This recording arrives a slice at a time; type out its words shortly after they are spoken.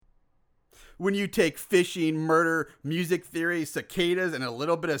when you take fishing, murder, music theory, cicadas, and a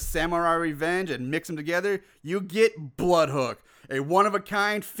little bit of samurai revenge and mix them together, you get Bloodhook, a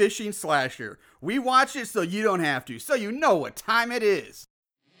one-of-a-kind fishing slasher. We watch it so you don't have to, so you know what time it is.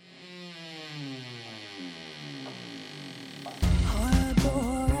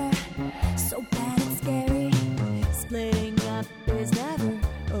 Horror, so bad it's scary. Splitting up is never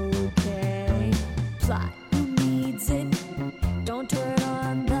okay. Plot, who needs it? Don't turn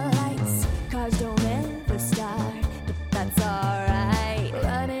on the lights. Cars don't ever start, but that's alright.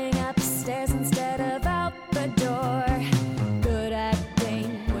 Running upstairs instead of out the door. Good acting,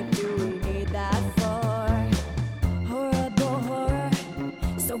 what do we need that for? Horrible horror,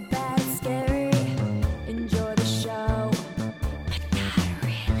 so bad it's scary. Enjoy the show, but not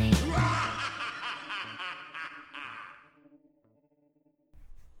really.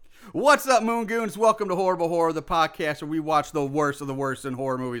 What's up, Moon Goons? Welcome to Horrible Horror, the podcast where we watch the worst of the worst in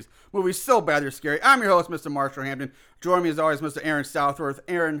horror movies. Movies so bad they're scary. I'm your host, Mr. Marshall Hampton. Join me as always, Mr. Aaron Southworth.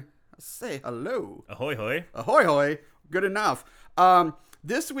 Aaron, say hello. Ahoy hoy. Ahoy hoy. Good enough.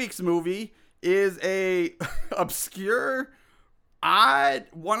 This week's movie is a obscure, odd,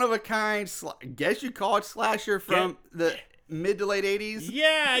 one-of-a-kind, guess you call it slasher from the mid to late 80s.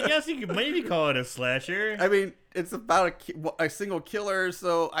 Yeah, I guess you could maybe call it a slasher. I mean, it's about a single killer,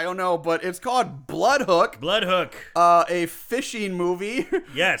 so I don't know, but it's called Bloodhook. Bloodhook. A fishing movie.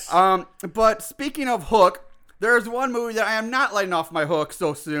 Yes. But speaking of hook, there's one movie that I am not letting off my hook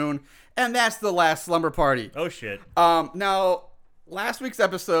so soon, and that's The Last Slumber Party. Oh, shit. Now, last week's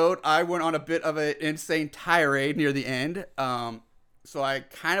episode, I went on a bit of an insane tirade near the end, so I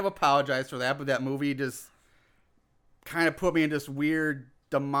kind of apologize for that, but that movie just kind of put me in this weird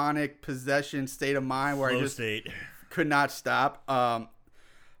demonic possession state of mind where Flow I just state. could not stop.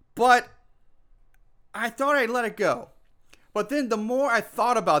 But I thought I'd let it go. But then the more I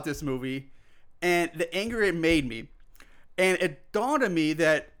thought about this movie and the angrier it made me, and it dawned on me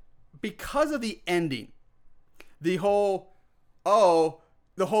that because of the ending, the whole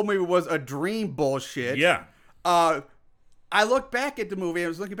movie was a dream bullshit. Yeah. I looked back at the movie, I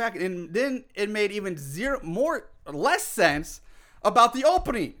was looking back, and then it made even less sense about the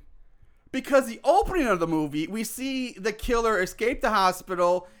opening. Because the opening of the movie, we see the killer escape the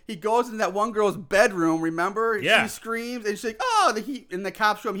hospital. He goes into that one girl's bedroom, remember? Yeah. She screams, and she's like, and the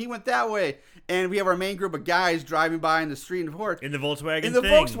cops show him, he went that way. And we have our main group of guys driving by in the street and forth. In the Volkswagen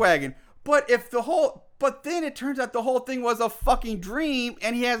Volkswagen. But then it turns out the whole thing was a fucking dream,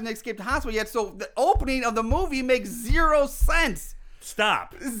 and he hasn't escaped the hospital yet. So the opening of the movie makes zero sense.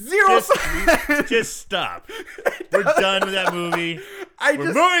 Stop. Zero sense. Just stop. We're done with that movie. We're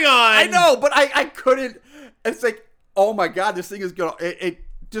moving on. I know, but I couldn't. It's like, oh my God, this thing is going to, it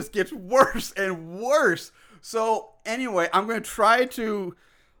just gets worse and worse. So anyway, I'm going to try to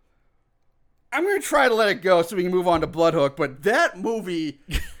let it go so we can move on to Bloodhook. But that movie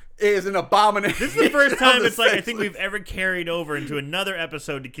is an abomination. This is the first time it's like I think we've ever carried over into another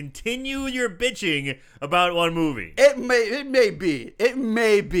episode to continue your bitching about one movie. It may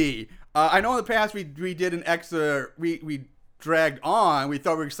be. I know in the past we did an extra. We dragged on. We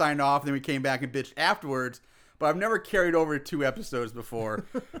thought we were signed off, and then we came back and bitched afterwards. But I've never carried over 2 episodes before.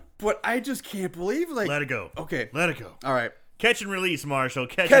 But I just can't believe Let it go. Okay. Let it go. All right. Catch and release, Marshall.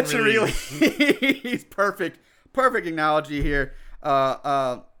 Catch and release. Perfect analogy here.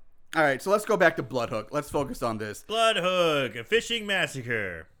 All right, so let's go back to Bloodhook. Let's focus on this. Bloodhook, a fishing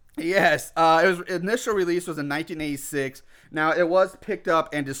massacre. Yes, initial release was in 1986. Now, it was picked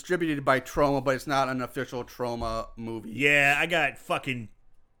up and distributed by Troma, but it's not an official Troma movie. Yeah, I got fucking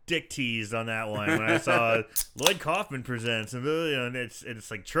dick teased on that one when I saw Lloyd Kaufman presents, and it's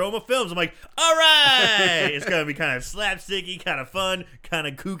like Troma Films. I'm like, all right, it's gonna be kind of slapsticky, kind of fun, kind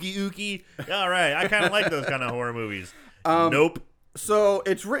of kooky ooky. All right, I kind of like those kind of horror movies. Nope. So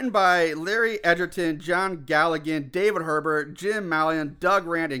it's written by Larry Edgerton, John Galligan, David Herbert, Jim Mallon, Doug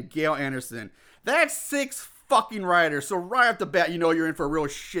Rand, and Gail Anderson. That's 6 fucking writers. So right off the bat, you know you're in for a real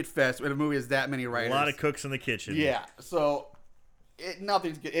shit fest when a movie has that many writers. A lot of cooks in the kitchen. Yeah. So it's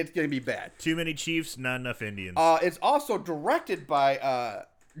going to be bad. Too many chiefs, not enough Indians. It's also directed by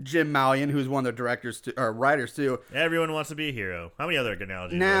Jim Mallon, who's one of the writers too. Everyone wants to be a hero. How many other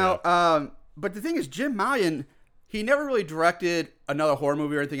analogies? Now, but the thing is, Jim Mallon, he never really directed another horror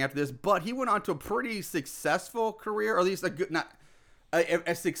movie or anything after this, but he went on to a pretty successful career, or at least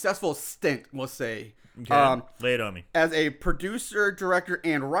a successful stint, we'll say. Okay, lay it on me. As a producer, director,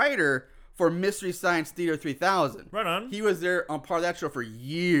 and writer for Mystery Science Theater 3000. Right on. He was there on part of that show for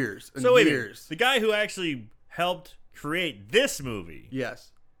years and so wait years. The guy who actually helped create this movie,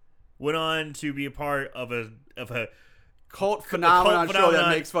 yes, went on to be a part of a cult phenomenon show that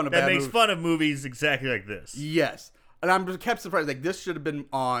makes fun of bad movies. fun of movies exactly like this. Yes. And I'm just kept surprised. Like, this should have been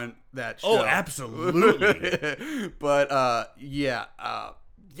on that show. Oh, absolutely. But, yeah.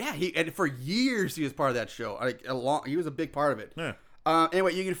 And for years he was part of that show. He was a big part of it. Yeah.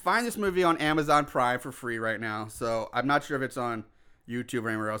 Anyway, you can find this movie on Amazon Prime for free right now. So I'm not sure if it's on YouTube or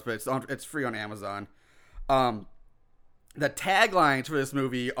anywhere else, but it's free on Amazon. The taglines for this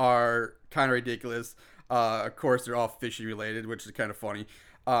movie are kind of ridiculous. Of course, they're all fishing related, which is kind of funny.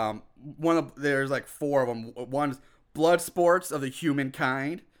 There's like 4 of them. One's blood sports of the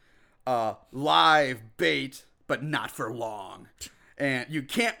humankind, live bait, but not for long, and you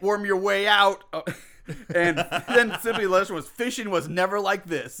can't worm your way out. And then Simply Delicious was fishing was never like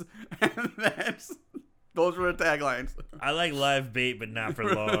this. And those were the taglines. I like live bait, but not for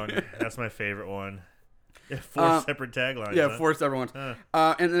long. That's my favorite one. 4 separate taglines. Yeah, huh? 4 separate ones.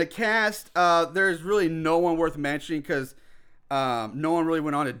 And in the cast, there's really no one worth mentioning because no one really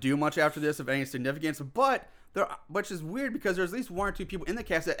went on to do much after this of any significance. But which is weird because there's at least 1 or 2 people in the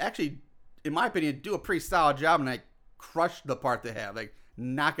cast that actually, in my opinion, do a pretty solid job and like crush the part they have, like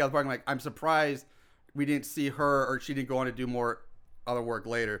knock out the park. Like, I'm surprised we didn't see her or she didn't go on to do more other work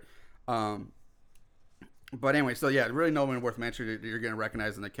later. But anyway, so yeah, really no one worth mentioning that you're going to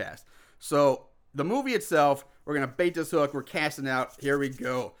recognize in the cast. So the movie itself, we're going to bait this hook. We're casting out. Here we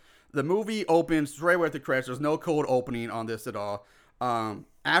go. The movie opens right away at the credits. There's no cold opening on this at all.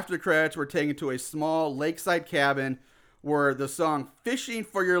 After the credits, we're taken to a small lakeside cabin where the song Fishing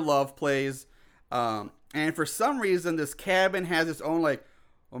for Your Love plays. And for some reason, this cabin has its own like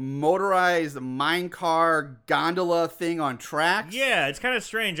motorized mine car gondola thing on tracks. Yeah, it's kind of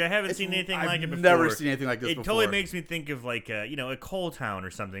strange. I haven't seen anything like it before. I've never seen anything like this before. It totally makes me think of like a coal town or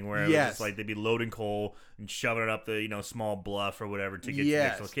something where it was just like they'd be loading coal and shoving it up the small bluff or whatever to get to the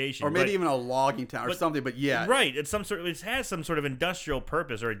next location, or maybe even a logging town or something. But yeah, right. It has some sort of industrial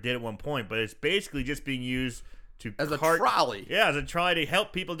purpose, or it did at one point, but it's basically just being used as a trolley. Yeah, as a trolley to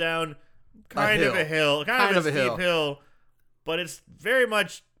help people down kind of a steep hill, but it's very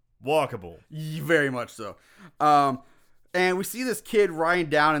much walkable. Very much so. And we see this kid riding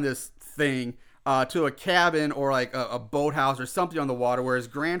down in this thing to a cabin or like a boathouse or something on the water where his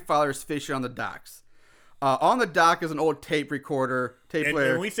grandfather's fishing on the docks. On the dock is an old tape player. And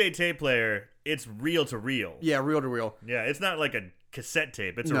when we say tape player, it's reel to reel. Yeah, reel to reel. Yeah, it's not like a cassette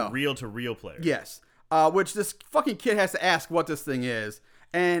tape. It's a reel to reel player. Yes. Which this fucking kid has to ask what this thing is.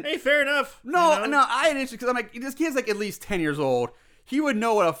 And hey, fair enough. No, I had an issue because I'm like, this kid's like at least 10 years old. He would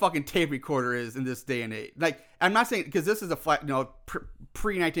know what a fucking tape recorder is in this day and age. Like, I'm not saying because this is a pre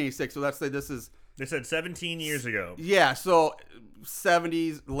 1986, so let's say this is. They said 17 years ago. Yeah, so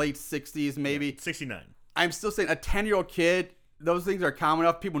 70s, late 60s, maybe 69. I'm still saying a 10-year-old kid. Those things are common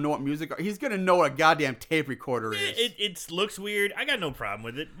enough. People know what music are. He's gonna know what a goddamn tape recorder is. It looks weird. I got no problem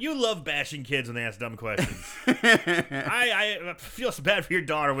with it. You love bashing kids when they ask dumb questions. I feel so bad for your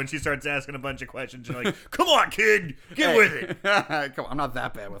daughter when she starts asking a bunch of questions. You're like, come on, kid, get with it. Come on, I'm not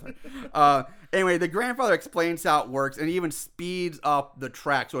that bad with it. Anyway, the grandfather explains how it works, and he even speeds up the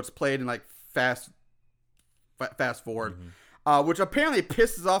track so it's played in like fast forward. Mm-hmm. Which apparently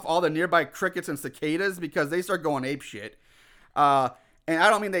pisses off all the nearby crickets and cicadas because they start going ape shit. And I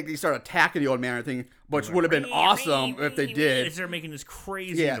don't mean they start attacking the old man or anything, which would have been awesome if they did. They start making this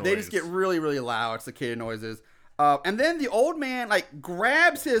crazy noise. They just get really, really loud, cicada noises. And then the old man, like,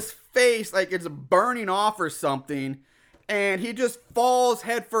 grabs his face like it's burning off or something, and he just falls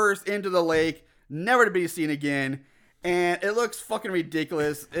headfirst into the lake, never to be seen again. And it looks fucking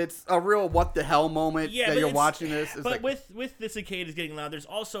ridiculous. It's a real what the hell moment that you're watching this. It's but like, with the cicadas getting loud, there's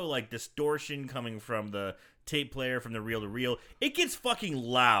also like distortion coming from the tape player, from the reel to reel. It gets fucking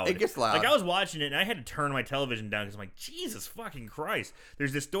loud. It gets loud. Like, I was watching it and I had to turn my television down because I'm like, Jesus fucking Christ.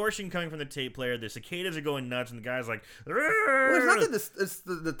 There's distortion coming from the tape player. The cicadas are going nuts, and the guy's like, well, it's not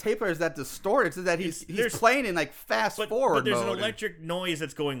that the tape player is that distorted. It's that he's playing in like fast forward But there's mode. an electric noise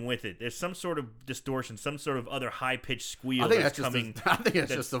that's going with it. There's some sort of distortion, some sort of other high pitched squeal that's coming. I think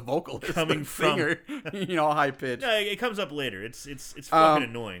it's just a vocalist coming from finger, high pitch. No, it comes up later. It's fucking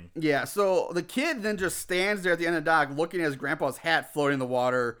annoying. Yeah. So the kid then just stands there at the end of the dock, looking at his grandpa's hat floating in the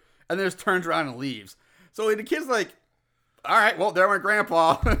water, and then just turns around and leaves. So the kid's like, all right, well, there went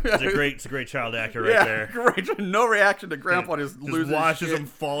Grandpa. It's a great child actor right there. Great. No reaction to Grandpa just loses watches shit. him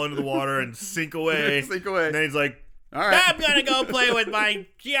fall into the water and sink away. Sink away. And then he's like, all right, I'm going to go play with my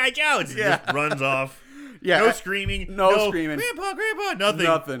G.I. Joes. And just runs off. Yeah. No screaming. No screaming. Grandpa.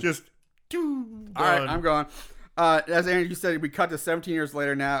 Nothing. Just, all right, I'm gone. As Aaron, you said, we cut to 17 years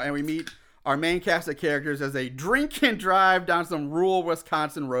later now, and we meet our main cast of characters as they drink and drive down some rural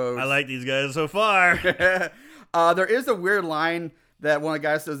Wisconsin roads. I like these guys so far. There is a weird line that one of the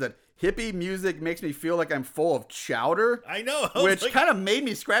guys says that hippie music makes me feel like I'm full of chowder. I know. I was Which like, kind of made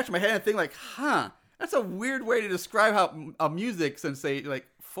me scratch my head and think like, that's a weird way to describe how a music sensation, like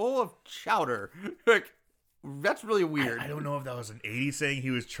full of chowder. Like, that's really weird. I don't know if that was an 80s saying he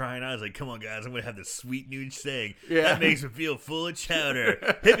was trying out. I was like, come on, guys, I'm going to have this sweet new saying. Yeah. That makes me feel full of chowder.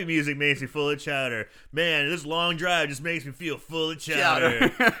 Hippie music makes me full of chowder. Man, this long drive just makes me feel full of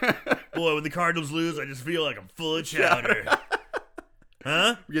chowder. Boy, when the Cardinals lose, I just feel like I'm full of chowder.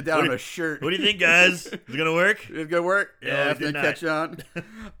 Huh? Get that on a shirt. What do you think, guys? Is it going to work? It's gonna work. Yeah, it's it gonna did catch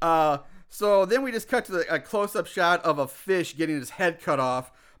on. So then we just cut to a close-up shot of a fish getting his head cut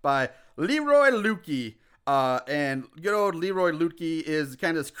off by Leroy Lutke. And good old Leroy Lutke is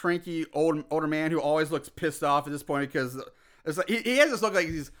kind of this cranky older man who always looks pissed off at this point because it's like he has this look like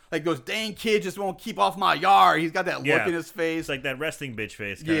he's like those dang kids just won't keep off my yard. He's got that look in his face. It's like that resting bitch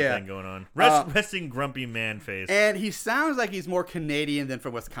face kind of thing going on. Resting grumpy man face. And he sounds like he's more Canadian than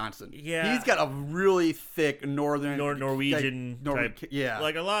from Wisconsin. Yeah. He's got a really thick Norwegian type. Yeah.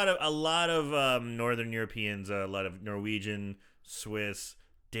 Like a lot of Northern Europeans, a lot of Norwegian, Swiss,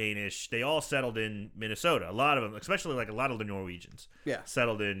 Danish, they all settled in Minnesota. A lot of them, especially like a lot of the Norwegians,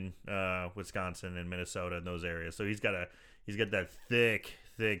 settled in Wisconsin and Minnesota and those areas. So he's got that thick,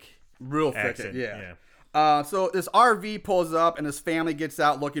 real accent. thick, yeah. So this RV pulls up and his family gets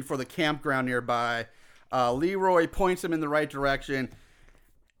out looking for the campground nearby. Leroy points him in the right direction.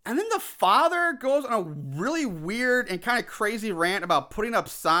 And then the father goes on a really weird and kind of crazy rant about putting up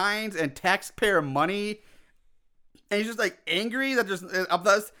signs and taxpayer money. And he's just like angry that there's of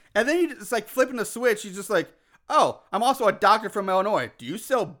this. And then he's like flipping the switch. He's just like, "Oh, I'm also a doctor from Illinois. Do you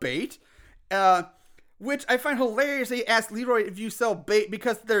sell bait?" Which I find hilarious. They asked Leroy if you sell bait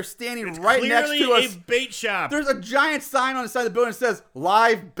because they're standing right next to us. It's a bait shop. There's a giant sign on the side of the building that says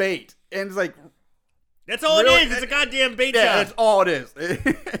 "Live Bait," and it's like, that's all really? It is. It's a goddamn bait shop. That's all it is.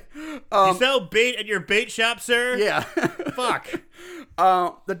 You sell bait at your bait shop, sir? Yeah. Fuck.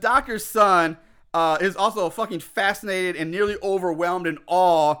 The doctor's son is also fucking fascinated and nearly overwhelmed in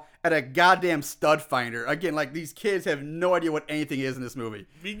awe at a goddamn stud finder. Again, like these kids have no idea what anything is in this movie.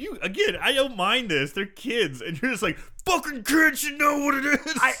 I mean, I don't mind this. They're kids, and you're just like, fucking kids should know what it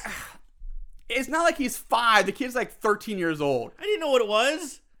is. It's not like he's 5. The kid's like 13 years old. I didn't know what it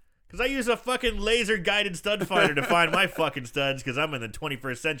was. Because I use a fucking laser-guided stud finder to find my fucking studs because I'm in the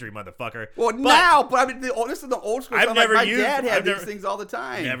 21st century, motherfucker. Well, but I mean, this is the old school. I've never my used, dad had I've these never, things all the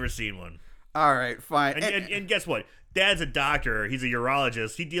time. Never seen one. All right, fine. And guess what? Dad's a doctor. He's a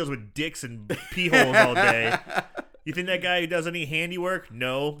urologist. He deals with dicks and pee holes all day. You think that guy who does any handiwork?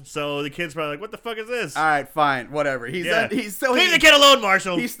 No. So the kid's probably like, what the fuck is this? All right, fine, whatever. He's still leave the kid alone,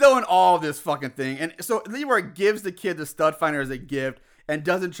 Marshall. He's still in awe of this fucking thing. And so Leroy gives the kid the stud finder as a gift and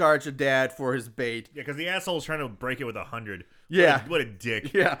doesn't charge the dad for his bait. Yeah, because the asshole's trying to break it with 100. Yeah. What a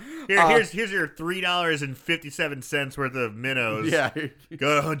dick. Yeah. Here's your $3.57 worth of minnows. Yeah.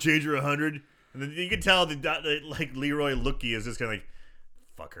 Go change your 100. And then you can tell that like Leroy Lutke is just kind of like,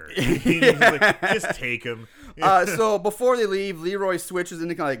 fuck her. Like, just take him. So before they leave, Leroy switches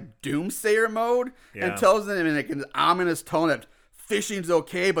into kind of like doomsayer mode and tells them in like an ominous tone that fishing's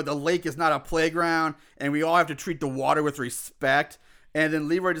okay, but the lake is not a playground, and we all have to treat the water with respect. And then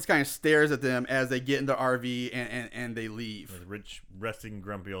Leroy just kind of stares at them as they get in the RV and they leave. With rich, resting,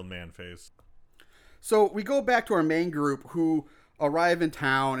 grumpy old man face. So we go back to our main group who arrive in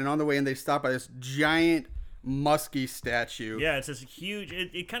town, and on the way in they stop by this giant muskie statue. Yeah, it's this huge.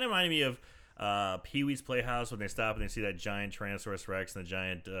 It kind of reminded me of Pee-wee's Playhouse when they stop and they see that giant Tyrannosaurus Rex and the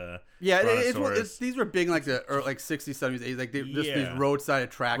giant these were big in like the early, like 60s, 70s, 80s. Like these roadside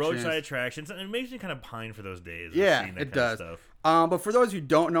attractions. And it makes me kind of pine for those days. Yeah, seeing that it kind does. of stuff. But for those who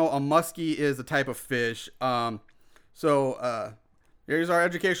don't know, a muskie is a type of fish. Here's our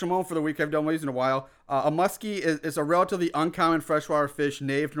educational moment for the week. I've done one of these in a while. A muskie is a relatively uncommon freshwater fish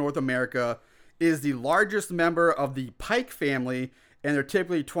native to North America. It is the largest member of the pike family, and they're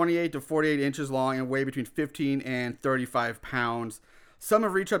typically 28 to 48 inches long and weigh between 15 and 35 pounds. Some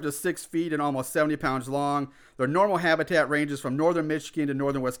have reached up to 6 feet and almost 70 pounds long. Their normal habitat ranges from northern Michigan to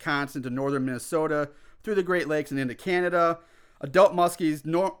northern Wisconsin to northern Minnesota, through the Great Lakes and into Canada. Adult muskies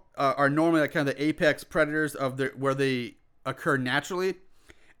are normally like kind of the apex predators of where they occur naturally.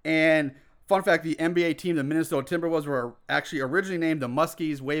 And fun fact, the NBA team, the Minnesota Timberwolves, were actually originally named the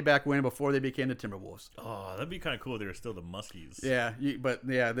Muskies way back when, before they became the Timberwolves. Oh, that'd be kind of cool if they were still the Muskies. Yeah,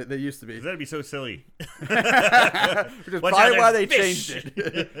 they used to be. That'd be so silly. Which is probably why they changed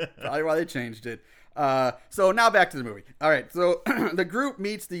it. Probably why they changed it. So now back to the movie. All right, so the group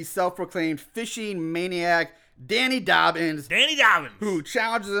meets the self-proclaimed fishing maniac, Danny Dobbins, Danny Dobbins, who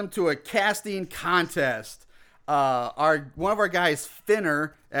challenges them to a casting contest. one of our guys,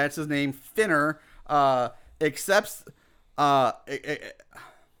 Finner, that's his name, Finner, accepts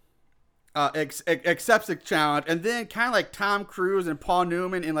accepts the challenge, and then kind of like Tom Cruise and Paul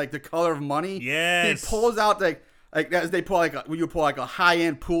Newman in like The Color of Money. Yes. He pulls out like as they pull like you pull like a high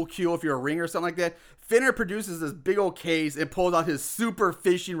end pool cue if you're a ringer or something like that. Finner produces this big old case and pulls out his super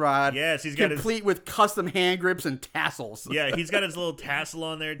fishing rod. Yes, he's got complete with custom hand grips and tassels. Yeah, he's got his little tassel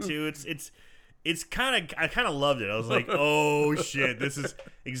on there too. It's kind of, I kind of loved it. I was like, oh shit, this is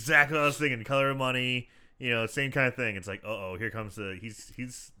exactly what I was thinking. Color of Money, same kind of thing. It's like, here comes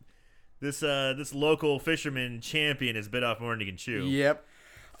this local fisherman champion has bit off more than he can chew. Yep.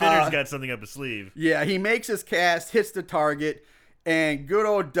 Finner's got something up his sleeve. Yeah, he makes his cast, hits the target, and good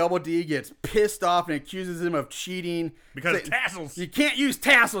old Double D gets pissed off and accuses him of cheating. Because tassels. You can't use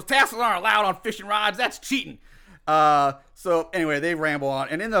tassels. Tassels aren't allowed on fishing rods. That's cheating. So anyway, they ramble on.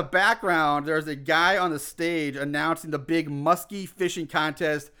 And in the background, there's a guy on the stage announcing the big muskie fishing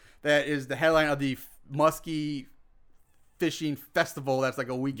contest that is the headline of the Muskie Fishing Festival. That's like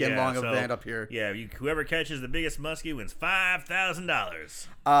a weekend-long event up here. Yeah, whoever catches the biggest muskie wins $5,000.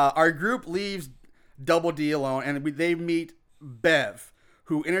 Our group leaves Double D alone, and they meet Bev,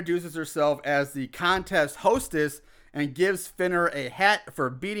 who introduces herself as the contest hostess and gives Finner a hat for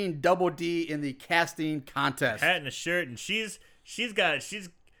beating Double D in the casting contest. Hat and a shirt, and she's got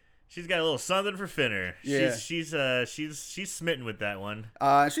a little something for Finner. Yeah. She's smitten with that one.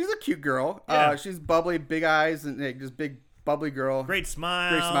 She's a cute girl. Yeah. She's bubbly, big eyes, and just big bubbly girl. Great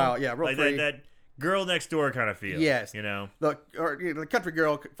smile. Great smile. Yeah, real like pretty. that girl next door kind of feel. Yes. The country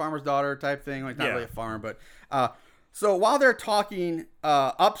girl, farmer's daughter type thing. Like not Yeah. really a farm, but so while they're talking,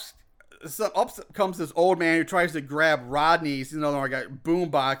 up comes this old man who tries to grab Rodney's,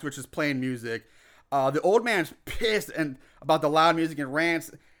 boombox, which is playing music. The old man's pissed and about the loud music and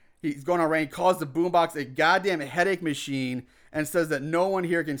rants. He's going on rant. He calls the boombox a goddamn headache machine and says that no one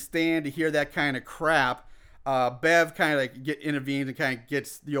here can stand to hear that kind of crap. Bev kind of intervenes and kind of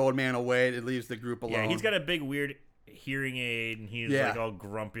gets the old man away. It leaves the group alone. Yeah, he's got a big weird hearing aid, and he's like all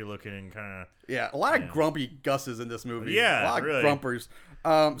grumpy looking and kind of. Yeah, a lot of grumpy Gusses in this movie. Yeah, a lot really. of grumpers.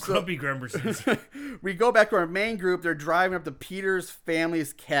 Grumpy Grumpersons. We go back to our main group. They're driving up to Peter's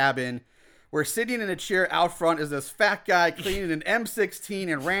family's cabin. We're sitting in a chair out front is this fat guy cleaning an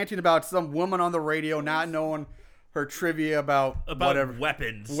M16 and ranting about some woman on the radio, not knowing her trivia about whatever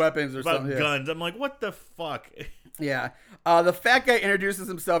weapons or about something. guns. I'm like, what the fuck? Yeah. The fat guy introduces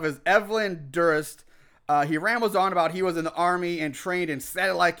himself as Evelyn Durst. He rambles on about he was in the army and trained in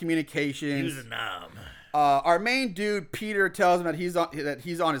satellite communications. He was a nom. Our main dude, Peter, tells him that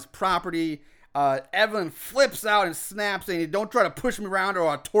he's on his property. Evelyn flips out and snaps, saying, "Don't try to push me around or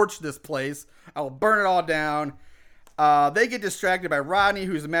I'll torch this place. I will burn it all down." They get distracted by Rodney,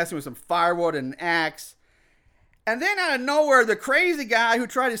 who's messing with some firewood and an axe. And then out of nowhere, the crazy guy who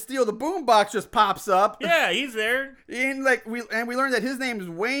tried to steal the boombox just pops up. Yeah, he's there. And we learned that his name is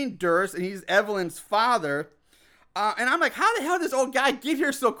Wayne Durst, and he's Evelyn's father. And I'm like, how the hell did this old guy get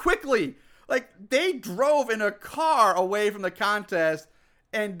here so quickly? Like, they drove in a car away from the contest,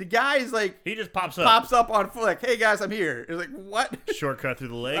 and the guy's like... He just pops up on foot, like, "Hey, guys, I'm here." It's like, what? Shortcut through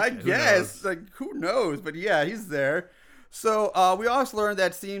the lake? I Who guess. knows? Like, who knows? But yeah, he's there. So we also learned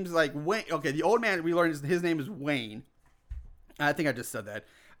that seems like Wayne... Okay, the old man, we learned his name is Wayne. I think I just said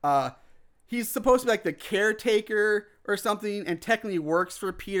that. He's supposed to be like the caretaker or something, and technically works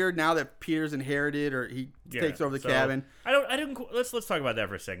for Peter now that Peter's inherited or he takes over the cabin. Let's talk about that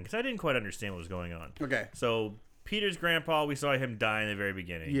for a second, because I didn't quite understand what was going on. Okay. So Peter's grandpa, we saw him die in the very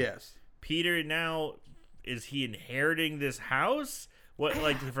beginning. Yes. Peter now, is he inheriting this house? What,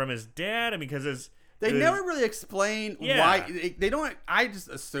 like, from his dad? I mean, because they never really explain why they don't. I just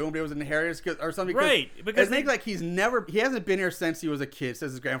assumed it was an inheritance or something. Right, because it makes like he hasn't been here since he was a kid,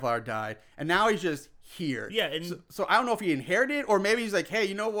 since his grandfather died, and now he's just here. Yeah, and so I don't know if he inherited or maybe he's like, "Hey,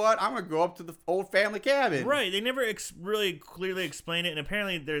 you know what? I'm gonna go up to the old family cabin." Right. They never really clearly explain it, and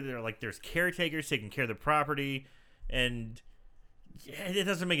apparently they're like there's caretakers taking care of the property, and it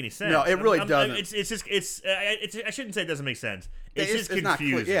doesn't make any sense. No, it really doesn't. I shouldn't say it doesn't make sense. It's just confusing. Not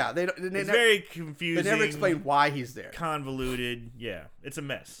clear. Yeah, it's very confusing. They never explain why he's there. Convoluted. Yeah, it's a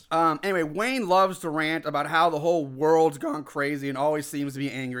mess. Anyway, Wayne loves to rant about how the whole world's gone crazy and always seems to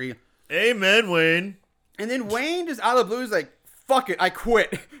be angry. Amen, Wayne. And then Wayne just out of the blue is like, "Fuck it, I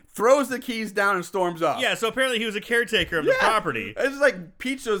quit." Throws the keys down and storms off. Yeah, so apparently he was a caretaker of the property. It's like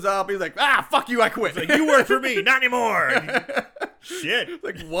Pete shows up. He's like, "Fuck you, I quit." It's like, "You work for me, not anymore." Shit.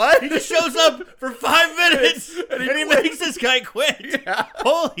 Like, what? He just shows up for 5 minutes and he makes this guy quit. Yeah.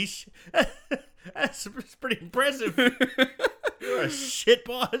 Holy shit. That's pretty impressive. You're a shit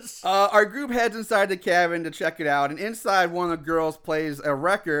boss. Our group heads inside the cabin to check it out, and inside, one of the girls plays a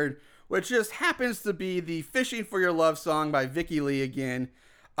record, which just happens to be the "Fishing for Your Love" song by Vicky Lee again.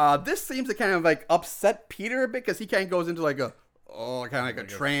 This seems to kind of like upset Peter a bit because he kind of goes into like a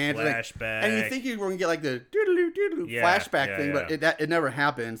trance, flashback, and you think you're going to get like the doodaloo flashback thing, but it never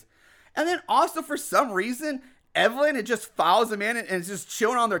happens. And then also for some reason, Evelyn, it just follows him in and is just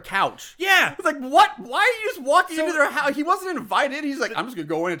chilling on their couch. Yeah. It's like, what? Why are you just walking into their house? He wasn't invited. He's like, I'm just going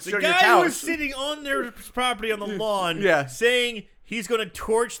to go in and sit on your couch. The guy who was sitting on their property on the lawn saying he's going to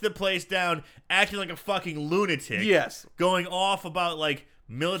torch the place down, acting like a fucking lunatic. Yes. Going off about, like,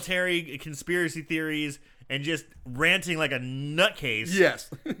 military conspiracy theories and just ranting like a nutcase. Yes.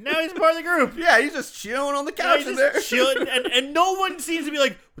 Now he's part of the group. Yeah, he's just chilling on the couch in there. Chilling, and no one seems to be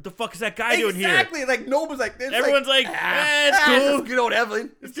like, what the fuck is that guy doing here? Exactly. Like, nobody's like this. Everyone's like, it's cool. It's good old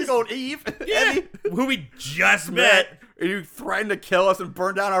Evelyn. It's good old Eve. Yeah. Who we just met. And you threatened to kill us and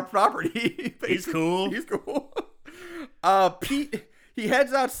burn down our property. He's cool. He's cool. Pete, he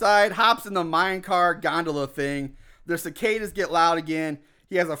heads outside, hops in the mine car gondola thing. The cicadas get loud again.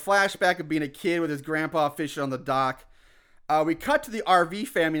 He has a flashback of being a kid with his grandpa fishing on the dock. We cut to the RV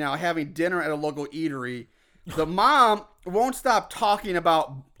family now having dinner at a local eatery. The mom won't stop talking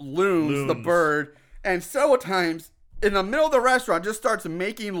about loons, the bird, and several times in the middle of the restaurant just starts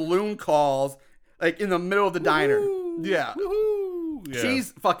making loon calls, like in the middle of the diner. Yeah. Woohoo. Yeah.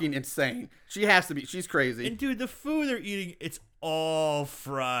 She's fucking insane. She has to be. She's crazy. And dude, the food they're eating, it's all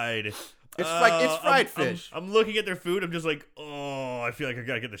fried. It's fried fish. I'm looking at their food. I'm just like, oh, I feel like I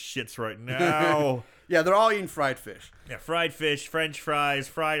gotta get the shits right now. Yeah, they're all eating fried fish. Yeah, fried fish, French fries,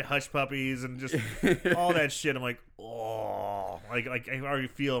 fried hush puppies, and just all that shit. I'm like, oh, like I already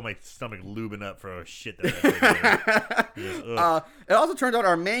feel my stomach lubing up for a shit that I it also turns out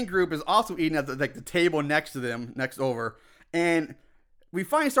our main group is also eating at the table next to them, next over, and we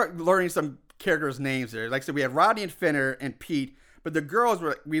finally start learning some characters' names there. Like I said, we have Rodney and Finner and Pete. But the girls,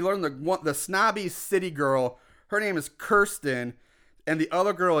 we learned the snobby city girl, her name is Kirsten, and the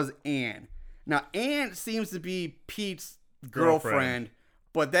other girl is Anne. Now, Anne seems to be Pete's girlfriend,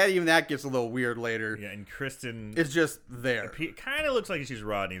 but that gets a little weird later. Yeah, and Kristen is just there. Pete kind of looks like she's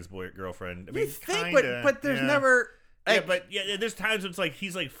Rodney's girlfriend. I mean, you think, kinda, but there's never... Like, there's times when it's like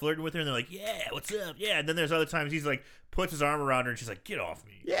he's like flirting with her, and they're like, "Yeah, what's up?" Yeah, and then there's other times he's like puts his arm around her, and she's like, "Get off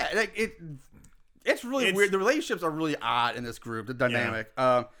me." Yeah, like it's really weird. The relationships are really odd in this group, the dynamic.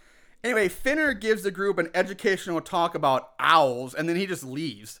 Yeah. Anyway, Finner gives the group an educational talk about owls, and then he just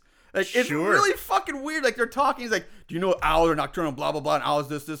leaves. Like, it's really fucking weird. Like, they're talking, he's like, do you know owls are nocturnal, blah, blah, blah, and owls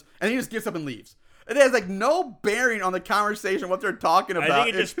this, and he just gets up and leaves. It has, like, no bearing on the conversation, what they're talking about. I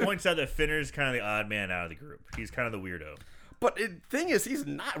think it just points out that Finner's kind of the odd man out of the group. He's kind of the weirdo. But the thing is, he's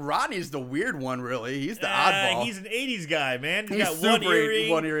not. Rodney's the weird one, really. He's the oddball. He's an 80s guy, man. He's got one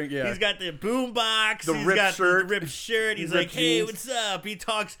earring, yeah. He's got the boom box. He's got the ripped shirt. He's like, hey, what's up? He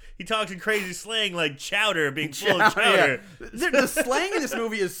talks in crazy slang like chowder, being full of chowder. Yeah. The slang in this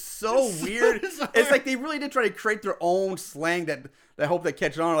movie is so weird. It's like they really did try to create their own slang that I hope they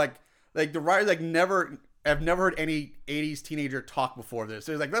catch on. Like the writers I've never heard any 80s teenager talk before this.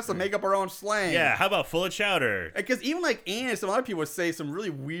 So it's like, let's make up our own slang. Yeah, how about full of chowder? Because even like Anne and some other people would say some really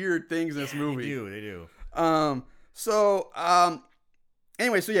weird things in this movie. They do.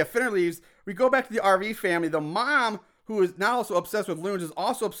 Anyway, so yeah, Finner leaves. We go back to the RV family. The mom, who is now also obsessed with loons, is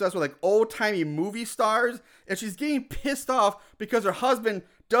also obsessed with like old-timey movie stars. And she's getting pissed off because her husband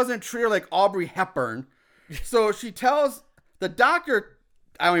doesn't treat her like Audrey Hepburn. So she tells the doctor...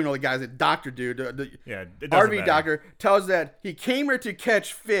 I don't even know the guy's a doctor, dude. The RV doctor tells that he came here to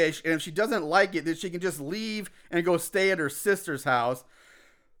catch fish, and if she doesn't like it, then she can just leave and go stay at her sister's house.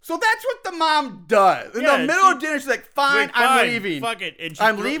 So that's what the mom does. In the middle of dinner, she's like, fine, I'm leaving. Fuck it.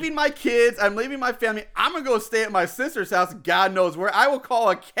 I'm leaving my kids. I'm leaving my family. I'm going to go stay at my sister's house, God knows where. I will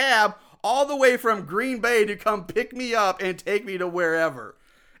call a cab all the way from Green Bay to come pick me up and take me to wherever.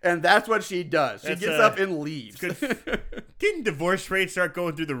 And that's what she does. She gets up and leaves. Didn't divorce rates start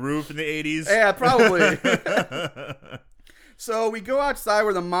going through the roof in the 80s? Yeah, probably. So we go outside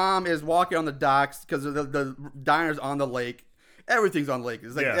where the mom is walking on the docks because the diner's on the lake. Everything's on the lake.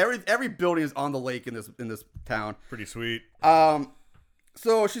 It's like every building is on the lake in this town. Pretty sweet.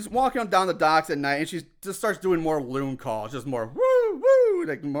 So she's walking down the docks at night, and she just starts doing more loon calls, just more woo woo,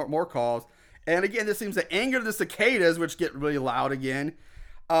 like more calls. And again, this seems to anger the cicadas, which get really loud again.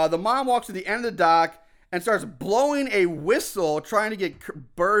 The mom walks to the end of the dock and starts blowing a whistle, trying to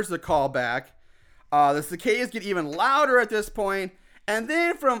get birds to call back. The cicadas get even louder at this point. And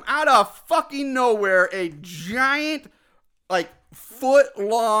then from out of fucking nowhere, a giant, like,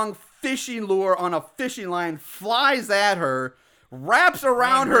 foot-long fishing lure on a fishing line flies at her wraps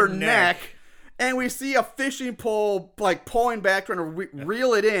around her her neck. neck. And we see a fishing pole like pulling back, trying to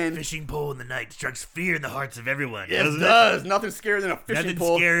reel it in. Fishing pole in the night strikes fear in the hearts of everyone. Yes, it doesn't does. Nothing scarier than a fishing Nothing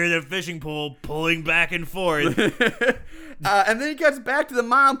pole. scarier than a fishing pole pulling back and forth. And then he gets back to the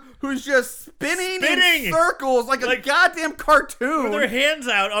mom, who's just spinning in Spinning! circles like a goddamn cartoon. With their hands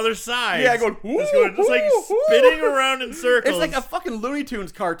out on their sides. Yeah, going, just like spinning around in circles. It's like a fucking Looney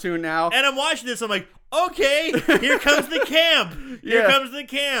Tunes cartoon now. And I'm watching this, I'm like, okay, here comes the camp. Here Yeah. comes the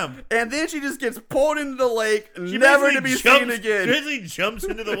camp. And then she just gets pulled into the lake, She never to be basically seen again. Basically jumps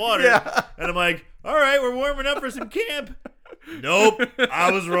into the water. Yeah. And I'm like, all right, we're warming up for some camp. Nope,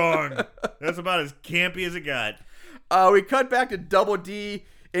 I was wrong. That's about as campy as it got. We cut back to Double D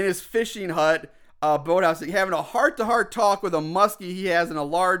in his fishing hut, boathouse, having a heart-to-heart talk with a muskie he has in a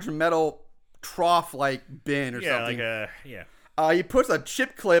large metal trough-like bin or something. He puts a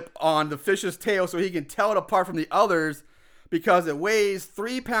chip clip on the fish's tail so he can tell it apart from the others because it weighs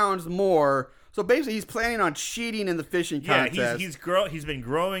 3 pounds more. So basically, he's planning on cheating in the fishing contest. He's been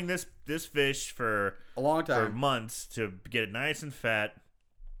growing this fish for a long time, for months, to get it nice and fat.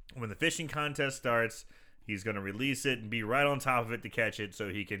 When the fishing contest starts, he's going to release it and be right on top of it to catch it, so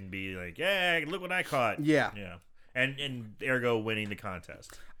he can be like, "Yeah, look what I caught." Yeah. And ergo winning the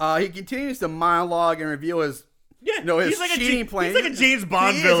contest. He continues to monologue and reveal his his he's like cheating plan. He's like a James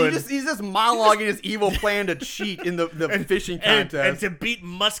Bond villain. He's just monologuing his evil plan to cheat in the fishing contest. And to beat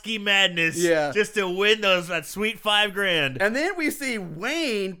Muskie Madness. Yeah. Just to win that sweet $5,000. And then we see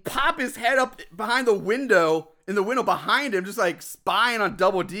Wayne pop his head up behind the window, in the window behind him, just like spying on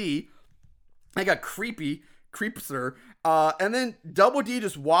Double D. Like a creepster. And then Double D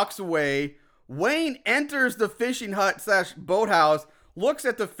just walks away. Wayne enters the fishing hut / boathouse, looks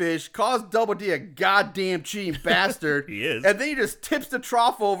at the fish, calls Double D a goddamn cheating bastard. He is. And then he just tips the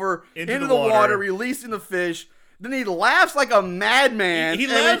trough over into the the water, water, releasing the fish. Then he laughs like a madman. He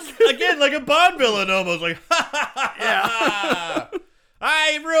and laughs again like a Bond villain almost. Like, ha ha ha ha.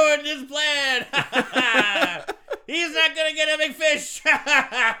 I ruined his plan. He's not going to get a big fish.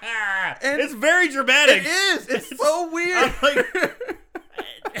 It's very dramatic. It is. It's so weird. I'm like,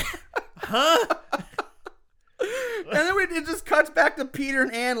 huh? And then it just cuts back to Peter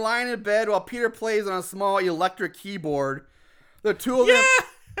and Ann lying in bed while Peter plays on a small electric keyboard. The two of them.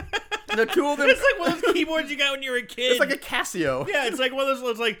 The two of them. It's like one of those keyboards you got when you were a kid. It's like a Casio. Yeah, it's like one of those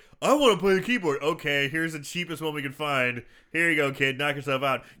ones like, I want to play the keyboard. Okay, here's the cheapest one we can find. Here you go, kid. Knock yourself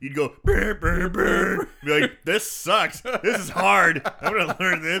out. You'd go, brr, brr, brr. Be like, this sucks. This is hard. I'm going to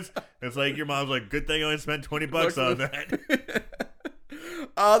learn this. It's like your mom's like, good thing I only spent $20 on that.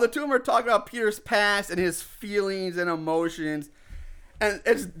 The two of them are talking about Peter's past and his feelings and emotions. And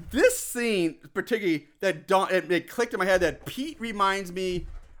it's this scene, particularly, that it clicked in my head that Pete reminds me,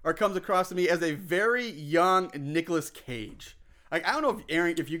 or comes across to me, as a very young Nicolas Cage. Like, I don't know if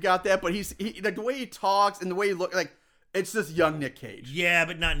Aaron, if you got that, but he's like the way he talks and the way he looks, like, it's just young Nick Cage. Yeah,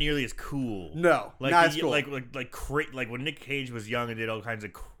 but not nearly as cool. No, like not as cool. Like when Nick Cage was young and did all kinds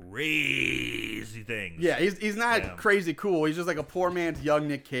of crazy things. Yeah, he's not crazy cool. He's just like a poor man's young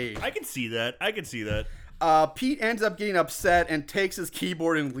Nick Cage. I can see that. Pete ends up getting upset and takes his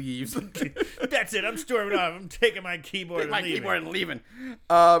keyboard and leaves. That's it. I'm storming off. I'm taking my keyboard and leaving.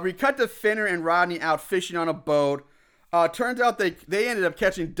 We cut to Finner and Rodney out fishing on a boat. Turns out they ended up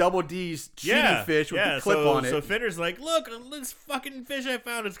catching Double D's cheating fish with the clip on it. So Finner's like, look, this fucking fish I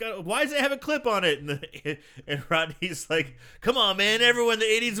found. Why does it have a clip on it? And Rodney's like, come on, man. Everyone in the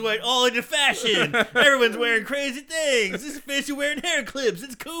 80s went all into fashion. Everyone's wearing crazy things. This fish is wearing hair clips.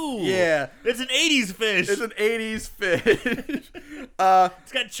 It's cool. Yeah. It's an 80s fish. It's an 80s fish.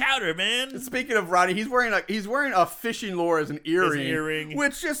 It's got chowder, man. Speaking of Rodney, he's wearing a fishing lure as an earring.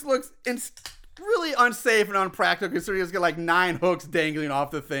 Which just looks really unsafe and unpractical considering he's got like 9 hooks dangling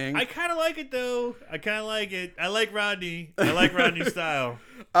off the thing. I kind of like it though. I like Rodney. I like Rodney's style.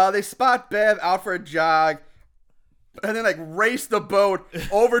 They spot Bev out for a jog and then like race the boat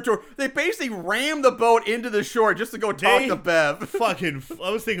over to her. They basically ram the boat into the shore just to go talk to Bev. I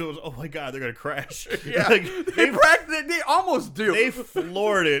was thinking, oh my god, they're gonna crash. Yeah, like, they almost do. They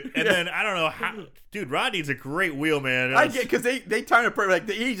floored it, and then I don't know how. Dude, Rodney's a great wheelman. I get because they time it perfect.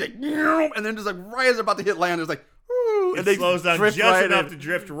 Like he's like, and then just like right as they're about to hit land, there's like, woo, and it slows down just enough to in.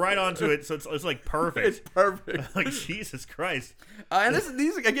 drift right onto it, so it's like perfect. It's perfect. Like Jesus Christ. And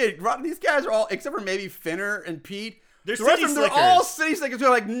these guys are all except for maybe Finner and Pete. They're they're all city slickers who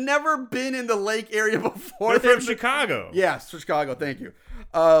have like never been in the lake area before. They're from Chicago. Yes, Chicago. Thank you.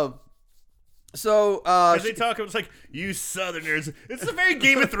 So as they talk, it's like, you Southerners. It's a very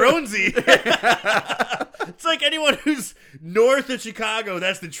Game of Thronesy. It's like anyone who's north of Chicago,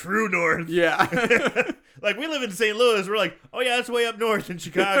 that's the true north. Yeah. Like, we live in St. Louis, we're like, oh yeah, that's way up north in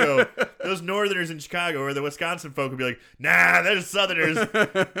Chicago. Those northerners in Chicago, or the Wisconsin folk would be like, nah, they're southerners.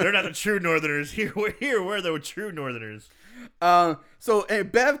 They're not the true northerners. We're the true northerners. And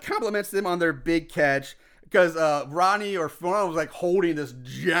Bev compliments them on their big catch because Ronnie or Fiona was like holding this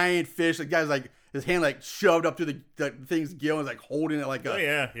giant fish. The guy's like, his hand like shoved up to the thing's gill and like holding it like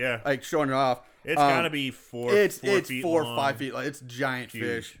yeah. like showing it off. It's gotta be four feet 4 or long. 5 feet. Like, it's giant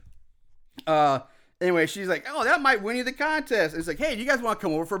Huge. fish. Anyway, she's like, oh, that might win you the contest. And it's like, hey, do you guys want to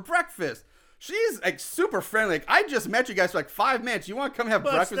come over for breakfast? She's like super friendly. Like, I just met you guys for like 5 minutes. You want to come have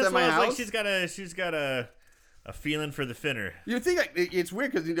breakfast at my house? Like, she's got a feeling for the Finner. You think like, it's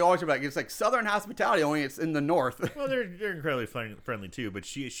weird because you always like it's like Southern hospitality, only it's in the north. Well, they're incredibly friendly too, but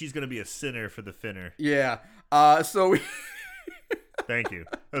she's gonna be a sinner for the Finner. Yeah. So we. Thank you.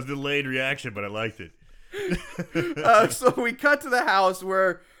 That was a delayed reaction, but I liked it. So we cut to the house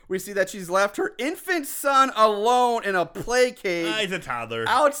where we see that she's left her infant son alone in a play cage. He's a toddler.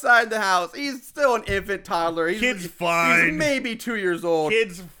 Outside the house. He's still an infant toddler. Kid's fine. He's maybe 2 years old.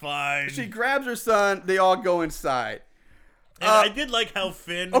 Kid's fine. She grabs her son. They all go inside. And I did like how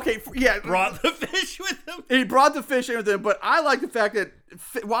Finn brought the fish with him. He brought the fish in with him, but I like the fact that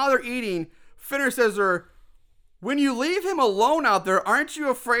while they're eating, Finner says to her, when you leave him alone out there, aren't you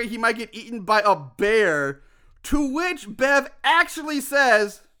afraid he might get eaten by a bear? To which Bev actually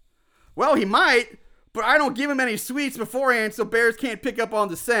says, well, he might, but I don't give him any sweets beforehand so bears can't pick up on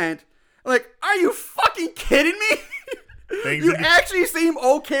the scent. I'm like, are you fucking kidding me? You actually seem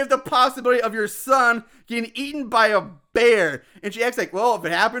okay with the possibility of your son getting eaten by a bear. And she acts like, well, if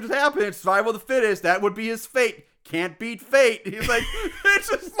it happens, it happens. It's survival of the fittest. That would be his fate. Can't beat fate. He's like, it's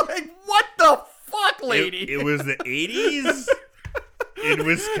just like, what the fuck, lady? It was the 80s in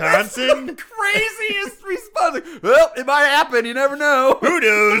Wisconsin. That's the craziest response. Like, well, it might happen. You never know. Who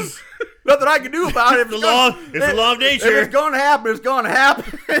knows? Nothing I can do about it. It's the law of nature. If it's going to happen, it's going to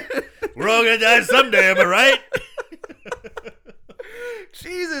happen. We're all going to die someday, am I right?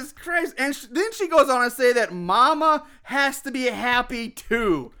 Jesus Christ. And then she goes on to say that mama has to be happy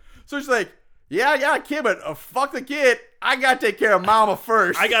too. So she's like, yeah, I got a kid, but fuck the kid. I got to take care of mama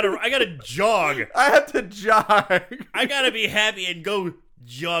first. I gotta jog. I have to jog. I gotta be happy and go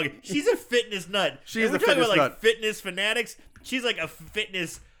jog. She's a fitness nut. She's we're a talking fitness about like nut. fitness fanatics. She's like a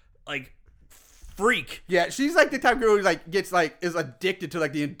fitness like freak. Yeah, she's like the type of girl who like gets like is addicted to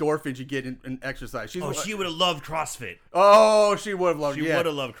like the endorphins you get in exercise. She's she would have loved CrossFit. Oh, she would have loved. She would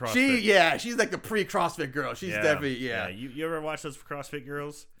have loved CrossFit. She's like the pre-CrossFit girl. She's definitely You ever watch those CrossFit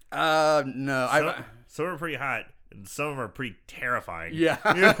girls? No. Some are pretty hot, and some of them are pretty terrifying. Yeah,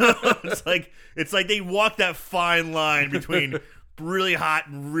 you know? It's like they walk that fine line between really hot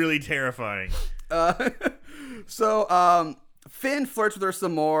and really terrifying. So Finn flirts with her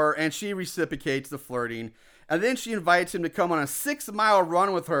some more, and she reciprocates the flirting. And then she invites him to come on a 6-mile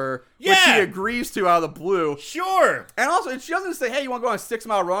run with her, which he agrees to out of the blue. Sure. And also, she doesn't say, hey, you want to go on a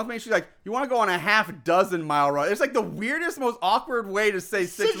 6-mile run with me? She's like, you want to go on a half-dozen-mile run? It's like the weirdest, most awkward way to say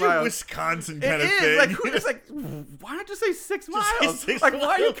 6 miles. Such a Wisconsin kind of thing. It's like, why not just say 6 miles? Say 6 like,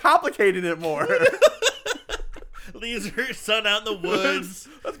 why are you miles. complicating it more? Leaves her son out in the woods.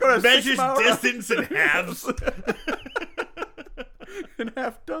 Let's go to a measures 6-mile distance in halves. In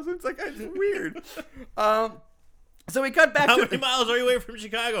half dozens? Like, it's weird. So we cut back How to... many miles are you away from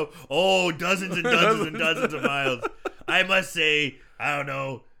Chicago? Oh, dozens and dozens and dozens of miles. I must say, I don't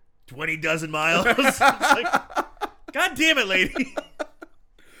know, 20 dozen miles. It's like, God damn it, lady.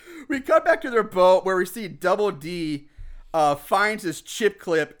 We cut back to their boat where we see Double D finds his chip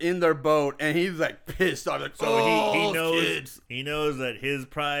clip in their boat, and he's like pissed off. Like, So he knows kids. he knows that his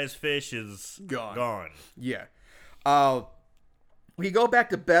prize fish is gone. Yeah. We go back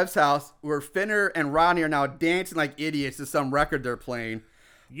to Bev's house where Finner and Ronnie are now dancing like idiots to some record they're playing.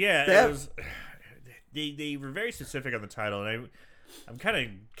 Yeah, Bev- it was. They were very specific on the title, and I'm kind of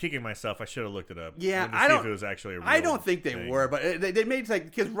kicking myself. I should have looked it up. Yeah, to see if it was actually a real I don't think they thing. were, but they made it like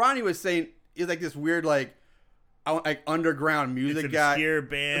because Ronnie was saying it's like this weird like underground music It's an guy, obscure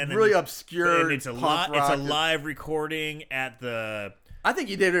band, really and, obscure. and it's a punk It's rock. a live recording at the. I think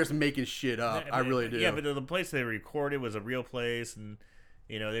they were just making shit up. I really do. Yeah, but the place they recorded was a real place, and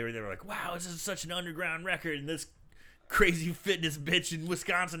you know they were like, "Wow, this is such an underground record," and this crazy fitness bitch in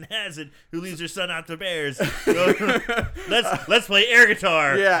Wisconsin has it who leaves her son out to bears. let's play air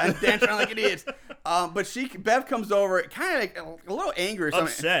guitar. Yeah, and dance around like idiots. But Bev comes over, kind of like a little angry or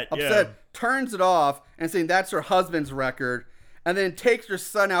something. Upset, turns it off and saying that's her husband's record, and then takes her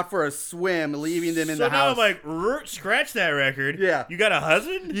son out for a swim, leaving them in the house. So now I'm like, scratch that record. Yeah. You got a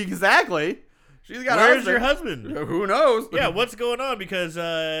husband? Exactly. She's got Where's your husband? Who knows? Yeah, what's going on? Because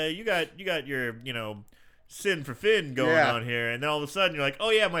you got your sin for Finn going on here, and then all of a sudden you're like, oh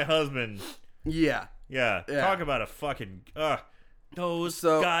yeah, my husband. Yeah. Yeah. Talk about a fucking those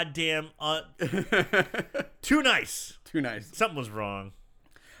goddamn too nice. Too nice. Something was wrong.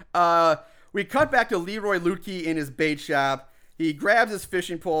 We cut back to Leroy Lutke in his bait shop. He grabs his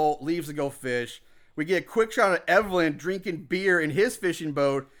fishing pole, leaves to go fish. We get a quick shot of Evelyn drinking beer in his fishing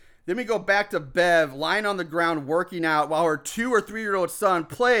boat. Then we go back to Bev lying on the ground working out while her 2 or 3-year-old son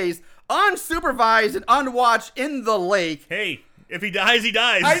plays unsupervised and unwatched in the lake. Hey, if he dies, he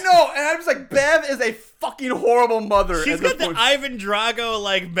dies. I know, and I'm just like, Bev is a fucking horrible mother. She's got the Ivan Drago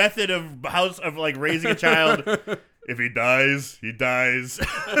like method of raising a child. If he dies, he dies.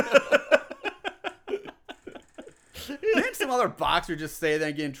 Didn't some other boxer just say that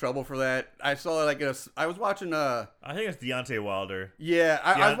and get in trouble for that? I saw like I was watching I think it's Deontay Wilder. Yeah,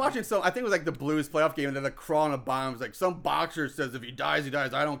 I was watching I think it was like the Blues playoff game, and then the crawl on a bomb was like some boxer says if he dies, he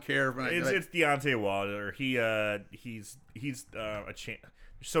dies. I don't care. It's Deontay Wilder. He's a champ.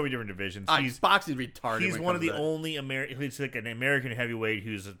 There's so many different divisions. He's boxing retarded. He's one of the only He's like an American heavyweight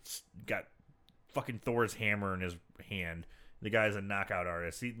who's got fucking Thor's hammer in his hand. The guy's a knockout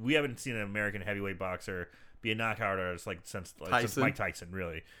artist. We haven't seen an American heavyweight boxer be a knockout artist since Mike Tyson,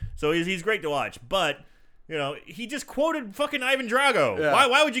 really. So he's great to watch, but he just quoted fucking Ivan Drago. Yeah.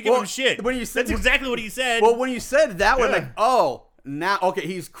 Why would you give him shit? That's exactly what he said. Well, when you said that,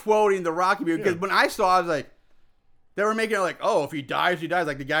 he's quoting the Rocky movie, because when I saw, I was like, they were making it like, oh, if he dies, he dies.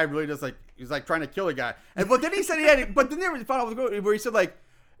 Like the guy really just he's like trying to kill a guy. But then he said but then there was where he said like,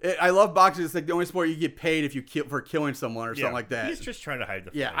 I love boxing. It's like the only sport you get paid if you for killing someone or something like that. He's just trying to hide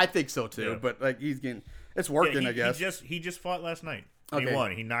the fight. Yeah, I think so too. Yeah. But like he's getting. It's working, I guess. He just fought last night. Okay. He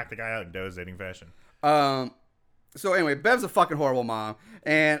won. He knocked the guy out in devastating fashion. So anyway, Bev's a fucking horrible mom,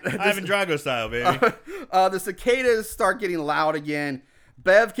 and Ivan Drago style, baby. The cicadas start getting loud again.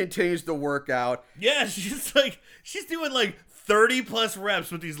 Bev continues to work out. Yeah, she's doing like 30 plus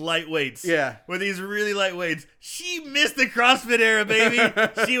reps with these light weights. Yeah. With these really light weights. She missed the CrossFit era, baby.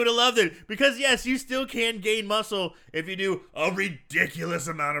 She would have loved it. Because, yes, you still can gain muscle if you do a ridiculous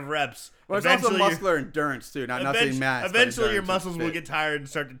amount of reps. Well, it's also muscular endurance, too. Nothing mass. Eventually, your muscles will get tired and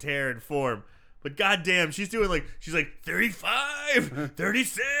start to tear and form. But goddamn, she's like 35,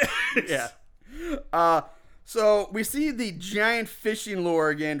 36. Yeah. So we see the giant fishing lure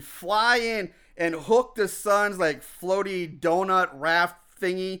again fly in and hook the son's like floaty donut raft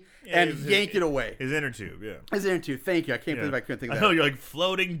thingy and yank it away. His inner tube, yeah. His inner tube. Thank you. I can't believe I couldn't think of that. I know, you're like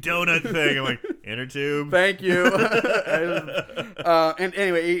floating donut thing. I'm like, inner tube. Thank you. And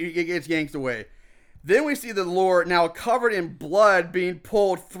anyway, it gets yanked away. Then we see the lure now covered in blood being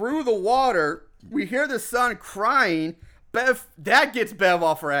pulled through the water. We hear the son crying. That gets Bev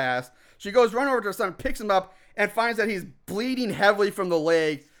off her ass. She goes run over to her son, picks him up, and finds that he's bleeding heavily from the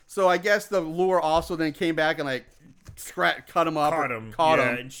leg. So I guess the lure also then came back and like cut him up. Caught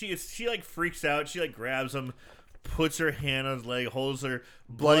him. And she like freaks out. She like grabs him, puts her hand on his leg, holds her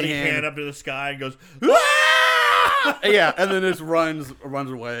bloody hand up to the sky, and goes, "Ah!" Yeah, and then just runs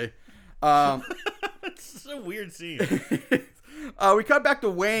away. It's a weird scene. We cut back to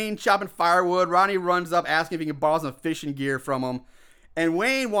Wayne chopping firewood. Rodney runs up asking if he can borrow some fishing gear from him. And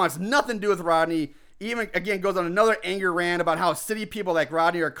Wayne wants nothing to do with Rodney. Even, again, goes on another anger rant about how city people like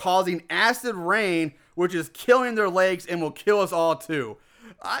Rodney are causing acid rain, which is killing their legs and will kill us all, too.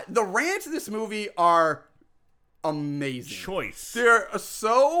 The rants in this movie are amazing. Choice. They're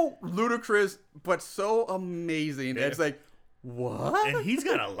so ludicrous, but so amazing. Yeah. It's like, what? And he's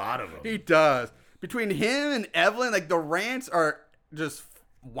got a lot of them. He does. Between him and Evelyn, like, the rants are just,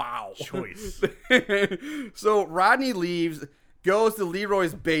 wow. Choice. So Rodney leaves, goes to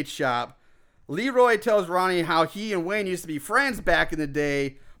Leroy's bait shop. Leroy tells Ronnie how he and Wayne used to be friends back in the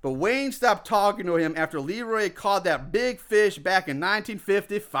day, but Wayne stopped talking to him after Leroy caught that big fish back in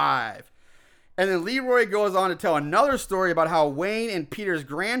 1955. And then Leroy goes on to tell another story about how Wayne and Peter's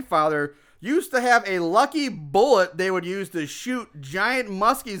grandfather used to have a lucky bullet they would use to shoot giant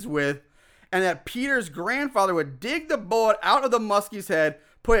muskies with, and that Peter's grandfather would dig the bullet out of the muskie's head,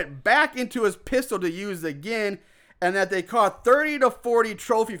 put it back into his pistol to use again, and that they caught 30 to 40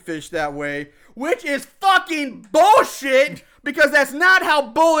 trophy fish that way, which is fucking bullshit, because that's not how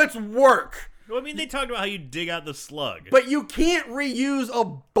bullets work. Well, I mean, they talked about how you dig out the slug. But you can't reuse a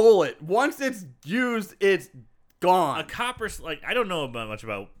bullet. Once it's used, it's gone. A copper slug, I don't know much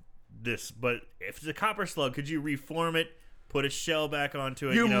about this, but if it's a copper slug, could you reform it, put a shell back onto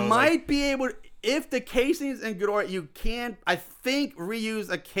it? You might be able to, if the casing is in good order, you can, I think, reuse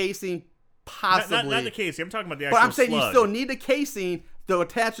a casing. Possibly. Not the casing. I'm talking about the actual But I'm saying slug. you still need the casing, to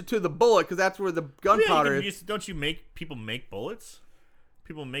attach it to the bullet because that's where the gunpowder is. Don't you make people make bullets?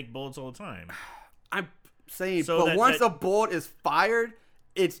 People make bullets all the time. I'm saying, So but once a bullet is fired,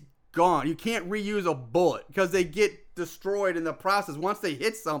 it's gone. You can't reuse a bullet because they get destroyed in the process. Once they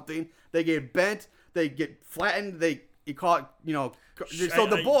hit something, they get bent, they get flattened, you call it, so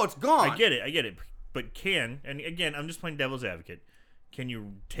the bullet's gone. I get it. But and again, I'm just playing devil's advocate. Can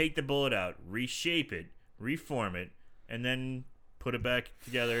you take the bullet out, reshape it, reform it, and then put it back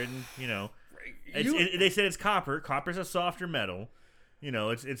together? And they said it's copper. Copper's a softer metal.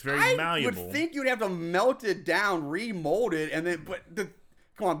 It's very malleable. I would think you'd have to melt it down, remold it, and then.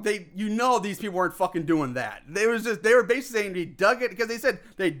 Come on, these people weren't fucking doing that. They were basically saying he dug it because they said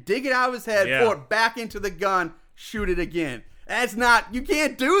they dig it out of his head, pull it back into the gun, shoot it again. That's not. You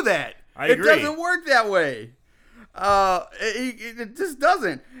can't do that. I agree. It doesn't work that way. It just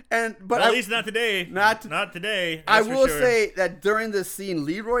doesn't. But at least not today. Not today. I will say that during this scene,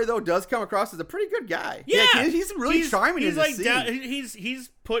 Leroy though does come across as a pretty good guy. Yeah, he's really charming in this scene. He's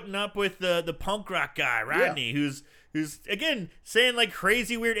putting up with the punk rock guy Rodney, who's again saying like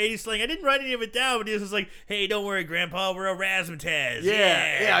crazy weird 80s slang. I didn't write any of it down, but he was just like, "Hey, don't worry, Grandpa, we're a razzmatazz.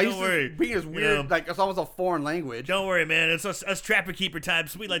 Yeah. Don't worry." Being as weird, like it's almost a foreign language. Don't worry, man. It's us trapper keeper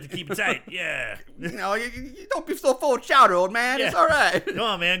types. We like to keep it tight. Yeah. You don't be so full of chowder, old man. Yeah. It's all right. Come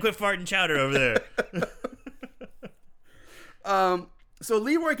on, man. Quit farting chowder over there. So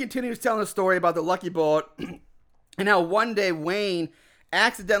Leroy continues telling a story about the Lucky Bullet and how one day Wayne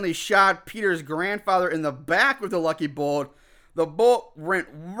accidentally shot Peter's grandfather in the back with the Lucky Bullet. The bullet went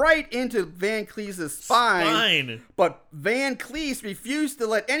right into Van Cleese's spine. But Van Cleese refused to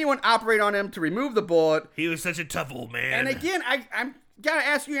let anyone operate on him to remove the bullet. He was such a tough old man. And again, I'm gotta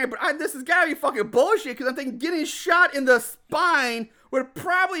ask you, but this has gotta be fucking bullshit because I'm thinking getting shot in the spine would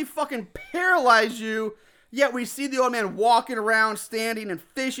probably fucking paralyze you. Yet we see the old man walking around, standing and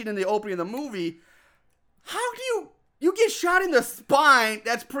fishing in the opening of the movie. How do you get shot in the spine?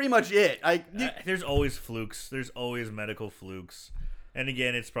 That's pretty much it. There's always flukes. There's always medical flukes. And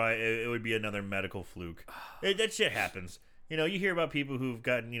again, it would be another medical fluke. That shit happens. You hear about people who've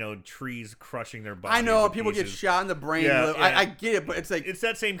gotten, trees crushing their bodies. I know people get shot in the brain. Yeah. I get it, but it's like it's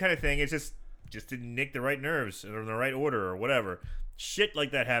that same kind of thing. It's just didn't nick the right nerves or the right order or whatever. Shit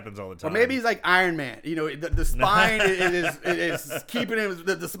like that happens all the time. Or maybe he's like Iron Man. The spine is keeping him.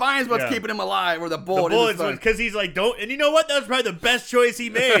 The spine is what's keeping him alive, or the bullet. The bullet because he's like, don't. And you know what? That was probably the best choice he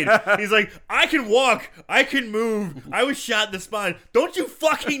made. He's like, I can walk, I can move. I was shot in the spine. Don't you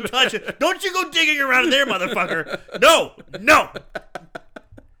fucking touch it. Don't you go digging around in there, motherfucker. No.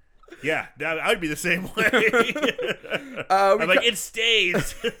 Yeah, I would be the same way. I'm like, it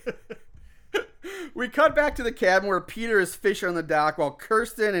stays. We cut back to the cabin where Peter is fishing on the dock while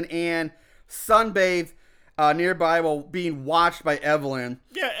Kirsten and Anne sunbathe nearby while being watched by Evelyn.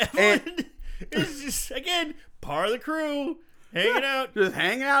 Yeah, Evelyn is just, again, part of the crew, hanging out. Just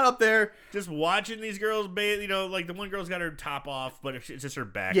hanging out up there. Just watching these girls bathe. Like the one girl's got her top off, but it's just her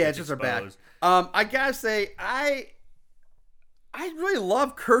back. Yeah, it's just exposed. Her back. I gotta say, I really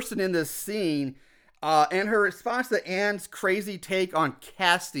love Kirsten in this scene and her response to Anne's crazy take on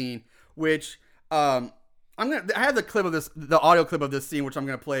casting, which... I have the audio clip of this scene, which I'm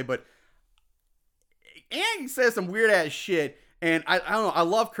gonna play, but Anne says some weird ass shit, and I don't know. I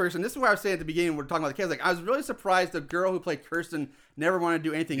love Kirsten. This is what I was saying at the beginning. We're talking about the kids. Like, I was really surprised the girl who played Kirsten never wanted to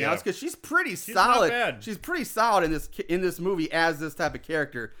do anything else because she's pretty solid. Not bad. She's pretty solid in this movie as this type of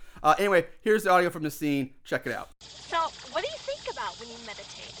character. Anyway, here's the audio from the scene. Check it out. So, what do you think about when you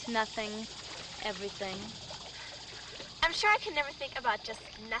meditate? Nothing. Everything. I'm sure I can never think about just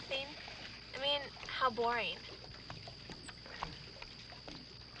nothing. I mean, how boring.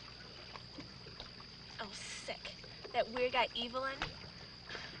 Oh, sick. That weird guy Evelyn.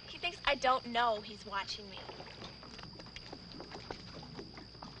 He thinks I don't know he's watching me.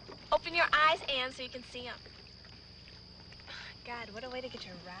 Open your eyes, Anne, so you can see him. God, what a way to get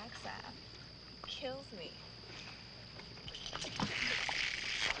your rocks off. Kills me.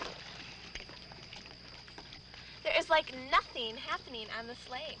 There is like nothing happening on this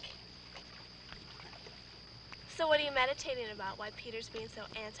lake. So what are you meditating about? Why Peter's being so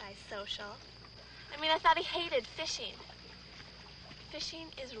antisocial? I mean, I thought he hated fishing. Fishing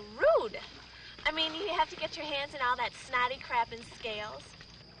is rude. I mean, you have to get your hands in all that snotty crap and scales.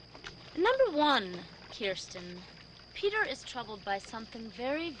 Number one, Kirsten, Peter is troubled by something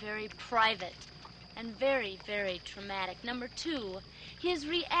very, very private and very, very traumatic. Number two, he is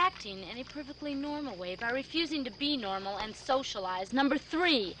reacting in a perfectly normal way by refusing to be normal and socialize. Number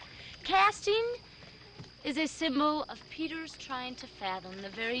three, casting is a symbol of Peter's trying to fathom the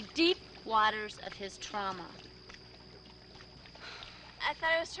very deep waters of his trauma. I thought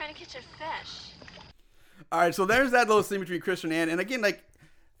I was trying to catch a fish. All right, so there's that little scene between Christian and Ann. And again, like,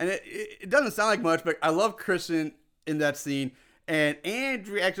 and it doesn't sound like much, but I love Christian in that scene. And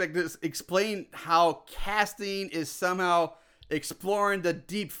Andrew actually like this explain how casting is somehow exploring the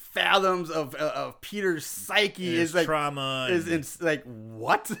deep fathoms of Peter's psyche. His Is like trauma. like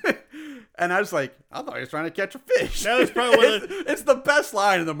what? And I was like, I thought he was trying to catch a fish. That was probably one of it's the best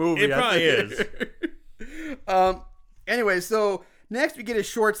line in the movie. It probably is. Anyway, so next we get a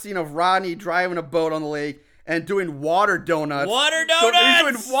short scene of Rodney driving a boat on the lake and doing water donuts. Water So donuts!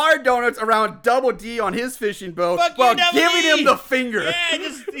 he's doing water donuts around Double D on his fishing boat Fuck you, while Double giving D! him the finger. Yeah,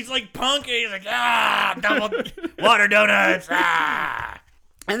 he's like punk. And he's like, double water donuts.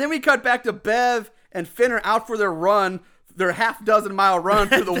 And then we cut back to Bev and Finn are out for their run, their half-dozen-mile run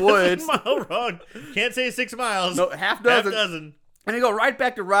through the woods. Mile run. Can't say 6 miles. No, half dozen. And we go right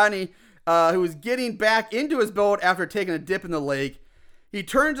back to Rodney, who is getting back into his boat after taking a dip in the lake. He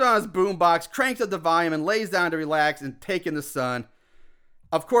turns on his boombox, cranks up the volume, and lays down to relax and take in the sun.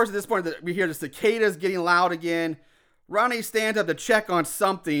 Of course, at this point, we hear the cicadas getting loud again. Ronnie stands up to check on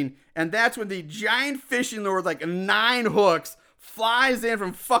something, and that's when the giant fishing lure with like 9 hooks flies in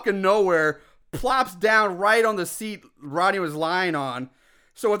from fucking nowhere, plops down right on the seat Rodney was lying on.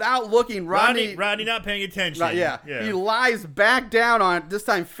 So without looking, Rodney not paying attention. he lies back down on it, this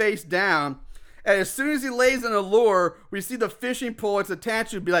time face down. And as soon as he lays in the lure, we see the fishing pole it's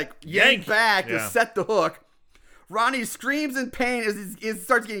attached to be like yanked back to set the hook. Ronnie screams in pain as he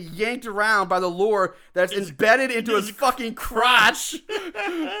starts getting yanked around by the lure that's embedded into his fucking crotch.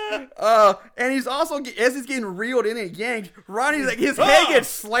 And he's also, as he's getting reeled in and yanked, Ronnie's like, his head gets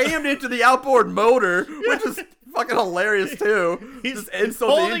slammed into the outboard motor, which is fucking hilarious too. He's Just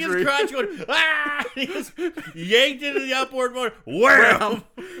insult to holding injury. his crotch going, He's yanked into the outboard motor. Wham!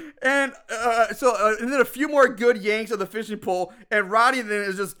 And and then a few more good yanks of the fishing pole, and Roddy then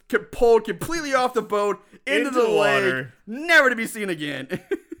is just pulled completely off the boat into the water. lake, never to be seen again.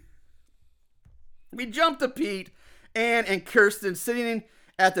 We jump to Pete, Ann, and Kirsten sitting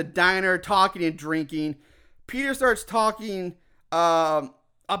at the diner talking and drinking. Peter starts talking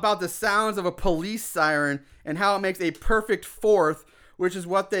about the sounds of a police siren and how it makes a perfect fourth, which is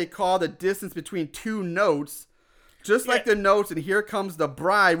what they call the distance between 2 notes. Just like the notes, and Here Comes the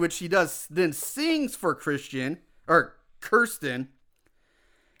Bride, which he then sings for Kirsten.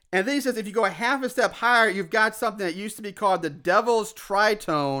 And then he says, if you go a half a step higher, you've got something that used to be called the Devil's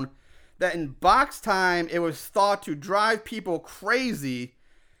Tritone, that in box time, it was thought to drive people crazy.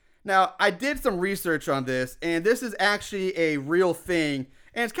 Now, I did some research on this, and this is actually a real thing.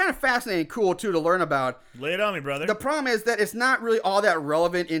 And it's kind of fascinating and cool, too, to learn about. Lay it on me, brother. The problem is that it's not really all that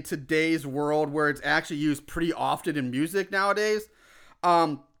relevant in today's world where it's actually used pretty often in music nowadays.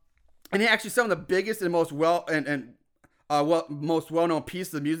 And actually some of the biggest and most most well-known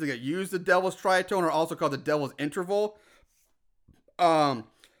pieces of music that use the Devil's Tritone are also called the Devil's Interval. Are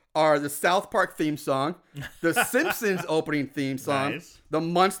the South Park theme song, the Simpsons opening theme song, Nice. the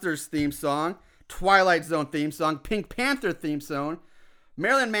Munsters theme song, Twilight Zone theme song, Pink Panther theme song,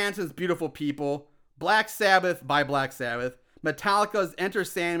 Marilyn Manson's Beautiful People, Black Sabbath by Black Sabbath, Metallica's Enter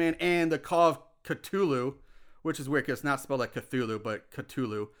Sandman, and the Call of Cthulhu, which is weird because it's not spelled like Cthulhu, but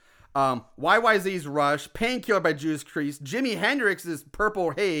Cthulhu. YYZ's Rush, Painkiller by Judas Priest, Jimi Hendrix's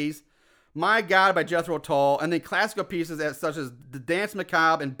Purple Haze, My God by Jethro Tull, and then classical pieces such as The Dance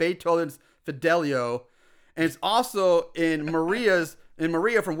Macabre and Beethoven's Fidelio. And it's also in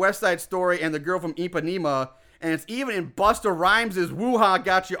Maria from West Side Story and The Girl from Ipanema. And it's even in Busta Rhymes' Woo-Ha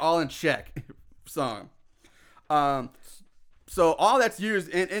Got You All in Check song. So all that's used,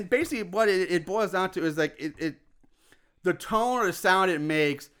 and basically what it boils down to is like the tone or the sound it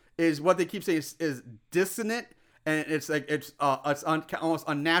makes is what they keep saying is dissonant, and it's like it's almost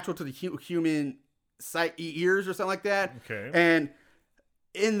unnatural to the human ears or something like that. Okay. And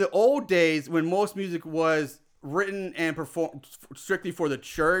in the old days, when most music was written and performed strictly for the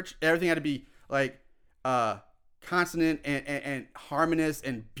church, everything had to be like consonant and harmonious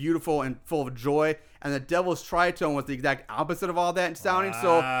and beautiful and full of joy. And the Devil's Tritone was the exact opposite of all that in sounding.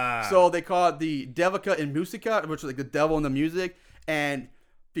 Wow. So they call it the Devika in Musica, which is like the devil in the music. And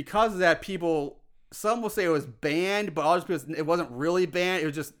because of that, some will say it was banned, but others people, it wasn't really banned. It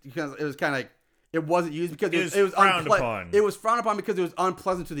was just because it was kind of like it wasn't used because it was frowned upon. It was frowned upon because it was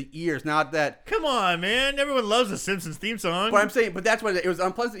unpleasant to the ears. Not that. Come on, man. Everyone loves the Simpsons theme song. But I'm saying, that's what it was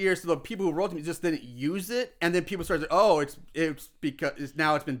unpleasant to the ears. So the people who wrote it just didn't use it, and then people started, it's because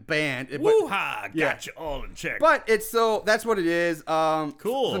now it's been banned. Woo-ha! Got you all in check. But that's what it is. Cool.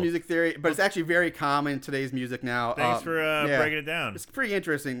 It's a music theory, but it's actually very common in today's music now. Thanks for breaking it down. It's pretty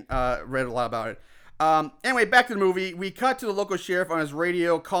interesting. Read a lot about it. Anyway, back to the movie. We cut to the local sheriff on his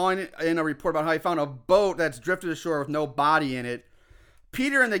radio calling in a report about how he found a boat that's drifted ashore with no body in it.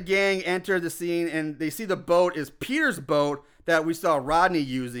 Peter and the gang enter the scene, and they see the boat is Peter's boat that we saw Rodney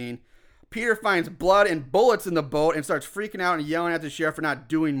using. Peter finds blood and bullets in the boat and starts freaking out and yelling at the sheriff for not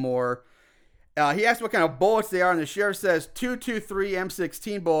doing more. He asks what kind of bullets they are, and the sheriff says 223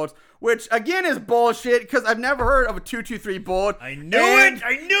 M16 bullets, which again is bullshit because I've never heard of a 223 bullet. I knew it.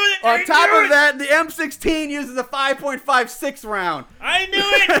 On top of that, the M16 uses a 5.56 round. I knew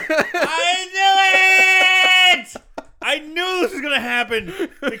it. I knew it. I knew this was gonna happen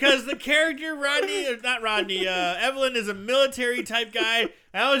because the character Evelyn is a military type guy.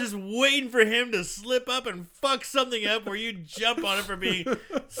 And I was just waiting for him to slip up and fuck something up where you jump on it for being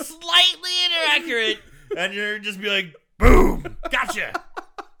slightly inaccurate, and you're just be like, boom, gotcha,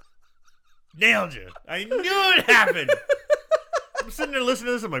 nailed you. I knew it happened. I'm sitting there listening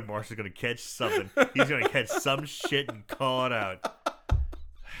to this. I'm like, Marshall's gonna catch something. He's gonna catch some shit and call it out.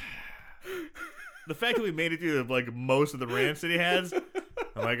 The fact that we made it through like most of the rants that he has,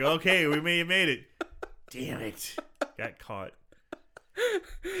 I'm like, okay, we made it. Damn it, got caught.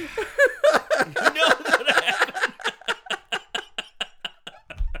 You know that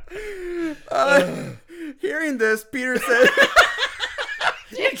happened. Hearing this, Peter said,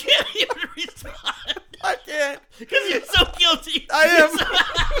 "You can't even respond. I can't because you're so guilty. I am."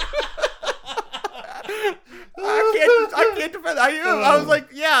 I can't defend. I was like,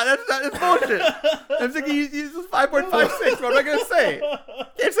 yeah, that's bullshit. I was thinking he's 5.56. What am I gonna say?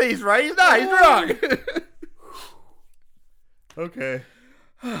 Can't say he's right. He's not. He's wrong. Okay.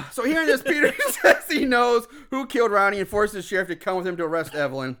 So hearing this, Peter says he knows who killed Ronnie and forces the sheriff to come with him to arrest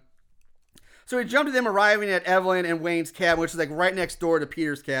Evelyn. So we jump to them arriving at Evelyn and Wayne's cabin, which is like right next door to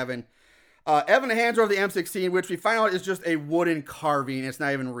Peter's cabin. Evelyn hands over the M16, which we find out is just a wooden carving. It's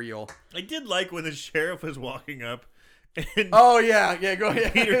not even real. I did like when the sheriff was walking up. And oh, yeah, go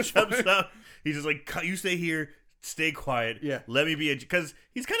ahead. Peter jumps up. He's just like, you stay here, stay quiet. Yeah. Let me be because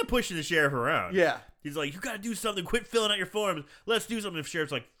he's kind of pushing the sheriff around. Yeah. He's like, you got to do something. Quit filling out your forms. Let's do something. The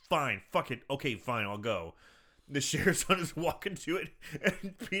sheriff's like, fine, fuck it. Okay, fine, I'll go. The sheriff's son is walking to it,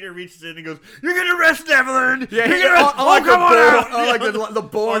 and Peter reaches in and goes, "You're gonna arrest Evelyn! Yeah, you're gonna arrest come on out! Like the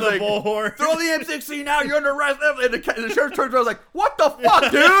bull, the like, bullhorn. Throw the M16 out! You're under arrest, Evelyn! And the sheriff turns around, like, "What the fuck,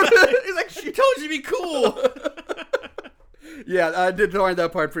 dude?" He's like, "She told you to be cool." Yeah, I did find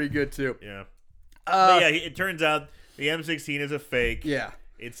that part pretty good too. Yeah, but yeah. It turns out the M16 is a fake. Yeah,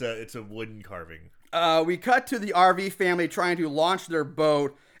 it's a wooden carving. We this to the RV family trying to launch their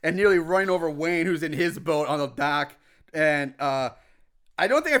boat and nearly running over Wayne, who's in his boat on the dock. And I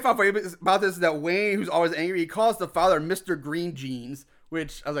don't think I found funny about this is that Wayne, who's always angry, he calls the father Mr. Green Jeans,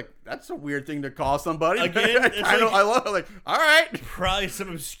 which I was like, that's a weird thing to call somebody. Again, I love it. Like, all right. Probably some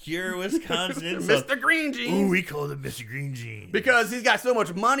obscure Wisconsin insult. Mr. Green Jeans. Ooh, we call him Mr. Green Jeans. Because he's got so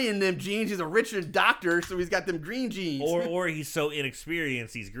much money in them jeans. He's a rich doctor, so he's got them green jeans. Or he's so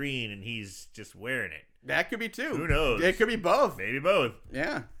inexperienced, he's green, and he's just wearing it. That could be too. Who knows? It could be both. Maybe both.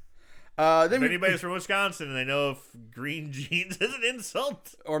 Yeah. If anybody's from Wisconsin and they know if green jeans is an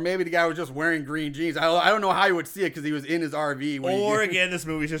insult. Or maybe the guy was just wearing green jeans. I don't know how you would see it because he was in his RV. Or again, this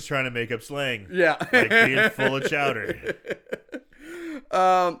movie's just trying to make up slang. Yeah. Like being full of chowder.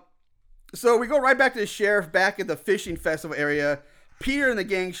 So we go right back to the sheriff back at the fishing festival area. Peter and the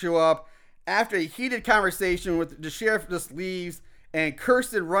gang show up. After a heated conversation with the sheriff just leaves and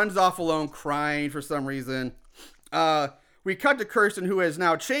Kirsten runs off alone crying for some reason. We cut to Kirsten, who has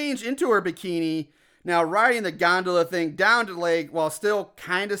now changed into her bikini, now riding the gondola thing down to the lake while still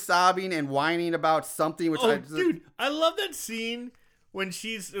kind of sobbing and whining about something. Dude, I love that scene when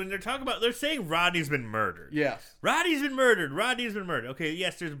they're talking about, they're saying Rodney's been murdered. Yes. Rodney's been murdered. Okay,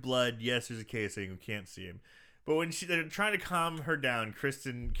 yes, there's blood. Yes, there's a casing. We can't see him. But when they're trying to calm her down,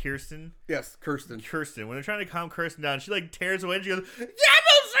 Kirsten. Yes, Kirsten. When they're trying to calm Kirsten down, she like tears away and she goes,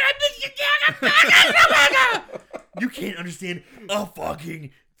 you can't understand a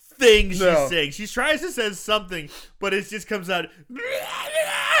fucking thing she's saying. She tries to say something, but it just comes out. And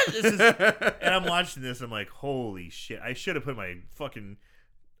I'm watching this. I'm like, holy shit! I should have put my fucking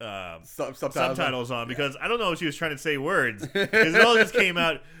subtitles on because I don't know if she was trying to say words because it all just came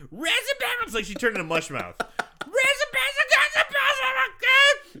out. It's like she turned into mush mouth.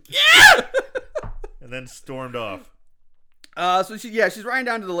 And then stormed off. So she's riding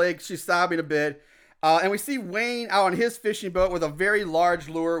down to the lake. She's sobbing a bit. And we see Wayne out on his fishing boat with a very large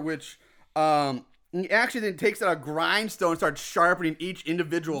lure, which he actually then takes out a grindstone and starts sharpening each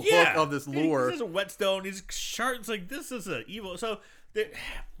individual hook of this lure. This is a whetstone. He's sharp. It's like, this is an evil. So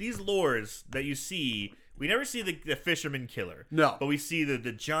these lures that you see, we never see the fisherman killer. No. But we see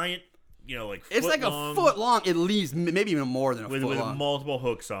the giant like It's like long, a foot long, at least, maybe even more than a with foot long. multiple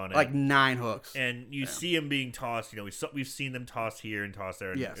hooks on it, Like 9 hooks. and you see them being tossed. We've seen them tossed here and tossed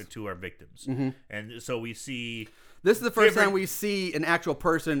there Yes. to our victims, Mm-hmm. and so we see This is the first different- time we see an actual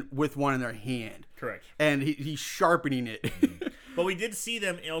person with one in their hand. correct. And he's sharpening it. But we did see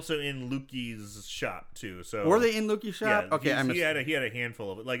them also in Lukey's shop too. So Were they in Lukey's shop? Yeah, Okay, I missed he had a handful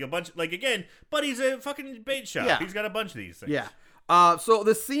of it, like a bunch, like again. But he's a fucking bait shop. Yeah. He's got a bunch of these things. Yeah. So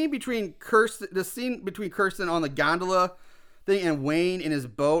the scene between Kirsten on the gondola thing and Wayne in his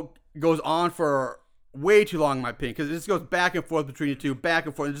boat goes on for way too long, in my opinion, because it just goes back and forth between the two, back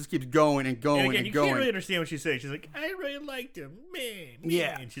and forth. It just keeps going and going And again, and you going. can't really understand what she's saying. She's like, "I really liked him, man."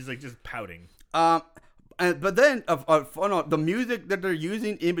 Yeah. and she's like just pouting. But then the music that they're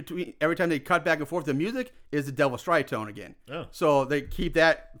using in between, every time they cut back and forth, the music is the Devil's Strike tone again. Oh. So they keep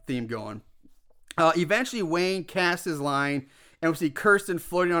that theme going. Eventually, Wayne casts his line, and we see Kirsten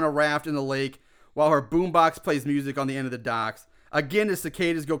floating on a raft in the lake while her boombox plays music on the end of the docks. Again, the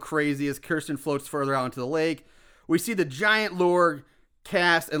cicadas go crazy as Kirsten floats further out into the lake. We see the giant lure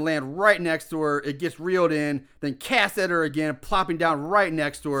cast and land right next to her. It gets reeled in, then cast at her again, plopping down right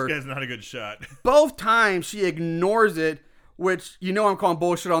next to her. This guy's not a good shot. Both times she ignores it, which I'm calling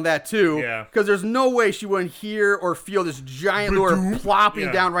bullshit on that too. Yeah. Because there's no way she wouldn't hear or feel this giant lure plopping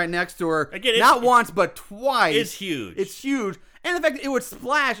Yeah. down right next to her. Again, not once but twice. It's huge. It's huge, and the fact that it would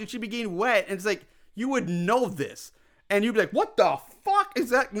splash and she'd be getting wet, and it's like you would know this, and you'd be like, "What the fuck is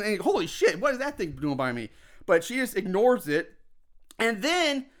that? And holy shit, what is that thing doing by me?" But she just ignores it, and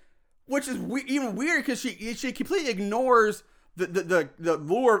then, which is even weird because she completely ignores the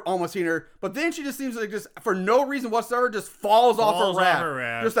lure almost hitting her, but then she just seems like just for no reason whatsoever just falls off Falls her off raft. her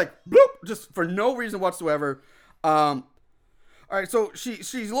raft. Just like bloop, just for no reason whatsoever. All right, so she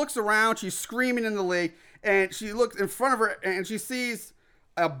looks around, she's screaming in the lake, and she looks in front of her and she sees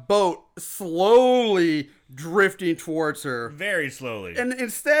a boat slowly drifting towards her. Very slowly. And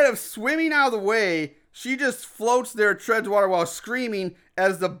instead of swimming out of the way, she just floats there, treads water while screaming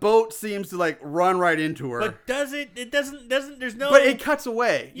as the boat seems to like run right into her. But does it? It doesn't. There's no. But it cuts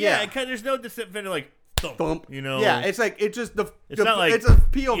away. Yeah. There's no defender like thump. Bump. You know. Yeah, it's like it just It's not like- it's a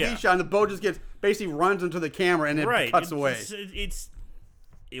POV yeah. shot, and the boat just gets basically runs into the camera and it right. cuts away.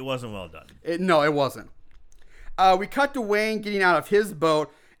 It wasn't well done. No, it wasn't. We cut to Wayne getting out of his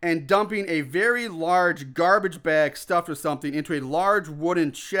boat and dumping a very large garbage bag stuffed with something into a large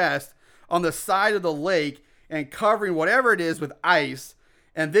wooden chest on the side of the lake and covering whatever it is with ice.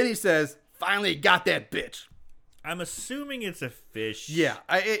 And then he says, "Finally got that bitch." I'm assuming it's a fish. Yeah.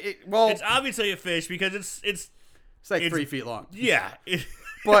 Well, It's obviously a fish because it's like it's- 3 feet long. yeah.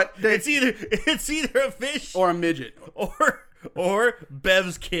 But it's either a fish Or a midget. or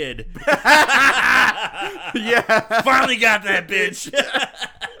Bev's kid. Yeah. Finally got that bitch.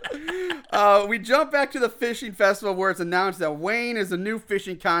 We jump back to the fishing festival where it's announced that Wayne is the new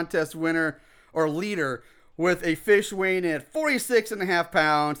fishing contest winner or leader with a fish weighing in at 46.5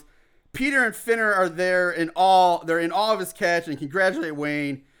 pounds. Peter and Finner are there in awe. They're in awe of his catch and congratulate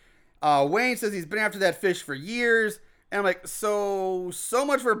Wayne. Wayne says he's been after that fish for years. And I'm like, so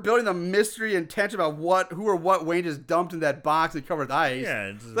much for building the mystery and tension about who or what Wayne just dumped in that box and covered with ice. Yeah,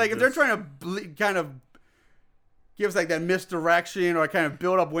 it's like if they're trying to kind of give us like that misdirection or kind of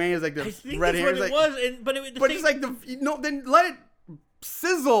build up Wayne as like the I think red that's hair. what it Like, was. But but it's like then let it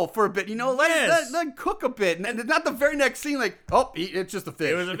sizzle for a bit. Yes. Let it cook a bit. And it's not the very next scene like, oh, it's just a fish.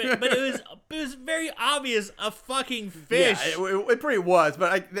 It was but it was very obvious a fucking fish. Yeah, it pretty was.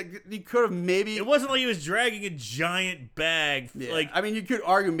 But you could have maybe. It wasn't like he was dragging a giant bag. Yeah. Like I mean, you could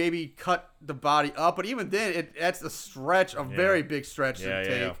argue maybe cut the body up, but even then, that's a stretch, a very big stretch to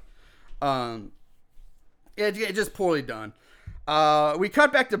take. It's just poorly done. We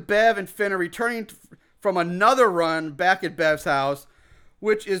cut back to Bev and Finner returning from another run back at Bev's house,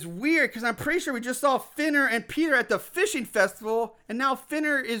 which is weird because I'm pretty sure we just saw Finner and Peter at the fishing festival, and now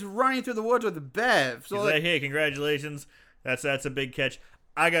Finner is running through the woods with Bev. So he's like, hey, congratulations. That's a big catch.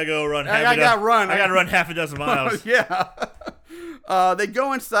 I gotta go run. I gotta run half a dozen miles. Yeah. They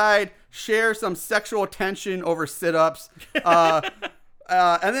go inside, share some sexual tension over sit-ups, and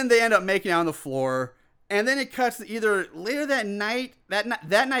then they end up making out on the floor. And then it cuts to either later that night, that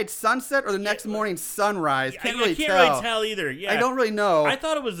night's sunset, or the next morning sunrise. I can't really tell either. Yeah, I don't really know. I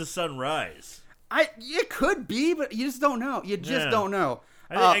thought it was the sunrise. It could be, but you just don't know. You just don't know.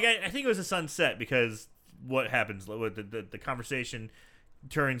 I think it was a sunset because what happens? The conversation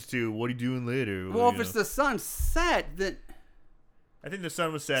turns to what are you doing later? Well, if it's the sunset, then I think the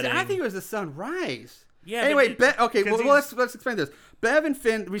sun was setting. I think it was the sunrise. Yeah. Anyway, but let's explain this. Bev and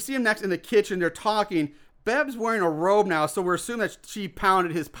Finn, we see them next in the kitchen. They're talking. Bev's wearing a robe now, so we're assuming that she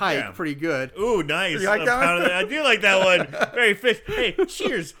pounded his pipe pretty good. Ooh, nice. You like that one? I do like that one. Very fish. Hey,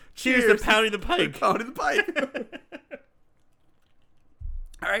 cheers. Cheers to pounding the pipe. Pounded the pipe.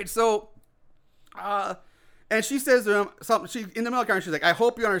 All right, so, and she says to him something. She in the middle of the conversation, she's like, "I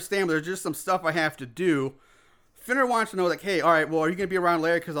hope you understand, but there's just some stuff I have to do." Finner wants to know, like, "Hey, all right, well, are you gonna be around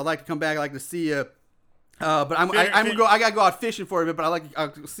Larry? Because I'd like to come back. I'd like to see you. But I gotta go out fishing for a bit. But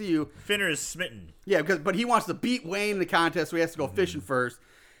I'll see you." Finner is smitten. Yeah, but he wants to beat Wayne in the contest, so he has to go fishing first.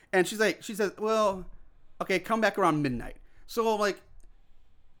 And she says, "Well, okay, come back around midnight." So I'm like,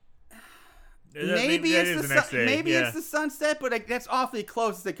 maybe it's the sunset, but like, that's awfully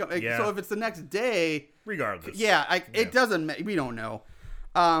close. So if it's the next day, regardless, it doesn't. We don't know.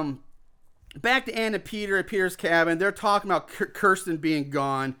 Back to Ann and Peter at Peter's cabin. They're talking about Kirsten being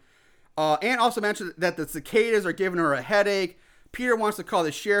gone. Ann also mentioned that the cicadas are giving her a headache. Peter wants to call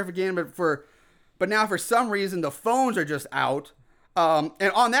the sheriff again, but now for some reason the phones are just out.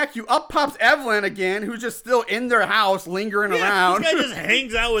 And on that cue, up pops Evelyn again, who's just still in their house, lingering around. This guy just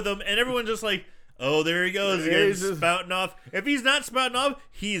hangs out with them, and everyone's just like, "Oh, there he goes, he's spouting off." If he's not spouting off,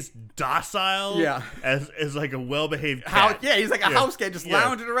 he's docile. Yeah, as like a well-behaved cat. He's like a house cat, just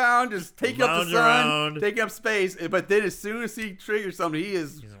lounging around, just taking up the sun, taking up space. But then as soon as he triggers something, he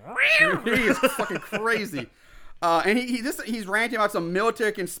is fucking crazy. And he's ranting about some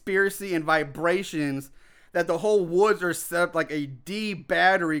military conspiracy and vibrations. That the whole woods are set up like a D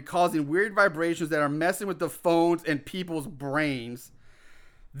battery, causing weird vibrations that are messing with the phones and people's brains.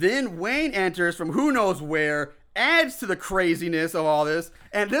 Then Wayne enters from who knows where, adds to the craziness of all this.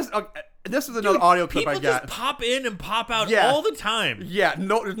 And this was another audio clip I got. People just pop in and pop out all the time. Yeah,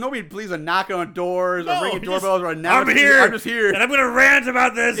 there's nobody believes in knocking on doors or ringing doorbells or announcing. I'm just here, and I'm gonna rant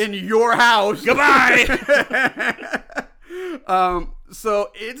about this in your house. Goodbye.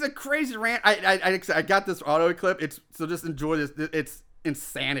 So it's a crazy rant. I got this audio clip. So just enjoy this. It's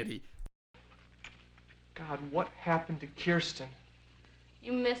insanity. God, what happened to Kirsten?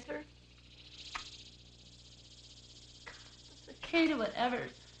 You miss her? The cicada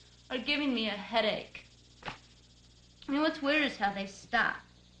whatevers are giving me a headache. I mean, what's weird is how they stop,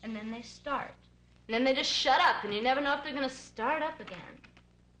 and then they start. And then they just shut up, and you never know if they're going to start up again.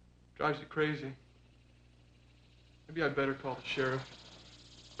 Drives you crazy. Maybe I'd better call the sheriff.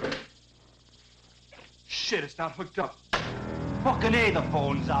 Shit, it's not hooked up. Fucking A, the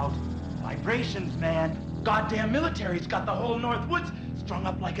phone's out. Vibrations, man. Goddamn military's got the whole North Woods strung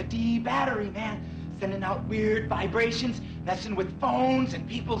up like a D battery, man. Sending out weird vibrations, messing with phones and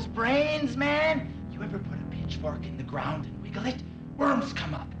people's brains, man. You ever put a pitchfork in the ground and wiggle it? Worms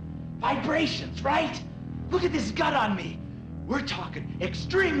come up. Vibrations, right? Look at this gut on me. We're talking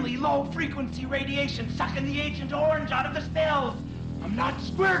extremely low frequency radiation sucking the Agent Orange out of the cells. I'm not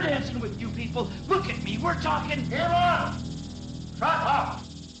square dancing with you people. Look at me. We're talking. Here on! Shut up!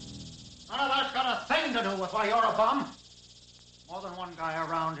 None of that's got a thing to do with why you're a bum. More than one guy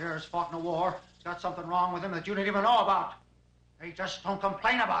around here has fought in a war. He's got something wrong with him that you didn't even know about. They just don't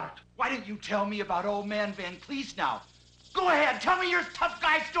complain about it. Why didn't you tell me about old man Van Cleese now? Go ahead. Tell me your tough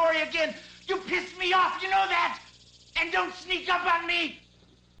guy story again. You pissed me off. You know that. And don't sneak up on me.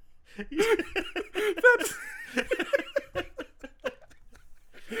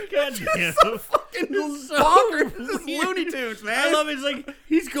 God damn. So fucking bonkers. This is Looney Tunes, man. I love it. It's like,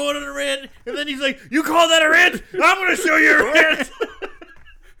 he's going on a rant, and then he's like, "You call that a rant? I'm going to show you a rant."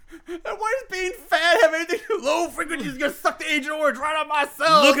 And why does being fat have anything to do? Low frequency is going to suck the Agent Orange right out my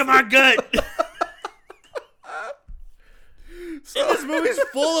cells. Look at my gut. So, this movie's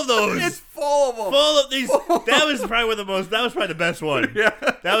full of those. It's full of them. Full of these. That was probably the best one. Yeah.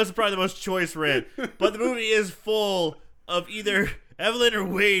 That was probably the most choice rant. But the movie is full of either Evelyn or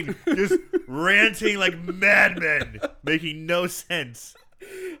Wayne just ranting like madmen, making no sense.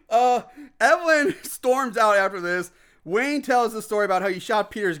 Evelyn storms out after this. Wayne tells the story about how he shot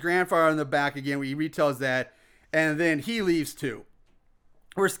Peter's grandfather in the back again. He retells that, and then he leaves too.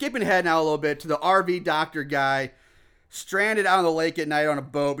 We're skipping ahead now a little bit to the RV doctor guy, stranded out on the lake at night on a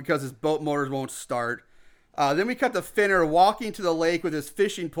boat because his boat motors won't start. Then we cut to Finner walking to the lake with his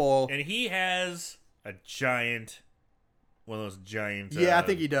fishing pole. And he has a giant, one of those giant... Yeah, I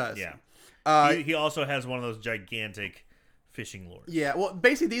think he does. Yeah. He also has one of those gigantic fishing lures. Yeah, well,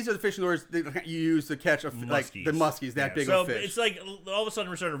 basically these are the fishing lures that you use to catch like the muskies, that big of fish. So it's like all of a sudden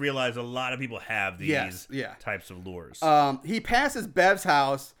we're starting to realize a lot of people have these types of lures. He passes Bev's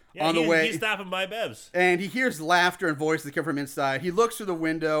house on the way. He's stopping by Bev's. And he hears laughter and voices that come from inside. He looks through the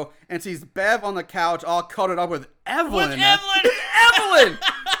window and sees Bev on the couch all cuddled up with Evelyn. Evelyn!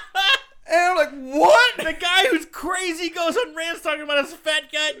 And I'm like, what? The guy who's crazy goes on rants talking about his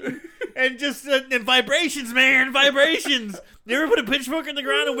fat gut and just and vibrations, man, vibrations. You ever put a pitchfork in the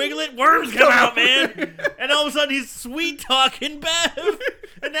ground and wiggle it? Worms come out, man. And all of a sudden he's sweet talking Bev,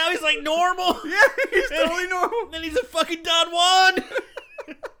 and now he's like normal. Yeah, he's totally normal. And he's a fucking Don Juan.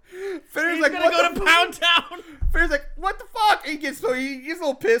 Finner's He's like, gonna what go the to fuck? Pound Town. Finner's like, what the fuck? And he gets a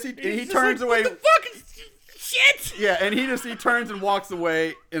little pissed. He He's just turns like, away. What the fuck is shit? Yeah, and he turns and walks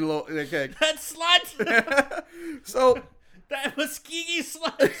away in a little. Okay. That slut. So That Muskegee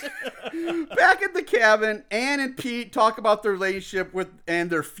slut. back at the cabin, Anne and Pete talk about their relationship and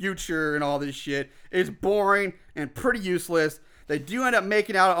their future and all this shit. It's boring and pretty useless. They do end up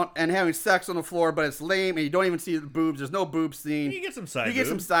making out and having sex on the floor, but it's lame, and you don't even see the boobs. There's no boob scene. You get some side You get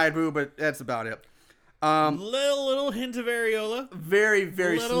some boob. side boob, but that's about it. Little hint of areola. Very,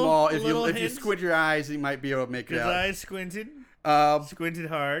 very Little- small. If little you hint. squint your eyes, you might be able to make it His out. eyes squinted. Uh, Squinted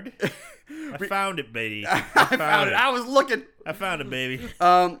hard. I found it, baby. I found it. I was looking. I found it, baby.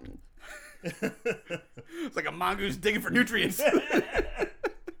 It's like a mongoose digging for nutrients.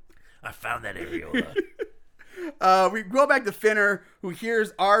 I found that areola. We go back to Finner, who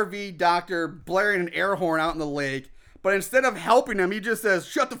hears RV Doctor blaring an air horn out in the lake. But instead of helping him, he just says,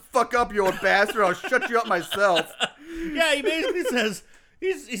 "Shut the fuck up, you old bastard. I'll shut you up myself." Yeah, he basically says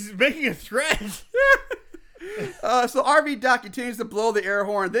he's making a threat. So RV Doc continues to blow the air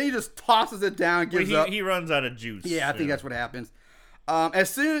horn. Then he just tosses it down and gives up. He runs out of juice. Yeah, I think that's what happens. As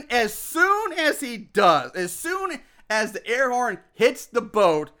soon as he does, as soon as the air horn hits the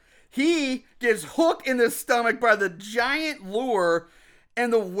boat, he gets hooked in the stomach by the giant lure.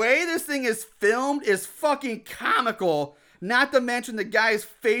 And the way this thing is filmed is fucking comical. Not to mention the guy's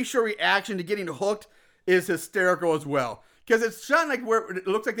facial reaction to getting hooked is hysterical as well. Because it's shot like where it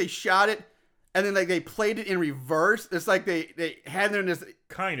looks like they shot it and then like they played it in reverse. It's like they had it in this.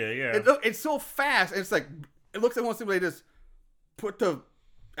 Kinda, yeah. It's so fast. It's like it looks like almost like they just put the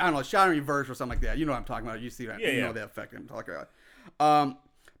shot in reverse or something like that. You know what I'm talking about. You see that? Yeah, you yeah. know the effect I'm talking about.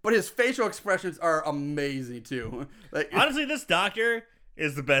 But his facial expressions are amazing too. Like Honestly, this doctor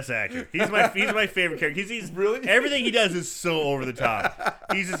is the best actor. He's my favorite character. He's Really? everything he does is so over the top.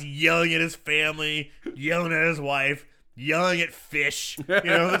 He's just yelling at his family, yelling at his wife, yelling at fish. You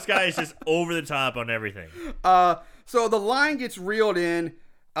know, this guy is just over the top on everything. So the line gets reeled in,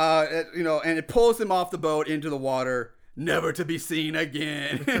 and it pulls him off the boat into the water, never to be seen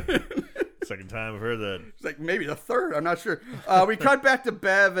again. Second time I've heard that. It's like maybe the third. I'm not sure. We cut back to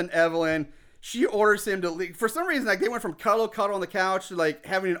Bev and Evelyn. She orders him to leave. For some reason, like they went from cuddle on the couch to like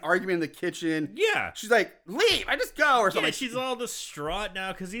having an argument in the kitchen. Yeah. She's like, leave. I just go or something. Yeah, she's all distraught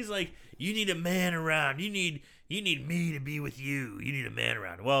now because he's like, you need a man around. You need me to be with you. You need a man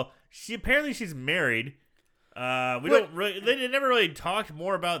around. Well, she's married. They never really talked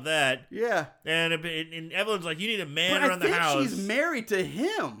more about that. Yeah. And Evelyn's like, you need a man But I around the think house. she's married to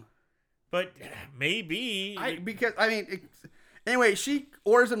him. But maybe. Anyway, she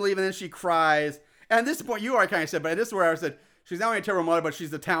orders him to leave and then she cries. And at this point, you already kind of said, but this is where I said, she's not only a terrible mother, but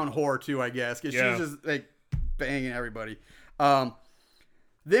she's the town whore too, I guess. Because Yeah. she's just like banging everybody.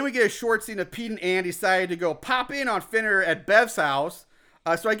 Then we get a short scene of Pete and Ann decided to go pop in on Finner at Bev's house.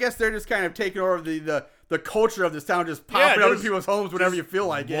 So I guess they're just kind of taking over the culture of this town, just popping up in just- people's homes whenever you feel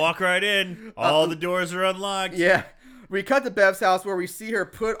like it. Walk right in. All the doors are unlocked. Yeah. We cut to Bev's house where we see her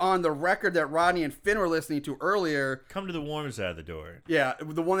put on the record that Rodney and Finn were listening to earlier. Come to the warm side of the door. Yeah,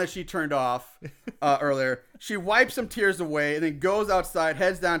 the one that she turned off earlier. She wipes some tears away and then goes outside,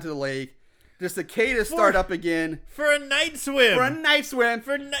 heads down to the lake. The cicadas start up again. For a night swim.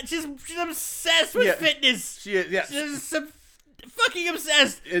 She's obsessed with Yeah. fitness. She is, yeah. She's so fucking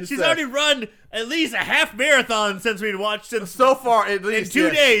obsessed. She's Incest. already run at least a half marathon since we'd watched since So far, at in least 2 yeah,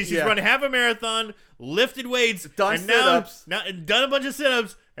 days. She's yeah. run half a marathon, lifted weights, Done and sit-ups. now done a bunch of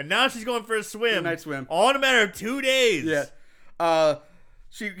sit-ups, and now she's going for a swim. night swim. All in a matter of 2 days. Yeah.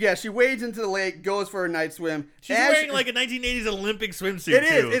 She wades into the lake, goes for a night swim. She's As wearing she- like a 1980s Olympic swimsuit. It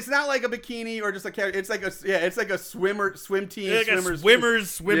is. too. It's not like a bikini or just a. It's like a swim team. Like a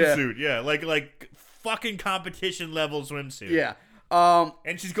swimmers swimsuit. Yeah, like fucking competition level swimsuit. Yeah.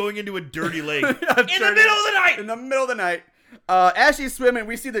 And she's going into a dirty lake In in the middle of the night. In the middle of the night. As she's swimming,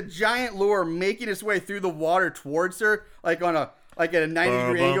 we see the giant lure making its way through the water towards her, like at a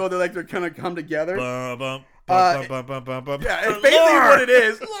 90-degree angle. They're gonna come together. Bum, bum, Uh, bum, bum, bum, bum. Yeah, it's basically Lure. what it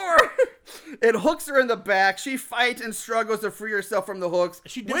is. Lure. It hooks her in the back. She fights and struggles to free herself from the hooks,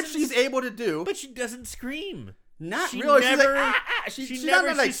 She which doesn't- she's able to do. But she doesn't scream. Not she really. Never, She's like, she's not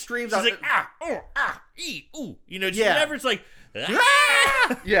gonna like screams she's out. like ooh. You know, she Yeah. never. It's like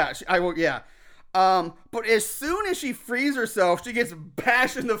ah! Yeah, I will. Yeah. But as soon as she frees herself, she gets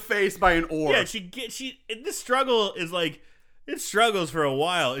bashed in the face by an oar. Yeah, this struggle is like it struggles for a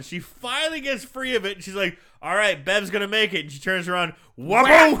while, and she finally gets free of it, and she's like, all right, Bev's gonna make it, and she turns around,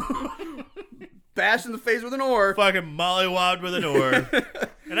 whoa! Bash in the face with an oar. Fucking mollywobbed with an oar.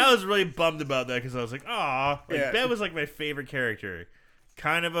 And I was really bummed about that, because I was like, aw. Like, Yeah. Bev was like my favorite character.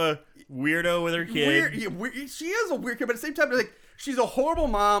 Kind of a weirdo with her kid. She is a weird kid, but at the same time, like, she's a horrible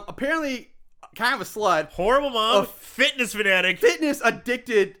mom, apparently kind of a slut, Horrible mom, A fitness fanatic. fitness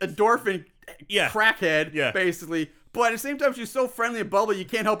addicted, endorphin Yeah. crackhead, Yeah. basically. But at the same time, she's so friendly and bubbly, you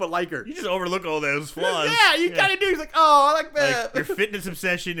can't help but like her. You just overlook all those flaws. Yeah, you kind of do. He's like, oh, I like that. Like, your fitness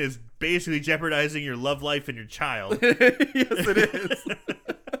obsession is basically jeopardizing your love life and your child. Yes, it is.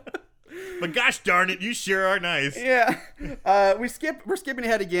 But gosh darn it, you sure are nice. Yeah. We're skipping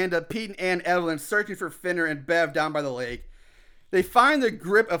ahead again to Pete and Evelyn searching for Finner and Bev down by the lake. They find the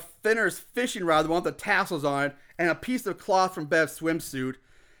grip of Finner's fishing rod, the one with the tassels on it, and a piece of cloth from Bev's swimsuit.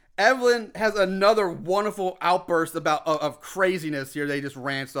 Evelyn has another wonderful outburst of craziness here they just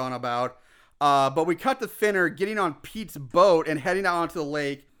rants on about. But we cut to Finner getting on Pete's boat and heading out onto the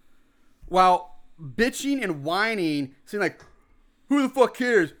lake while bitching and whining, saying like, who the fuck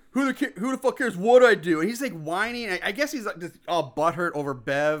cares? Who the fuck cares what I do? And he's like whining. I guess he's like just all butthurt over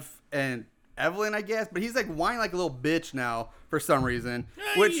Bev and Evelyn, I guess. But he's like whining like a little bitch now for some reason,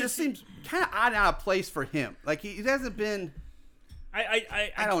 which just seems kind of odd and out of place for him. Like he hasn't been.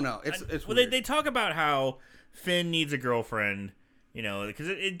 I don't know. It's well, weird. they talk about how Finn needs a girlfriend, you know, because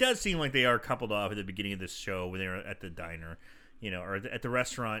it does seem like they are coupled off at the beginning of this show when they were at the diner, you know, or at the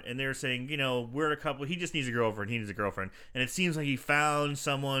restaurant, and they're saying, you know, we're a couple. He just needs a girlfriend. He needs a girlfriend, and it seems like he found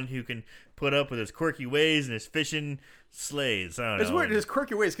someone who can put up with his quirky ways and his fishing sleighs. I don't know. It's weird his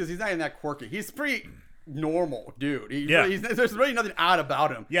quirky ways because he's not even that quirky. He's pretty normal dude. Yeah. There's really nothing odd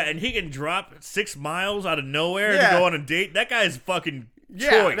about him. Yeah, and he can drop 6 miles out of nowhere Yeah. to go on a date. That guy's fucking Yeah,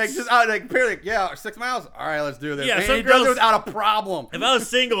 choice. like just out like apparently, yeah, 6 miles. All right, let's do this. Yeah, and some he does girls- it without a problem. If I was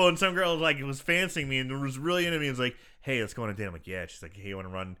single and some girl like was fancying me and was really into me and was like, hey, let's go on a date. I'm like, yeah. She's like, hey, you want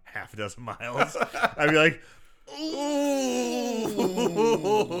to run half a dozen miles? I'd be like, ooh,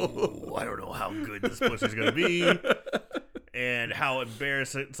 I don't know how good this pussy's going to be and how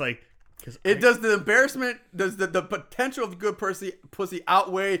embarrassing. It's like, Does the embarrassment, does the potential of good pussy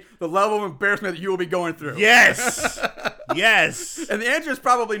outweigh the level of embarrassment that you will be going through? yes. Yes. And the answer is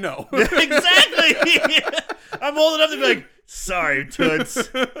probably no. Exactly. I'm old enough to be like, sorry, Toots.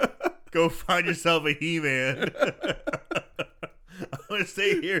 Go find yourself a He-Man. I'm going to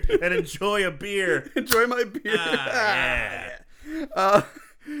stay here and enjoy a beer. Enjoy my beer. Yeah.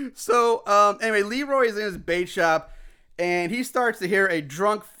 Anyway, Leroy is in his bait shop, and he starts to hear a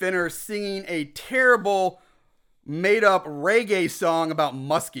drunk Finner singing a terrible, made-up reggae song about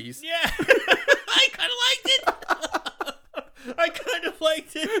muskies. Yeah. I kind of liked it. I kind of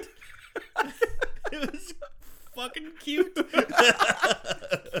liked it. It was fucking cute.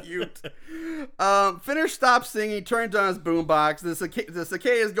 Cute. Finner stops singing, turns on his boombox. The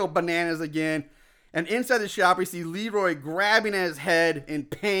cicadas go bananas again. And inside the shop, we see Leroy grabbing at his head in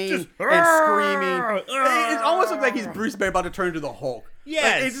pain and screaming. It almost looks like he's Bruce Banner about to turn into the Hulk.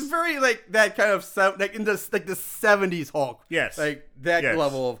 Yes. Like, it's just very like that kind of like in the 70s Hulk. Yes. Like that Yes.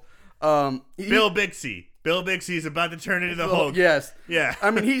 level of Bill Bixby. Bill Bixby's about to turn into the Hulk. Yes. Yeah.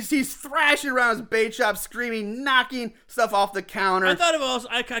 I mean, he's thrashing around his bait shop, screaming, knocking stuff off the counter. I thought of also,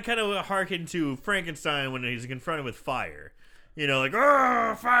 I kind of hearkened to Frankenstein when he's confronted with fire. You know, like,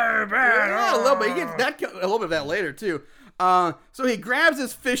 oh, fire, bad. Yeah, a little bit. He gets that a little bit of that later too. So he grabs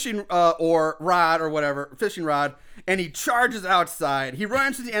his fishing or rod or whatever fishing rod, and he charges outside. He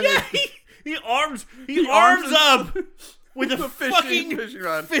runs to the end. Yeah, of the, he arms arms up with a the fucking fishing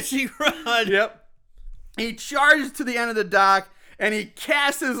rod. fishing rod. Yep. He charges to the end of the dock, and he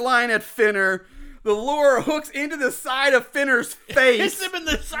casts his line at Finner. The lure hooks into the side of Finner's face. Hits him in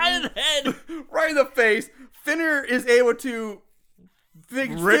the side of the head. Right in the face. Finner is able to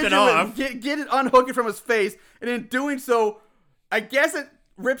Rip it off. get it unhooking from his face, and in doing so, I guess it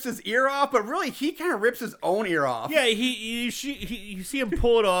rips his ear off, but really he kind of rips his own ear off. Yeah, you see him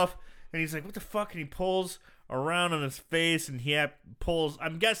pull it off, and he's like, "What the fuck?" And he pulls around on his face, and he pulls.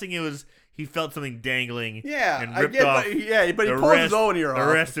 I'm guessing it was he felt something dangling. Yeah, and I ripped get, off. but he the pulls his rest- own ear off.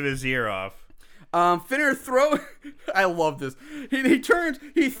 The rest of his ear off. Finner I love this.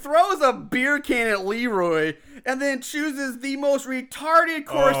 He throws a beer can at Leroy, and then chooses the most retarded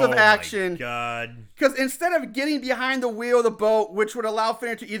course of action. Oh my God. Because instead of getting behind the wheel of the boat, which would allow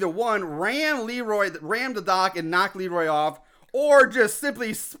Finner to either one, ram the dock and knock Leroy off, or just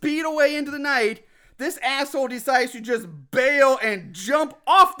simply speed away into the night, this asshole decides to just bail and jump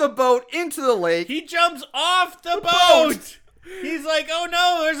off the boat into the lake. He jumps off the boat. He's like, oh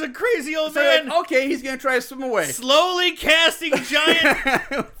no, there's a crazy old So man. like, okay, he's gonna try to swim away. Slowly casting giant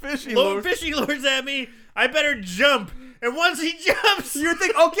Fishing lures. fishing lures at me. I better jump. And once he jumps, You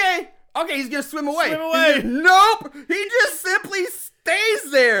think, okay, he's gonna swim away. Swim away. He's gonna- nope, he just simply stays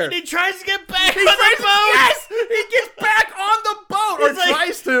there. he tries to get back He on the tries- boat. Yes, he gets back on the boat, or He's like,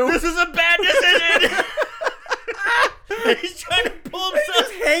 tries to. This is a bad decision. And he's trying to pull He's himself.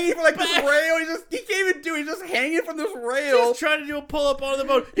 just hanging from like this back. rail. He can't even do it. He's just hanging from this rail. He's trying to do a pull up on the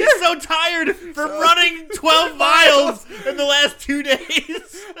boat. He's so tired from running 12 miles in the last 2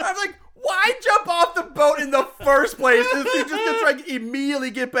 days. I'm like, why jump off the boat in the first place? If he's just gonna try to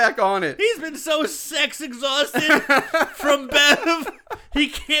immediately get back on it. He's been so sex exhausted from Bev, he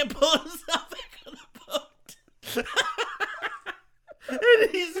can't pull himself back on the boat. And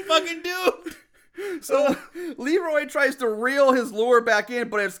he's fucking doomed. So Leroy tries to reel his lure back in,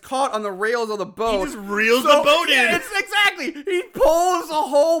 but it's caught on the rails of the boat. He just reels the boat in. It's exactly. He pulls the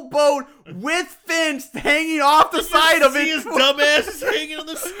whole boat with fins hanging off the side of it. See his dumbass is hanging on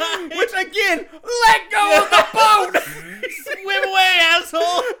the side. Which again, let go of the boat. Swim away,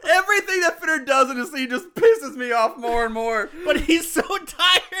 asshole. Everything that Finner does in this scene just pisses me off more and more. But he's so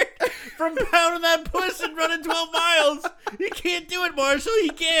tired from pounding that puss and running 12 miles. He can't do it, Marshall. He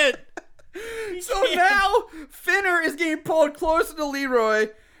can't. So now Finner is getting pulled closer to Leroy,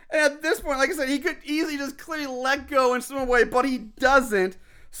 and at this point, like I said, he could easily just clearly let go and swim away, but he doesn't.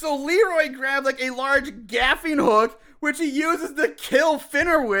 So Leroy grabs like a large gaffing hook, which he uses to kill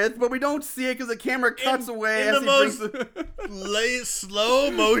Finner with, but we don't see it because the camera cuts away in as the he most brings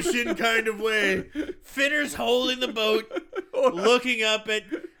slow motion kind of way. Finner's holding the boat, looking up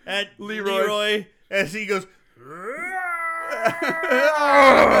at Leroy as he goes.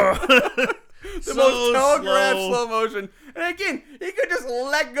 the most telegraphed slow motion. And again, he could just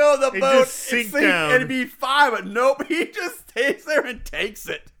let go of the boat just sink down. and be fine, but nope, he just stays there and takes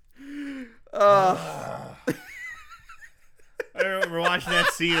it. I remember watching that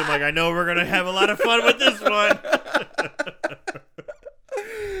scene. I'm like, I know we're gonna have a lot of fun with this one.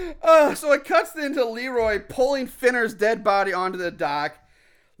 So it cuts into Leroy pulling Finner's dead body onto the dock.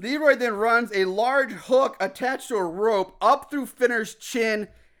 Leroy then runs a large hook attached to a rope up through Finner's chin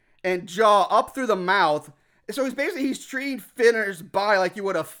and jaw, up through the mouth. So he's treating Finner's body like you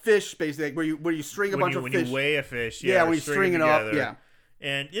would a fish, basically, where you string a bunch of when fish. you weigh a fish, Yeah, when you string it up, yeah.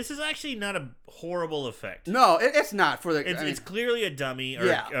 And this is actually not a horrible effect. No, it's not for the. It's clearly a dummy or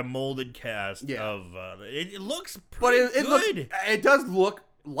a molded cast of. It looks pretty good. It does look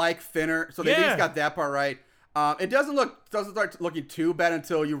like Finner, so they just got that part right. It doesn't start looking too bad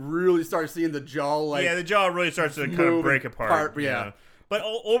until you really start seeing the jaw. The jaw really starts to kind of break apart. Yeah. You know? But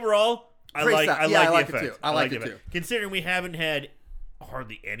overall, I like the effect. It too. I like it too. Considering we haven't had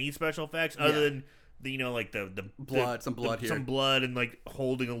hardly any special effects other than the blood, some blood here, some blood, and like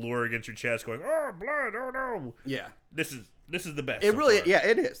holding a lure against your chest, going, oh blood, oh no. Yeah, this is the best. It really,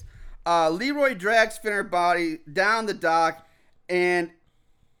 it is. Leroy drags Finner's body down the dock and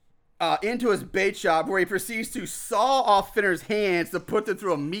into his bait shop, where he proceeds to saw off Finner's hands to put them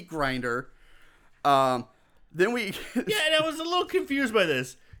through a meat grinder. Then we and I was a little confused by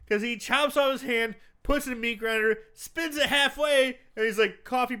this because he chops off his hand, puts it in a meat grinder, spins it halfway, and he's like,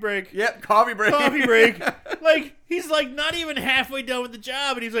 coffee break. Yep, coffee break. Coffee break. Like, he's like not even halfway done with the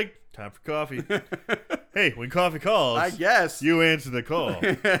job, and he's like, time for coffee. Hey, when coffee calls, I guess you answer the call.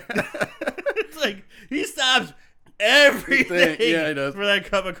 It's like, he stops everything he does. for that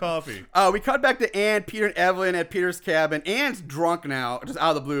cup of coffee. We cut back to Ann, Peter, and Evelyn at Peter's cabin. Ann's drunk now, just out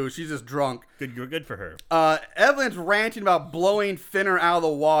of the blue. She's just drunk. Good for her. Evelyn's ranting about blowing Finner out of the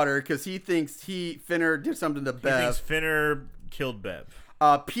water because he thinks Finner did something to Bev. He thinks Finner killed Bev.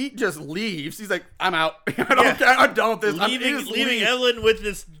 Pete just leaves. He's like, I'm out. I'm done with this. Leaving Evelyn with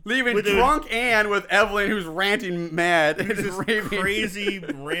this... Leaving drunk Ann with Evelyn, who's ranting mad. Who's this crazy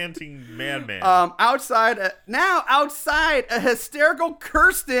ranting madman. Outside, a hysterical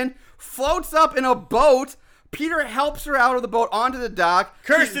Kirsten floats up in a boat. Peter helps her out of the boat onto the dock.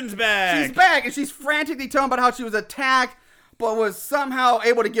 Kirsten's back. She's back, and she's frantically telling about how she was attacked, but was somehow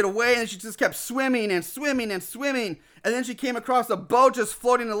able to get away, and she just kept swimming and swimming and swimming. And then she came across a boat just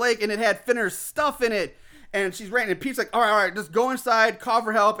floating in the lake, and it had Finner's stuff in it. And she's ranting, and Pete's like, all right, just go inside, call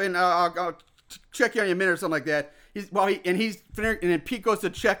for help, and I'll check you on your minute or something like that. And then Pete goes to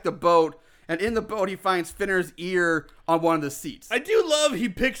check the boat, and in the boat he finds Finner's ear on one of the seats. I do love he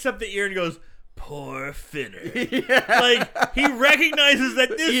picks up the ear and goes, poor Finner. Like, he recognizes that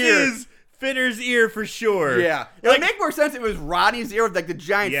this is Finner's ear for sure. Yeah. It would make more sense if it was Rodney's ear with like the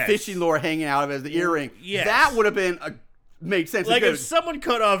giant fishing lure hanging out of it as the earring. Yes. That would have made sense. Like if someone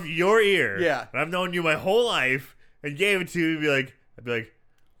cut off your ear, and I've known you my whole life, and gave it to me, I'd be like,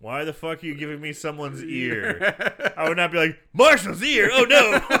 why the fuck are you giving me someone's ear? I would not be like, Marshall's ear. Oh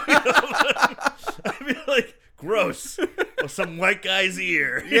no! I'd be like, gross. Well, some white guy's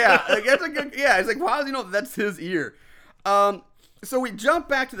ear. Yeah, like, that's a good. Yeah, it's like, well, how does he know that's his ear? So we jump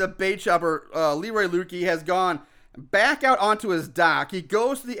back to the bait shopper. Leroy Lukey has gone back out onto his dock. He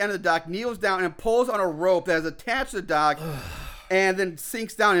goes to the end of the dock, kneels down, and pulls on a rope that is attached to the dock, and then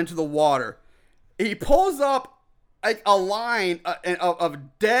sinks down into the water. He pulls up like a line of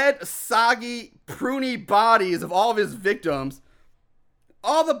dead, soggy, pruny bodies of all of his victims.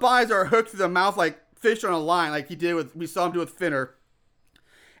 All the bodies are hooked to the mouth like fish on a line, like we saw him do with Finner.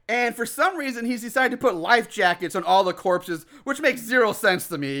 And for some reason, he's decided to put life jackets on all the corpses, which makes zero sense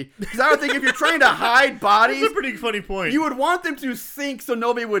to me. Because I would think if you're trying to hide bodies, That's a pretty funny point. you would want them to sink so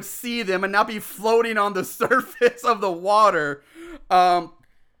nobody would see them and not be floating on the surface of the water.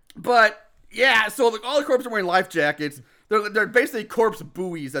 But yeah, so all the corpses are wearing life jackets. They're basically corpse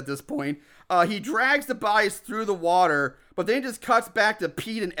buoys at this point. He drags the bodies through the water, but then he just cuts back to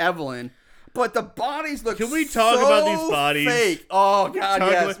Pete and Evelyn. But the bodies look Can we talk about these bodies? Fake. Oh, God,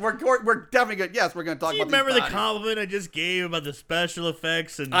 yes. We're definitely good. Yes, we're going to talk Do you about these remember the bodies. compliment I just gave about the special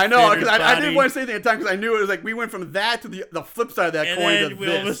effects? And I know, Finner's because I didn't body? want to say anything at the time because I knew it was like we went from that to the flip side of that And coin then to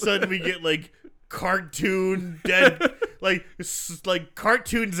all of a this. sudden we get like cartoon dead, like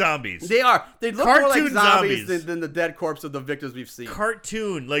cartoon zombies. They are. They look more like Cartoon zombies zombies. than the dead corpse of the victims we've seen.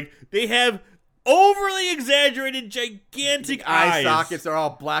 Cartoon, like they have overly exaggerated, gigantic Eye eyes. sockets are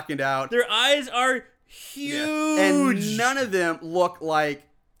all blackened out. Their eyes are huge, And none of them look like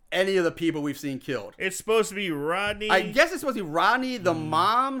any of the people we've seen killed. It's supposed to be Rodney. I guess it's supposed to be Rodney, the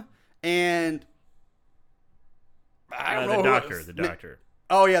mom, and I don't know the who doctor. else. The doctor.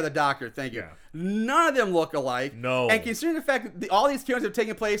 Oh yeah, the doctor. Thank you. Yeah. None of them look alike. No. And considering the fact that all these killings have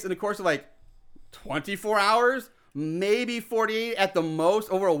taken place in the course of like 24 hours, maybe 48 at the most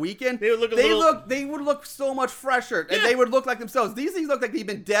over a weekend, They would look a they little- would look so much fresher, and Yeah. they would look like themselves. These things look like they've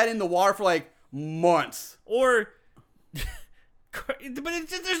been dead in the water for like months. Or, but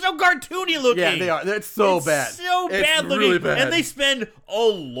it's just, there's no cartoony looking. Yeah, they are. It's so It's bad. So It's bad looking. really bad. And they spend a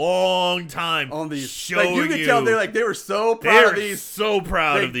long time on these. showing Like, you can tell they were so proud They're of these. so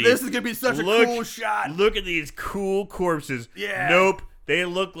proud Like, of these. this is gonna be such a cool shot. Look at these cool corpses. Yeah. Nope. They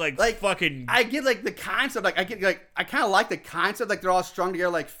look like fucking. I get like the concept. Like I kind of like the concept. Like they're all strung together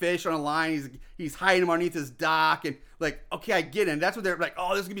like fish on a line. He's hiding them underneath his dock, and like, okay, I get it. And that's what they're like.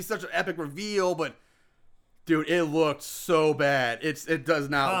 Oh, this is gonna be such an epic reveal, but dude, it looked so bad. It does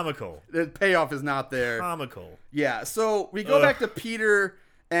not. Comical. The payoff is not there. Comical. Yeah. So we go back to Peter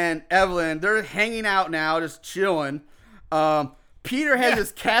and Evelyn. They're hanging out now, just chilling. Peter has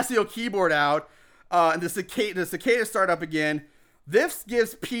his Casio keyboard out, and the cicadas start up again. This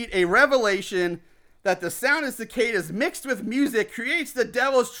gives Pete a revelation that the sound of cicadas mixed with music creates the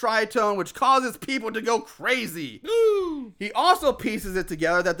devil's tritone, which causes people to go crazy. He also pieces it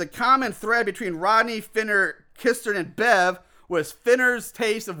together that the common thread between Rodney, Finner, Kistern, and Bev was Finner's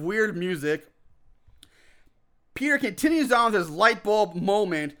taste of weird music. Peter continues on with his light bulb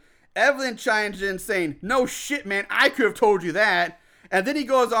moment. Evelyn chimes in saying, "No shit, man, I could have told you that." And then he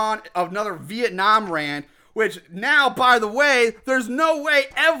goes on another Vietnam rant, which now, by the way, there's no way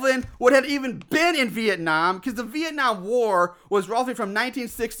Evelyn would have even been in Vietnam, because the Vietnam War was roughly from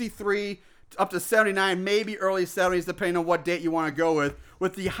 1963 up to 79, maybe early 70s, depending on what date you want to go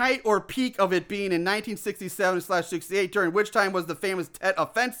with the height or peak of it being in 1967/68, during which time was the famous Tet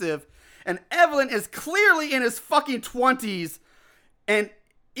Offensive. And Evelyn is clearly in his fucking 20s, and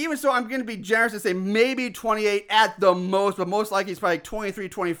even so, I'm going to be generous and say maybe 28 at the most, but most likely he's probably like 23,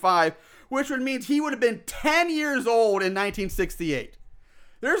 25, which would mean he would have been 10 years old in 1968.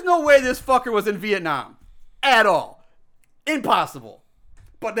 There's no way this fucker was in Vietnam at all. Impossible.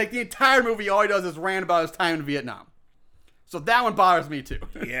 But like the entire movie, all he does is rant about his time in Vietnam. So that one bothers me too.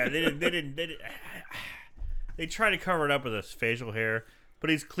 Yeah, they didn't. They try to cover it up with his facial hair, but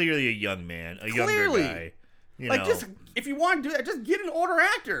he's clearly a young man, younger guy. You Like, know. just if you want to do that, just get an older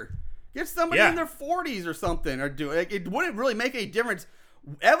actor. Get somebody in their 40s or something, or do it. It wouldn't really make any difference.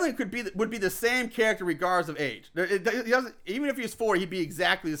 Evelyn would be the same character regardless of age. He doesn't, even if he was 40, he'd be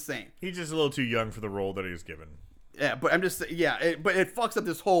exactly the same. He's just a little too young for the role that he was given. Yeah, but I'm just but it fucks up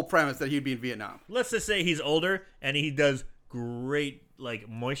this whole premise that he'd be in Vietnam. Let's just say he's older and he does great like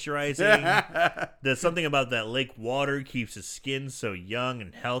moisturizing. There's something about that lake water keeps his skin so young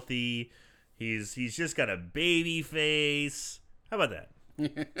and healthy. He's just got a baby face. How about that?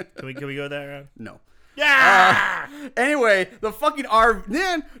 Can we go that route? No. Yeah. Anyway, the fucking RV,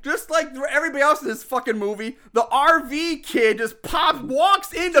 then just like everybody else in this fucking movie, the RV kid just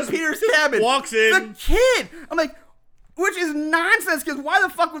walks into Peter's cabin. walks in. The kid. I'm like, Which is nonsense, because why the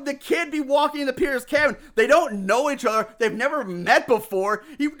fuck would the kid be walking into Peter's cabin? They don't know each other. They've never met before.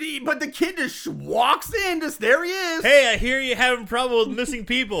 But the kid just walks in, there he is. Hey, I hear you having trouble with missing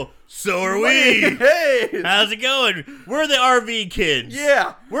people. So are we. Hey. How's it going? We're the RV kids.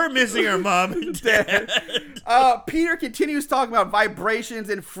 Yeah. We're missing our mom and dad. Peter continues talking about vibrations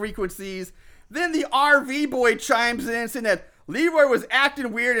and frequencies. Then the RV boy chimes in saying that Leroy was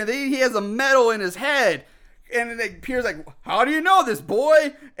acting weird and he has a metal in his head. And then Peter's like, how do you know this,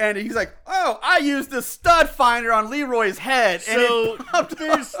 boy? And he's like, oh, I used the stud finder on Leroy's head. So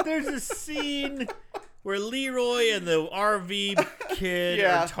there's a scene where Leroy and the RV kid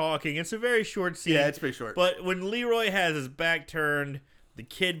are talking. It's a very short scene. Yeah, it's pretty short. But when Leroy has his back turned, the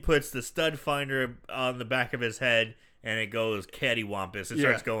kid puts the stud finder on the back of his head, and it goes cattywampus. It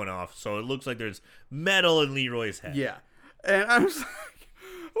starts going off. So it looks like there's metal in Leroy's head. Yeah. And I'm just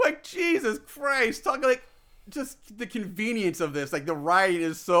like, Jesus Christ. Talking like, just the convenience of this. Like, the writing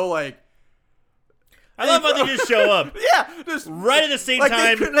is so, like... I love how they just show up. Yeah. Just right at the same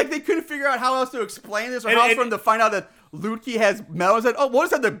time. They couldn't figure out how else to explain this or how else for them to find out that Lutke has metal in his head. Oh, what is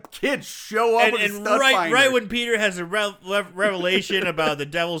that? The kids show up with a stud finder. Right when Peter has a revelation about the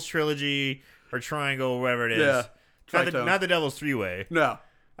Devil's Trilogy or Triangle or whatever it is. Yeah. Not the Devil's Three-Way. No.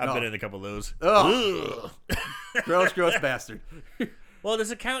 I've been in a couple of those. Ugh. Gross bastard. Well, does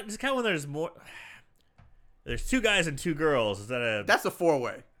it count when there's more... There's 2 guys and 2 girls. Is that a... That's a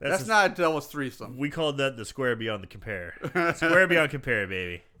 4-way. That's not a Devil's threesome. We called that the square beyond the compare. Square beyond compare,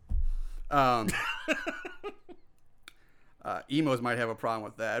 baby. Emos might have a problem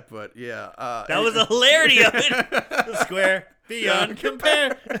with that, but yeah. That was the hilarity of it. The square beyond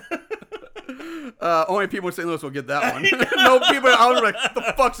compare. Only people in St. Louis will get that one. No people out there like,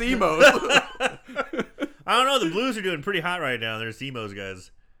 the fuck's emos? I don't know. The Blues are doing pretty hot right now. There's emos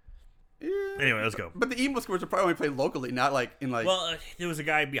guys. Yeah. Anyway, let's go. But the emo scores are probably only played locally, not like in like... Well, there was a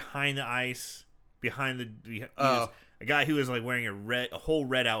guy behind the ice, a guy who was like wearing a whole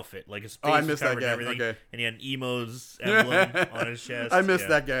red outfit, like his face was covered and everything, and he had an emo's emblem on his chest. I missed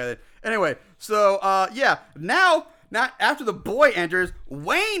that guy. Anyway, so now after the boy enters,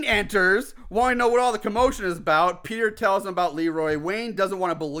 Wayne enters, wanting to know what all the commotion is about. Peter tells him about Leroy. Wayne doesn't want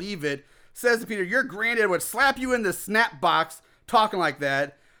to believe it. Says to Peter, "Your granddad would slap you in the snap box," talking like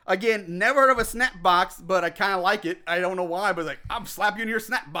that. Again, never heard of a snap box, but I kind of like it. I don't know why, but like, I'm slapping you in your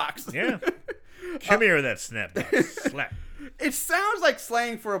snap box. Yeah. Come here with that snap box. Slap. It sounds like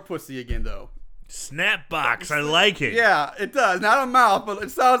slang for a pussy again, though. Snap box. I like it. Yeah, it does. Not a mouth, but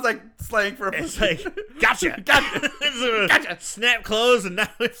it sounds like slang for a pussy. It's like, gotcha. Gotcha. Snap closed, and now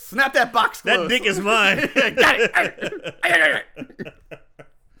snap that box closed. That dick is mine. Got it.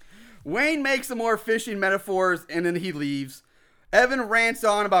 Wayne makes some more fishing metaphors, and then he leaves. Evan rants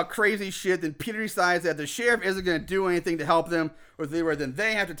on about crazy shit, then Peter decides that the sheriff isn't going to do anything to help them with Leroy, then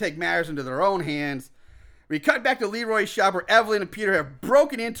they have to take matters into their own hands. We cut back to Leroy's shop where Evelyn and Peter have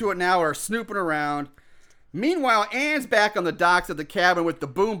broken into it now, are snooping around. Meanwhile, Anne's back on the docks at the cabin with the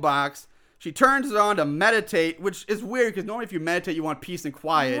boombox. She turns it on to meditate, which is weird because normally if you meditate, you want peace and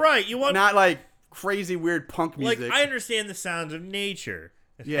quiet. Right, you want... Not like crazy weird punk music. Like, I understand the sounds of nature.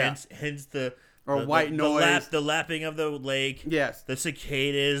 Yeah. Hence the... Or white noise. The lapping of the lake. Yes. The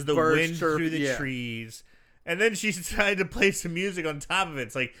cicadas, the Birds wind chirp, through the trees. And then she's decided to play some music on top of it.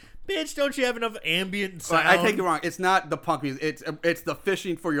 It's like, bitch, don't you have enough ambient sound? I take it wrong. It's not the punk music. It's the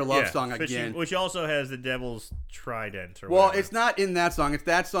Fishing for Your Love song again. Which also has the Devil's Trident. Well, it's not in that song. It's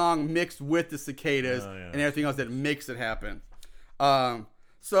that song mixed with the cicadas and everything else that makes it happen.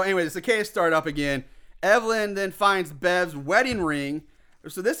 So anyway, the cicadas start up again. Evelyn then finds Bev's wedding ring.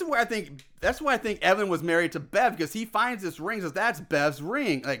 So this is where that's why I think Evan was married to Bev, because he finds this ring, says that's Bev's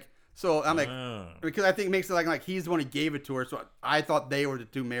ring. Like, so I'm like, because I think it makes it like he's the one who gave it to her. So I thought they were the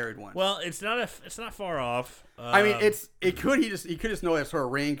 2 married ones. Well, it's not far off. I mean, he could just know it's her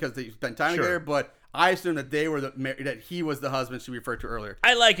ring because they spent time together. But I assume that they were that he was the husband she referred to earlier.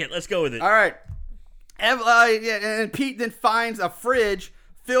 I like it. Let's go with it. All right. And Pete then finds a fridge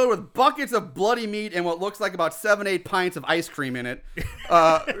filled with buckets of bloody meat and what looks like about 7-8 pints of ice cream in it.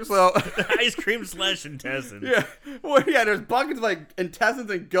 So ice cream / intestines. Yeah. Well, yeah, there's buckets of like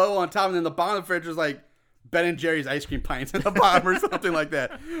intestines and go on top, and then the bottom of the fridge is like Ben and Jerry's ice cream pints at the bottom or something like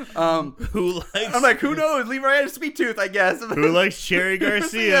that. I'm like, who knows? Leroy had a sweet tooth, I guess. Who likes Cherry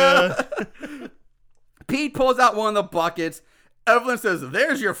Garcia? Pete pulls out one of the buckets. Evelyn says,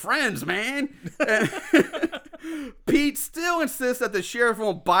 "There's your friends, man." And Pete still insists that the sheriff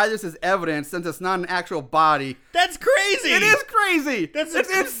won't buy this as evidence since it's not an actual body. That's crazy. It is crazy. It's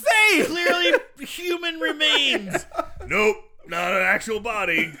insane. Clearly human remains. Nope, not an actual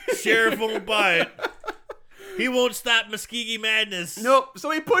body. Sheriff won't buy it. He won't stop Muskegee madness. Nope.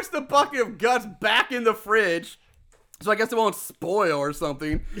 So he puts the bucket of guts back in the fridge. So I guess it won't spoil or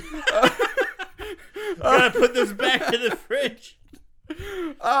something. Gotta put this back in the fridge.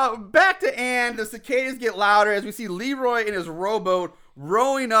 Back to Anne. The cicadas get louder as we see Leroy in his rowboat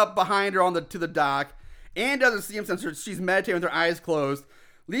rowing up behind her to the dock. Anne doesn't see him since she's meditating with her eyes closed.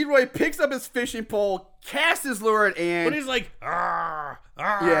 Leroy picks up his fishing pole, casts his lure at Anne. But he's like, "Arr,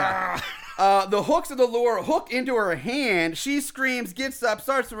 arr." Yeah. The hooks of the lure hook into her hand. She screams, gets up,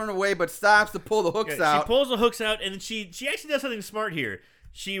 starts to run away, but stops to pull the hooks out. She pulls the hooks out, and then she actually does something smart here.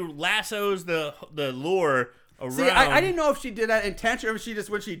 She lassos the lure around. See, I didn't know if she did that intentionally or if she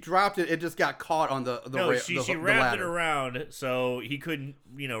just, when she dropped it, it just got caught on the she wrapped it around so he couldn't,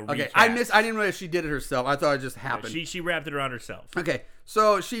 reach Okay, out. I didn't realize she did it herself. I thought it just happened. She wrapped it around herself. Okay,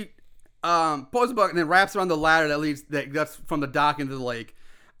 so she pulls the boat and then wraps around the ladder that's from the dock into the lake.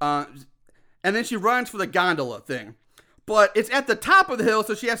 And then she runs for the gondola thing. But it's at the top of the hill,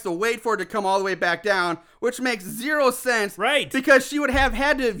 so she has to wait for it to come all the way back down, which makes zero sense. Right. Because she would have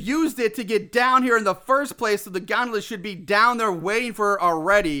had to have used it to get down here in the first place, so the gondola should be down there waiting for her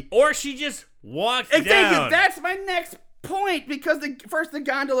already. Or she just walked Exactly. down. That's my next point, because first the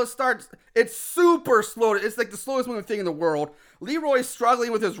gondola starts, it's super slow. It's like the slowest moving thing in the world. Leroy's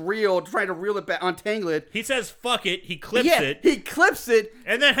struggling with his reel, trying to reel it back, untangle it. He says, fuck it. He clips it. He clips it.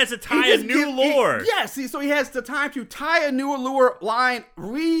 And then has to tie a new lure. Yes, so he has the time to tie a new lure line,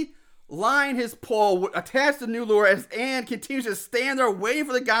 reline his pole, attach the new lure, as Anne continues to stand there waiting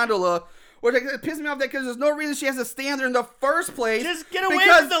for the gondola. Which pisses me off because there's no reason she has to stand there in the first place. Just get away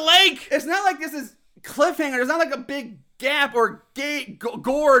from the lake. It's not like this is cliffhanger. There's not like a big gap or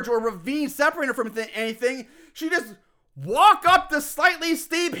gorge or ravine separating her from anything. She just walk up the slightly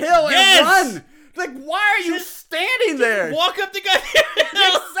steep hill and run. Like, why are you standing there? Walk up the goddamn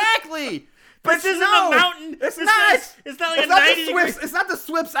hill. Exactly. But this isn't a mountain. It's not. It's not like a 90 degree. It's not the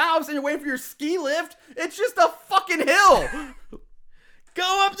Swiss Alps and you're waiting for your ski lift. It's just a fucking hill.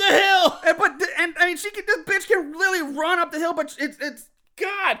 Go up the hill. And I mean, this bitch can literally run up the hill, but it's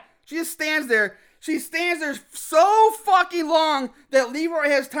God. She just stands there. She stands there so fucking long that Leroy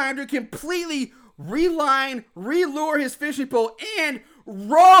has time to completely relure his fishing pole, and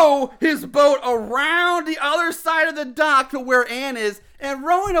row his boat around the other side of the dock to where Anne is. And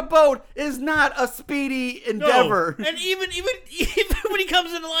rowing a boat is not a speedy endeavor. No. And even when he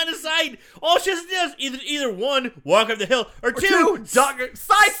comes in the line of sight, all she has to do is either one, walk up the hill, or two,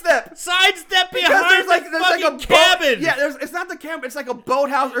 sidestep behind the fucking cabin. Yeah, it's not the cabin. It's like a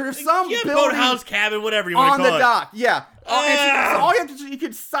boathouse or some building. Boathouse, cabin, whatever you want to call it. On the dock, yeah. So all you have to do, you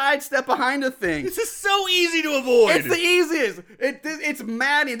can sidestep behind the thing. This is so easy to avoid. It's the easiest. It's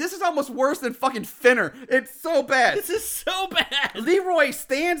maddening. This is almost worse than fucking Finner. It's so bad. This is so bad. Leroy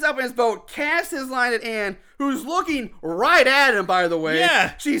stands up in his boat, casts his line at Anne, who's looking right at him, by the way.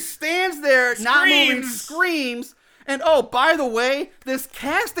 Yeah. She stands there, not moving, screams. And oh, by the way, this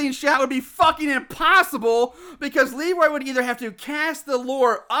casting shot would be fucking impossible because Leroy would either have to cast the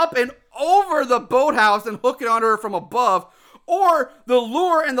lure up and over the boathouse and hook it onto her from above, or the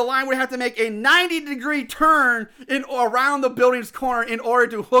lure and the line would have to make a 90-degree turn around the building's corner in order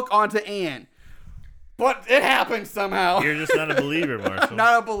to hook onto Anne. But it happened somehow. You're just not a believer, Marshall.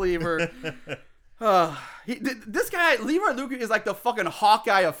 Not a believer. This guy, Leroy Lucas, is like the fucking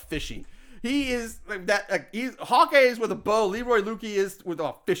Hawkeye of fishing. He is like that. Hawkeye is with a bow. Leroy Lucas is with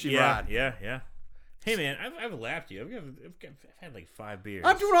a fishing rod. Yeah. Hey man, I've laughed you. I've had like 5 beers.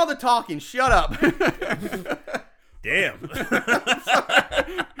 I'm doing all the talking. Shut up. Damn. He's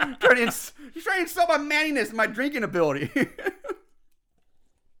trying to insult my manliness and my drinking ability.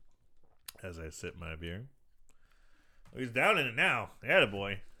 As I sip my beer. Oh, he's down in it now.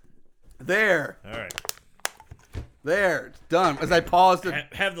 Attaboy. There. All right. There. It's done. As I pause to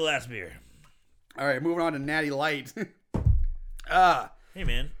have the last beer. All right, moving on to Natty Light. Hey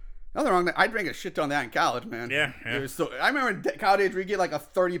man. Nothing wrong with that. I drank a shit ton of that in college, man. Yeah. I remember in college days where you get like a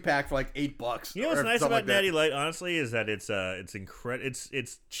 30-pack for like $8. You know what's nice about Natty Light, honestly, is that it's incredible.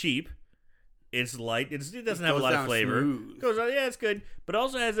 It's cheap. It's light. It doesn't have a lot of flavor. It's good, but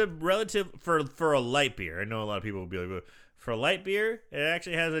also has a relative for a light beer. I know a lot of people will be like, for a light beer, it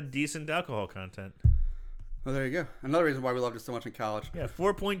actually has a decent alcohol content. Well, there you go. Another reason why we loved it so much in college. Yeah,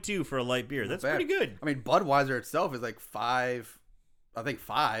 4.2 for a light beer. That's pretty good. I mean, Budweiser itself is like 5. I think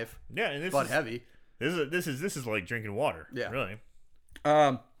 5. Yeah, and this Bud is heavy. This is like drinking water. Yeah, really.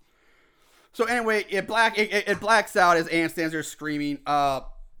 So anyway, it blacks out as Anne stands there screaming.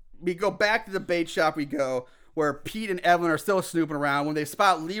 We go back to the bait shop. We go where Pete and Evelyn are still snooping around when they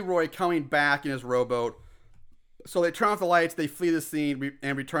spot Leroy coming back in his rowboat. So they turn off the lights. They flee the scene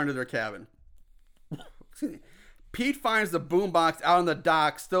and return to their cabin. Pete finds the boombox out on the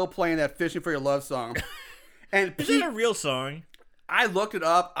dock, still playing that "Fishing for Your Love" song. And Is Pete, that a real song? I looked it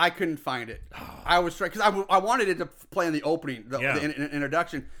up. I couldn't find it. I was trying because I wanted it to play in the opening, the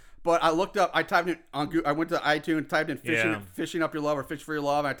introduction. But I looked up. I typed in on Google. I went to iTunes, typed in "Fishing Up Your Love" or "Fish for Your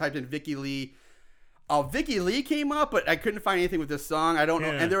Love." And I typed in Vicky Lee. Vicky Lee came up, but I couldn't find anything with this song. I don't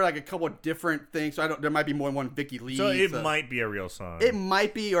know. And there were like a couple of different things. So there might be more than one Vicky Lee. So it might be a real song. It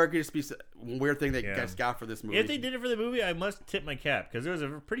might be, or it could just be a weird thing that you guys got for this movie. If they did it for the movie, I must tip my cap because it was a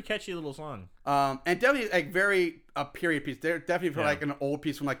pretty catchy little song. And definitely like very a period piece. They're definitely for like an old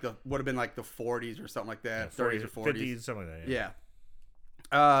piece from like would have been like the 40s or something like that, 30s or 40s, 50s, something like that.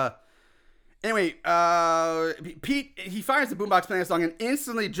 Yeah. Anyway, Pete, he finds the boombox playing a song and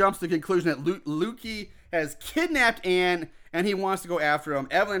instantly jumps to the conclusion that Lukey has kidnapped Anne and he wants to go after him.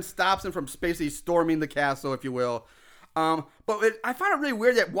 Evelyn stops him from basically storming the castle, if you will. But I find it really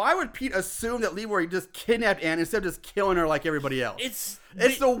weird that why would Pete assume that Leroy just kidnapped Anne instead of just killing her like everybody else? It's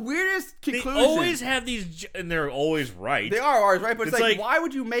the weirdest conclusion. They always have these, and they're always right. They are always right, but it's like why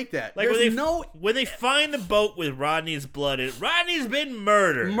would you make that? Like when they find the boat with Rodney's blood in it, Rodney's been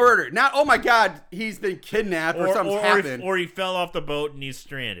murdered. Murdered. Not, oh my God, he's been kidnapped or something's happened. Or he fell off the boat and he's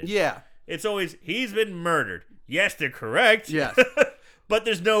stranded. Yeah. It's always, he's been murdered. Yes, they're correct. Yes. But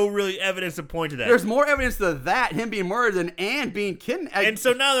there's no really evidence to point to that. There's more evidence to that, him being murdered, than Anne being kidnapped. And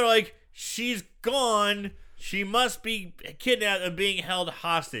so now they're like, she's gone. She must be kidnapped and being held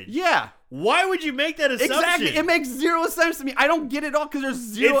hostage. Yeah. Why would you make that assumption? Exactly. It makes zero sense to me. I don't get it all because there's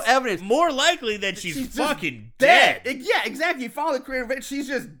zero evidence. More likely that she's fucking dead. Yeah, exactly. You follow the creative. She's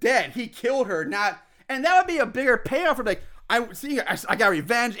just dead. He killed her. And that would be a bigger payoff for like, I got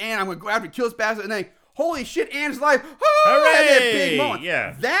revenge, and I'm going to go after kill this bastard, and then holy shit, Anne's alive. Oh, that big moment.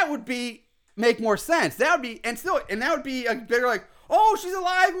 Yeah. That would make more sense. That would be, and that would be a bigger like, oh, she's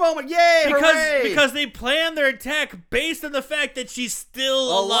alive moment. Yay, hooray. Because they planned their attack based on the fact that she's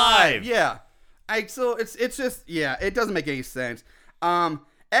still alive. Yeah. So it's just, yeah, it doesn't make any sense.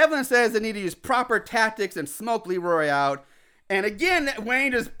 Evelyn says they need to use proper tactics and smoke Leroy out. And again,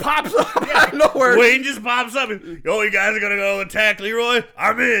 Wayne just pops up out of nowhere. Wayne just pops up. And, oh, you guys are going to go attack Leroy?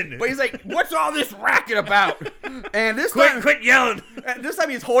 I'm in. But he's like, what's all this racket about? And this quit yelling. This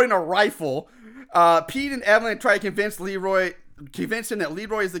time he's holding a rifle. Pete and Evelyn try to convince him that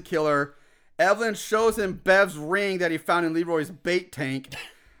Leroy is the killer. Evelyn shows him Bev's ring that he found in Leroy's bait tank.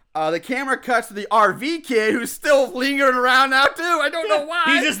 The camera cuts to the RV kid who's still lingering around now too. I don't know why.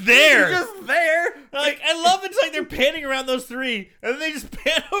 He's just there. He's just there. Like, I love it's like they're panning around those three, and then they just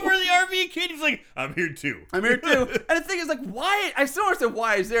pan over the RV kid. He's like, I'm here too. I'm here too. And the thing is, like, why? I still don't understand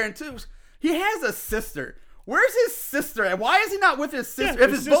why he's there. And two, he has a sister. Where's his sister? And why is he not with his sister?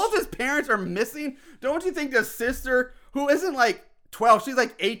 If both his parents are missing, don't you think the sister, who isn't like 12, she's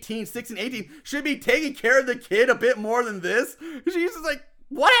like 18, 16, 18, should be taking care of the kid a bit more than this? She's just like,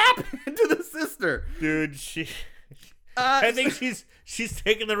 what happened to the sister? Dude, I think she's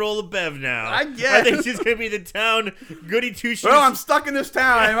taking the role of Bev now. I guess. I think she's going to be the town goody two-shoes. Well, I'm stuck in this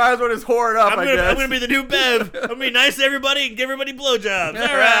town. I might as well just whore it up, I guess. I'm going to be the new Bev. I'm going to be nice to everybody and give everybody blowjobs.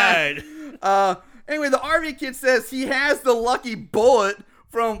 All right. Anyway, the RV kid says he has the lucky bullet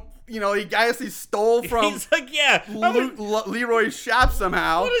from, he stole from He's like, yeah, Leroy's shop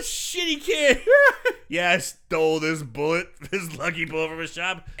somehow. What a shitty kid. Yeah, I stole this lucky bullet from his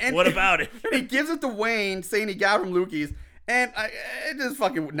shop. And what about it? And he gives it to Wayne, saying he got it from Lukey's. And it just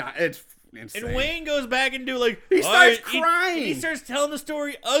fucking, it's insane. And Wayne goes back and he starts crying. He starts telling the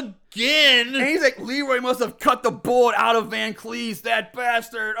story again. And he's like, Leroy must have cut the bullet out of Van Cleese, that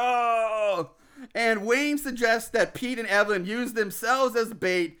bastard. Oh. And Wayne suggests that Pete and Evelyn use themselves as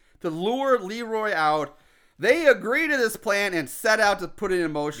bait to lure Leroy out. They agree to this plan and set out to put it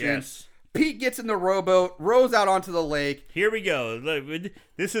in motion. Yes. Pete gets in the rowboat, rows out onto the lake. Here we go. We're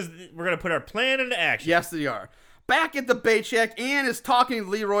going to put our plan into action. Yes, they are. Back at the bait shack, Anne is talking to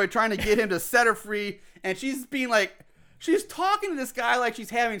Leroy, trying to get him to set her free. And she's talking to this guy like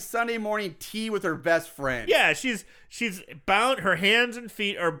she's having Sunday morning tea with her best friend. Yeah, she's bound. Her hands and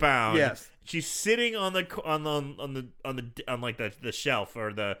feet are bound. Yes. She's sitting on the shelf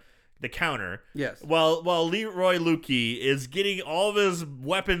or the counter. Yes. While Leroy Lukey is getting all of his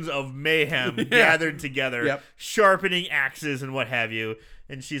weapons of mayhem gathered together, sharpening axes and what have you.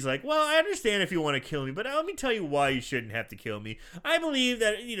 And she's like, well, I understand if you want to kill me, but let me tell you why you shouldn't have to kill me. I believe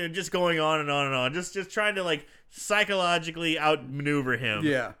that, just going on and on and on, just trying to like psychologically outmaneuver him.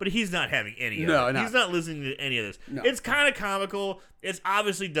 Yeah. But he's not having any of it. No. He's not listening to any of this. No. It's kind of comical. It's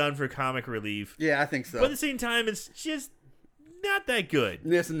obviously done for comic relief. Yeah, I think so. But at the same time, it's just not that good.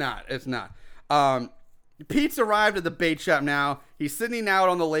 It's not. Pete's arrived at the bait shop now. He's sitting out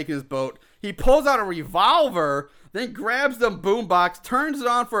on the lake in his boat. He pulls out a revolver then grabs the boombox, turns it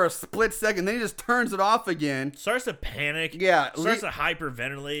on for a split second, then he just turns it off again. Starts to panic. Yeah. Starts to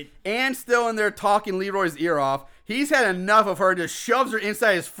hyperventilate. And still in there talking Leroy's ear off. He's had enough of her, just shoves her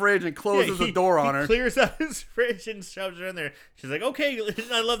inside his fridge and closes the door on her. He clears out his fridge and shoves her in there. She's like, okay.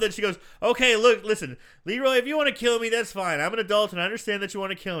 I love that she goes, okay, look, listen, Leroy, if you want to kill me, that's fine. I'm an adult and I understand that you want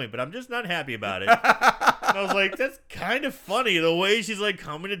to kill me, but I'm just not happy about it. And I was like, that's kind of funny, the way she's like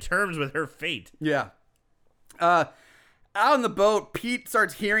coming to terms with her fate. Yeah. Out on the boat, Pete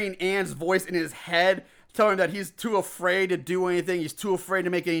starts hearing Ann's voice in his head, telling him that he's too afraid to do anything. He's too afraid to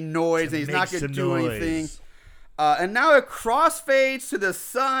make any noise, and he's not going to do anything. And now it crossfades to the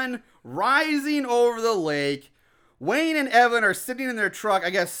sun rising over the lake. Wayne and Evan are sitting in their truck,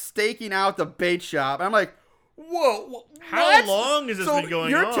 I guess, staking out the bait shop. And I'm like, whoa, how long has this been going on?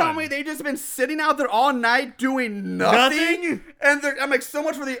 You're telling me they've just been sitting out there all night doing nothing? And I'm like, so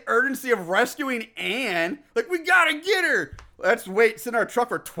much for the urgency of rescuing Ann. Like, we gotta get her. Let's sit in our truck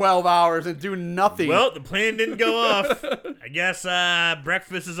for 12 hours and do nothing. Well, the plan didn't go off. I guess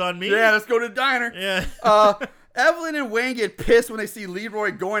breakfast is on me. Yeah, let's go to the diner. Yeah. Evelyn and Wayne get pissed when they see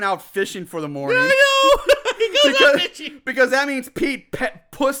Leroy going out fishing for the morning. I know. He goes out fishing. Because that means Pete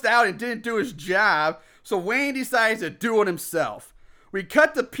pussed out and didn't do his job. So Wayne decides to do it himself. We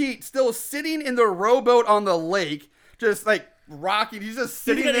cut to Pete still sitting in the rowboat on the lake, just like rocking. He's just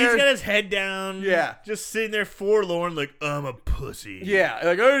sitting there. He's got his head down. Yeah. Just sitting there forlorn like, I'm a pussy. Yeah,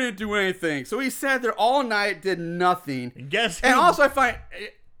 like I didn't do anything. So he sat there all night, did nothing. And also I find,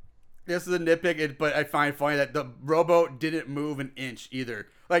 this is a nitpick, but I find funny that the rowboat didn't move an inch either.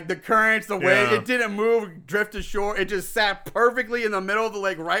 Like the currents, the wave, it didn't move, drift to shore. It just sat perfectly in the middle of the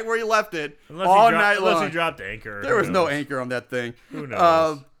lake, right where you left it, all night long. Unless he dropped anchor. There was no anchor on that thing. Who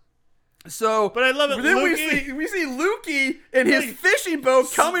knows? But I love it. Then Lukey, we see Lukey in his fishing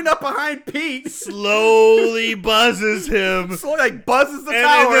boat coming up behind Pete. Slowly buzzes him. Slowly like buzzes the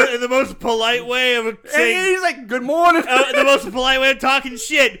tower. In the most polite way of saying. And he's like, good morning. The most polite way of talking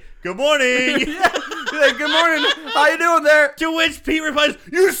shit. Good morning. Yeah. He's like, good morning. How you doing there? To which Pete replies,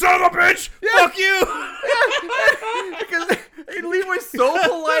 you son of a bitch. Yeah. Fuck you. Yeah. Because Leroy's so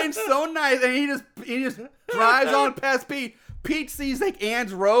polite and so nice, and he just drives on past Pete. Pete sees like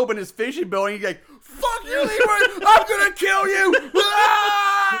Ann's robe and his fishing boat, and he's like, fuck you, Leroy, I'm gonna kill you.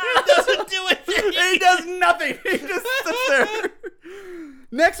 He doesn't do anything. He does nothing. He just sits there.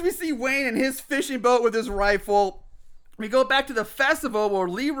 Next, we see Wayne in his fishing boat with his rifle. We go back to the festival where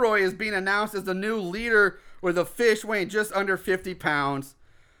Leroy is being announced as the new leader with a fish weighing just under 50 pounds.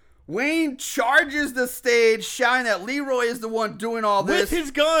 Wayne charges the stage, shouting that Leroy is the one doing all this. With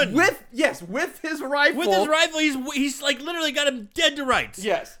his gun. With his rifle. With his rifle, he's like literally got him dead to rights.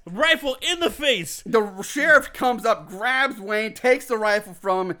 Yes. Rifle in the face. The sheriff comes up, grabs Wayne, takes the rifle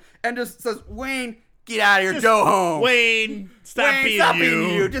from him, and just says, Wayne, get out of here, go home. Wayne, stop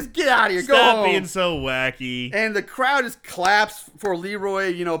being you. Just get out of here, go home. Stop being so wacky. And the crowd just claps for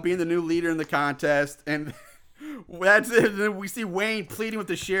Leroy, being the new leader in the contest, and that's it. And then we see Wayne pleading with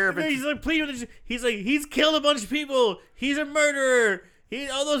the sheriff. And he's like pleading with he's killed a bunch of people. He's a murderer.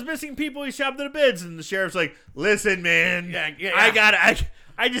 All those missing people he shot to the bits. And the sheriff's like, listen, man,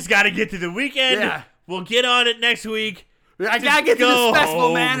 I just gotta get to the weekend. Yeah. We'll get on it next week. I gotta get to this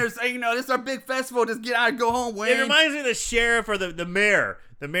festival, man. Or say, this is our big festival. Just get out and go home, Wayne. It reminds me of the sheriff or the mayor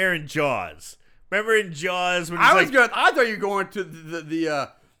in Jaws. Remember in Jaws when I thought you were going to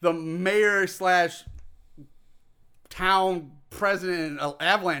the mayor / town president of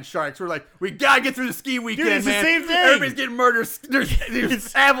Avalanche Sharks. We're like, we gotta get through the ski weekend, dude, it's man. the same thing. Everybody's getting murdered.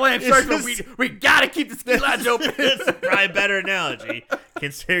 There's Avalanche Sharks, but we gotta keep the ski lodge open. It's probably a better analogy,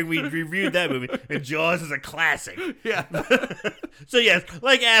 considering we reviewed that movie, and Jaws is a classic. Yeah. So yes,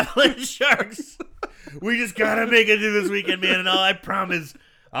 like Avalanche Sharks, we just gotta make it through this weekend, man, and I promise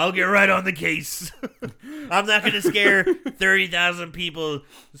I'll get right on the case. I'm not gonna scare 30,000 people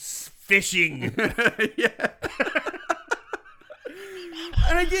fishing. Yeah.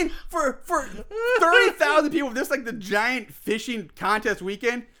 And again, for 30,000 people, this like the giant fishing contest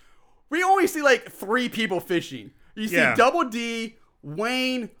weekend, we only see like 3 people fishing. You see Double D,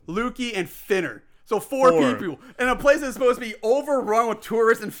 Wayne, Lukey, and Finner. So 4 people. In a place that's supposed to be overrun with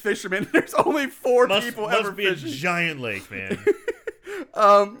tourists and fishermen, there's only 4 people ever fishing. Must be a giant lake, man.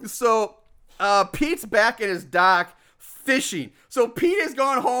 So Pete's back at his dock fishing. So Pete has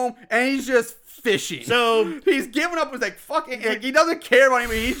gone home and he's just fishing. So he's given up. He's like, fucking, like, he doesn't care about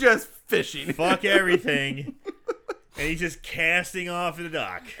anything. He's just fishing. Fuck everything. And he's just casting off the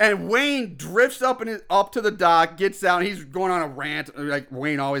dock. And Wayne drifts up to the dock, gets out, and he's going on a rant like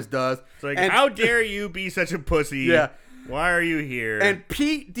Wayne always does. It's like, how dare you be such a pussy? Yeah. Why are you here? And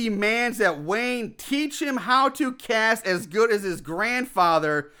Pete demands that Wayne teach him how to cast as good as his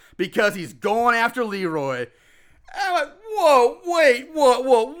grandfather because he's going after Leroy. I'm like, whoa, wait,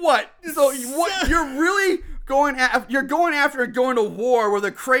 what? So what? You're really going after and going to war with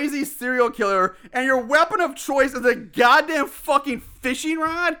a crazy serial killer, and your weapon of choice is a goddamn fucking fishing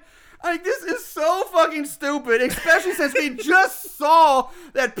rod? Like, this is so fucking stupid, especially since we just saw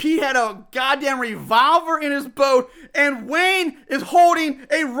that Pete had a goddamn revolver in his boat, and Wayne is holding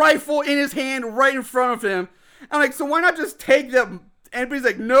a rifle in his hand right in front of him. I'm like, so why not just take them? And he's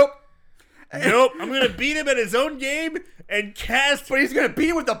like, nope. Nope, I'm going to beat him at his own game and cast. But he's going to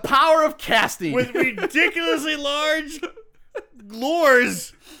beat him with the power of casting. With ridiculously large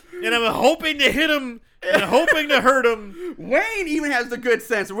lures. And I'm hoping to hit him and hoping to hurt him. Wayne even has the good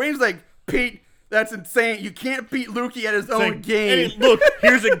sense. Wayne's like, Pete, that's insane. You can't beat Lukey at his own game. Hey, look,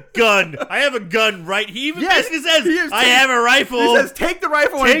 here's a gun. I have a gun, right? He even basically says, I have a rifle. He says, take the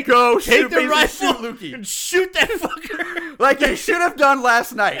rifle and go. Take the rifle shoot Lukey. and shoot that fucker. Like he should have done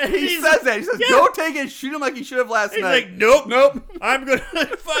last night. He says that. He says, go take it and shoot him like he should have last night. He's like, nope. I'm going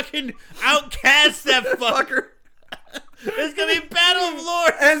to fucking outcast that fucker. It's going to be a battle of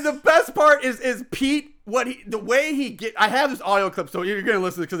lords. And the best part is Pete, the way he get. I have this audio clip, so you're going to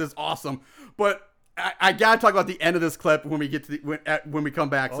listen to it because it's awesome. But I got to talk about the end of this clip when we get to when we come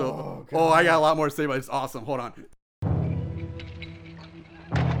back. So, I got a lot more to say about it. It's awesome. Hold on. This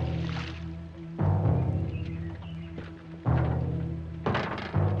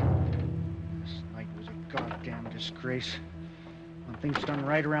night was a goddamn disgrace. When things done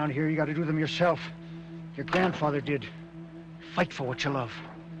right around here, you got to do them yourself. Your grandfather did. Fight for what you love.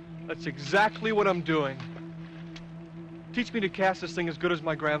 That's exactly what I'm doing. Teach me to cast this thing as good as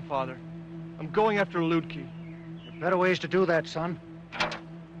my grandfather. I'm going after Ludke. There are better ways to do that, son.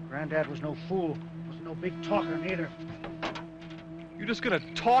 Granddad was no fool. Wasn't no big talker, neither. You just gonna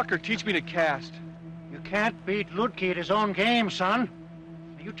talk or teach me to cast? You can't beat Ludke at his own game, son.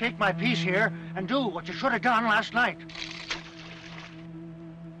 You take my piece here and do what you should have done last night.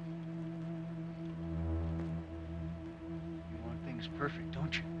 You want things perfect,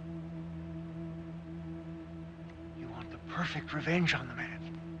 don't you? You want the perfect revenge on the man.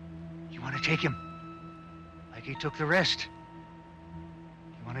 You want to take him like he took the rest.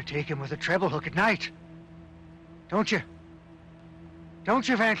 You want to take him with a treble hook at night. Don't you? Don't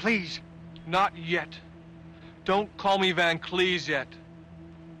you, Van Cleese? Not yet. Don't call me Van Cleese yet.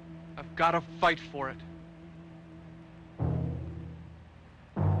 I've got to fight for it.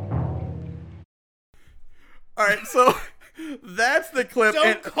 All right, so that's the clip.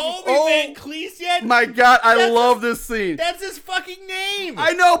 Don't call me Van Cleese yet. My God, I love this scene. That's his fucking name.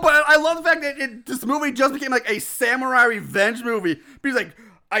 I know, but I love the fact that this movie just became like a samurai revenge movie. He's like,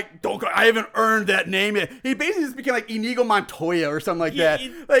 I haven't earned that name yet. He basically just became like Inigo Montoya or something like that.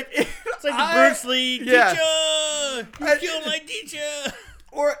 It's like the Bruce Lee. Teacher, you killed my teacher.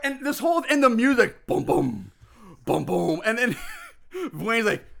 And the music, boom, boom, boom, boom, and then Wayne's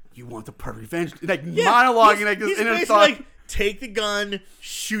like, you want the perfect revenge? Like monologuing like this he's inner basically thought. like, take the gun,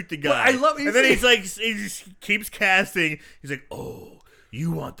 shoot the guy. Well, I love. And then he's like, he just keeps casting. He's like, oh,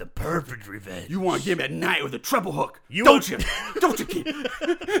 you want the perfect revenge? You want to get him at night with a treble hook? Don't you? Don't you, kid?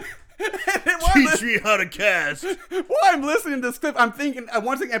 Teach me how to cast. While I'm listening to this clip, I'm thinking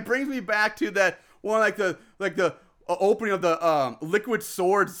one thing. It brings me back to that one, like the opening of the Liquid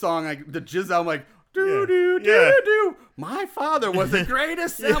Sword song, like the Jizz album, like. Do do do do. My father was the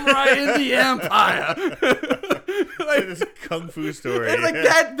greatest samurai in the empire. Like this kung fu story. And like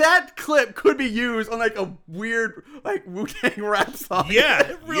that clip could be used on like a weird like Wu-Tang rap song.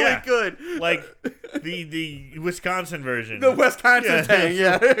 Yeah, really good. Like the Wisconsin version. The Wisconsin Tang,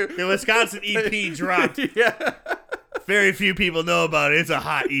 yeah. The Wisconsin EP dropped. Yeah. Very few people know about it. It's a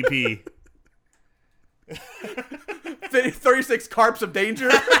hot EP. 36 Carps of Danger.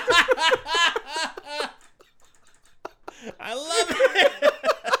 I love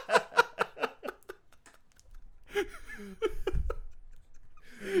it.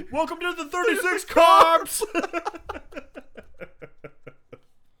 Welcome to the 36 Carps.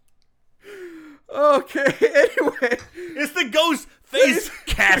 Okay, anyway. It's the Ghost Face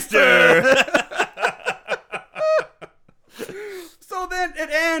Caster. So then it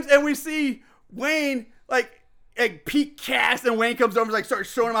ends, and we see Wayne, like Pete cast, and Wayne comes over and like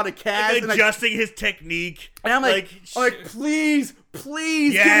starts showing him how to cast. And adjusting his technique. And I'm like, please give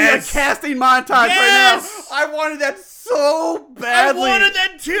me a casting montage right now. I wanted that so badly. I wanted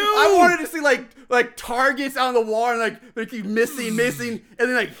that too. I wanted to see like targets on the wall and like keep missing, and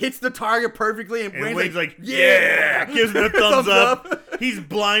then like hits the target perfectly, and Wayne's like, yeah, gives him a thumbs up. He's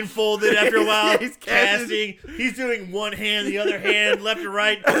blindfolded after a while. Yeah, he's casting. He's doing one hand, the other hand, left to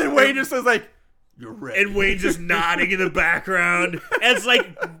right. And then Wayne just says like, "You're ready." And Wayne's just nodding in the background. And it's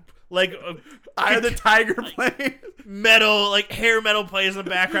like Eye of the Tiger playing. metal, like hair metal plays in the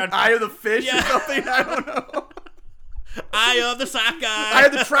background. Eye of the Fish or Yeah. something. I don't know. Eye of the sockeye. Eye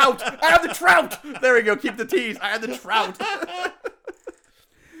of the Trout. Eye of the Trout. There we go. Keep the T's. Eye of the Trout.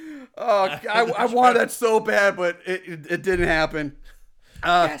 Oh, I wanted that so bad, but it didn't happen.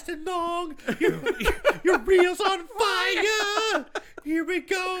 Casting long, your reel's on fire. Here we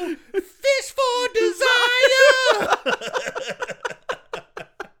go, fish for desire.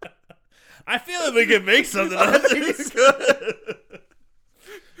 I feel like we can make something I of think this. it's good.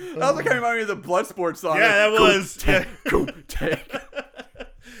 That also kind of reminded me of the Bloodsport song. Yeah, that was. Go take.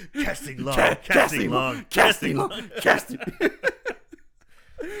 Casting long, Casting long.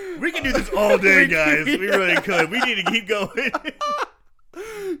 We can do this all day, We can, guys. We really could. We need to keep going.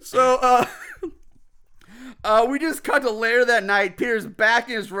 So, we just cut to later that night. Peter's back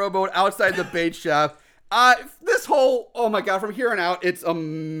in his rowboat outside the bait shop. This whole, oh my God, from here on out, it's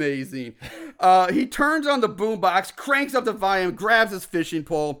amazing. He turns on the boombox, cranks up the volume, grabs his fishing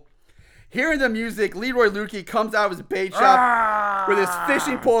pole. Hearing the music, Leroy Lukey comes out of his bait shop with his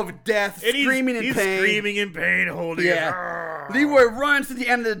fishing pole of death, And screaming in he's pain. screaming in pain, holding Yeah. it. Leroy runs to the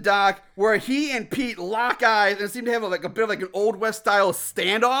end of the dock where he and Pete lock eyes and seem to have a bit of like an Old West style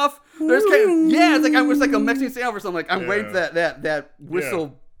standoff. There's it's like a Mexican standoff or something. Like I'm waiting for that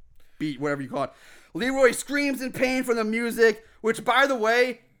whistle beat, whatever you call it. Leroy screams in pain from the music, which by the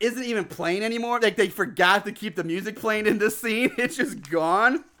way isn't even playing anymore. Like they forgot to keep the music playing in this scene. It's just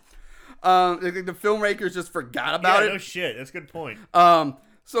gone. The filmmakers just forgot about it. No shit. That's a good point.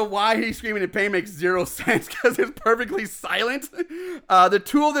 So why he's screaming in pain makes zero sense because it's perfectly silent. The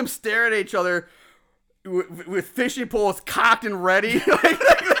two of them stare at each other with fishing poles cocked and ready, like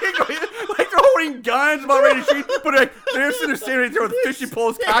they're holding guns, about ready to shoot. But they're standing there with fishing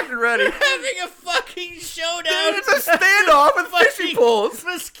poles cocked and ready. They're having a fucking showdown. It's a standoff with fishing poles.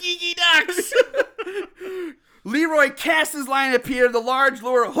 Muskegee ducks. Leroy casts his line at Peter. The large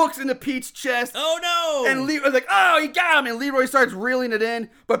lure hooks into Pete's chest. Oh no! And Leroy's like, "Oh, he got him!" And Leroy starts reeling it in,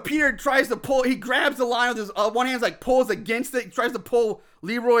 but Peter tries to pull. He grabs the line with his one hand, like pulls against it. He tries to pull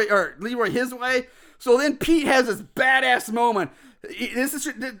Leroy his way. So then Pete has this badass moment.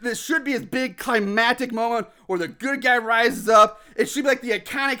 This should be his big climactic moment where the good guy rises up. It should be like the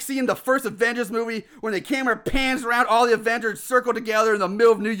iconic scene in the first Avengers movie when the camera pans around, all the Avengers circle together in the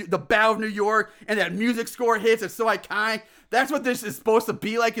middle of the Battle of New York, and that music score hits. It's so iconic. That's what this is supposed to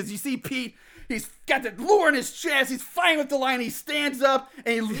be like. Is you see Pete, he's got the lure in his chest. He's fighting with the line. He stands up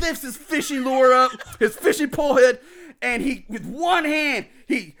and he lifts his fishing lure up, his fishing pole head, and he with one hand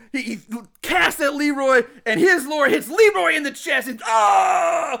he casts at Leroy, and his lure hits Leroy in the chest.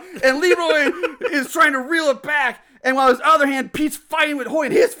 And Leroy is trying to reel it back. And while his other hand, Pete's fighting with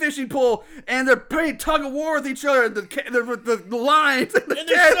holding his fishing pole, and they're playing tug of war with each other. The lines. And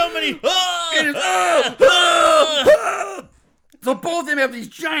there's so many. So both of them have these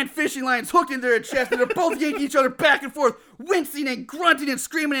giant fishing lines hooked into their chest, and they're both yanking each other back and forth, wincing and grunting and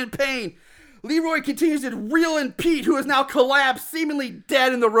screaming in pain. Leroy continues to reel in Pete, who is now collapsed, seemingly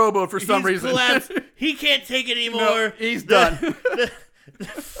dead in the rowboat for some reason. Collapsed. He can't take it anymore. No, he's done. The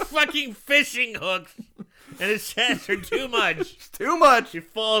fucking fishing hooks and his chest are too much. Too much. He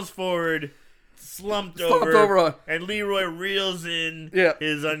falls forward, slumped over, and Leroy reels in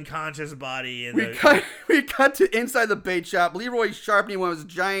his unconscious body. And we cut to inside the bait shop. Leroy sharpening one of his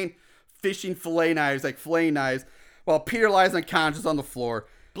giant fishing filleting knives, while Peter lies unconscious on the floor.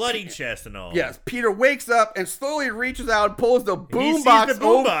 Bloody chest and all. Yes, Peter wakes up and slowly reaches out and pulls the boombox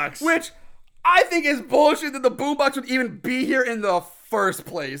over, which I think is bullshit that the boombox would even be here in the first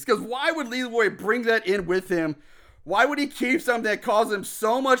place. Because why would Leroy bring that in with him? Why would he keep something that causes him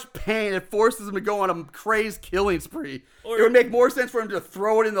so much pain and forces him to go on a crazed killing spree? It would make more sense for him to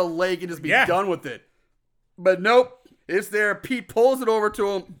throw it in the lake and just be done with it. But nope, it's there. Pete pulls it over to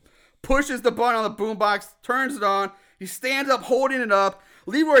him, pushes the button on the boombox, turns it on. He stands up holding it up.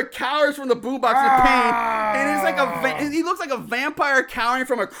 Leroy cowers from the boombox in pain, and it's like he looks like a vampire cowering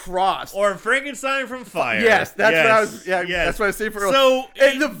from a cross, or Frankenstein from fire. Yes, that's what I was. Yeah, that's what I was saying for. So,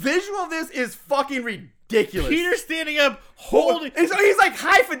 and the visual of this is fucking ridiculous. Peter standing up, holding. He's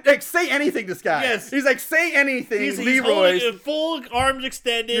like say anything. This guy. Yes, he's like say anything. He's Leroy's holding full arms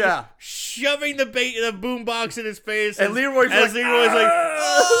extended. Shoving the boombox in his face, and Leroy's like.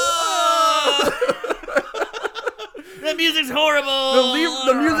 The music's horrible.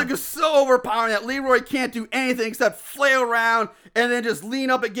 The music is so overpowering that Leroy can't do anything except flail around and then just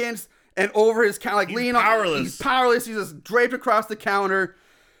lean up against and over his counter, like leaning powerless. on. He's powerless. He's just draped across the counter.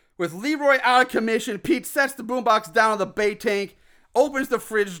 With Leroy out of commission, Pete sets the boombox down on the bait tank, opens the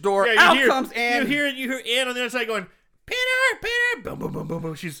fridge door. Out comes Ann. You hear Ann on the other side going, Peter, boom, boom, boom, boom,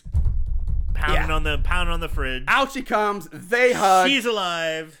 boom. She's pounding on the fridge. Out she comes. They hug. She's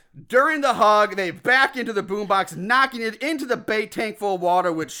alive. During the hug, they back into the boombox, knocking it into the bait tank full of water,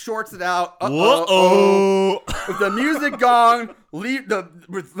 which shorts it out. Uh-oh. With the music gone,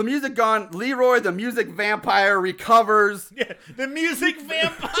 Leroy, the music vampire, recovers. Yeah, the music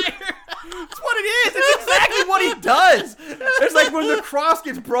vampire. That's what it is. It's exactly what he does. It's like when the cross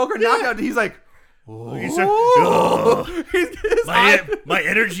gets broken, knocked out, he's like, my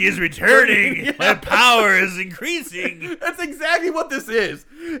energy is returning. Yeah. My power is increasing. That's exactly what this is.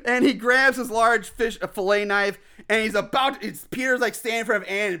 And he grabs his large fillet knife, and he's about. Peter's like standing in front of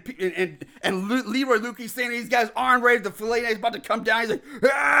Ann, and Leroy Lukey's standing. He's got his arm raised. The fillet knife's about to come down. He's like,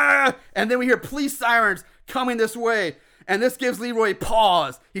 ah! And then we hear police sirens coming this way, and this gives Leroy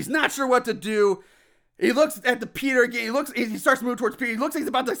pause. He's not sure what to do. He looks at the Peter again. He starts to move towards Peter. He looks like he's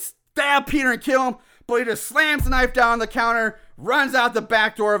about to stab Peter and kill him, but he just slams the knife down on the counter, runs out the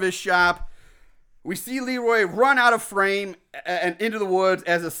back door of his shop. We see Leroy run out of frame and into the woods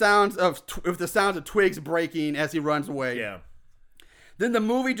with the sounds of twigs breaking as he runs away. Yeah. Then the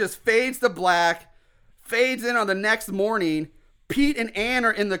movie just fades to black, fades in on the next morning. Pete and Ann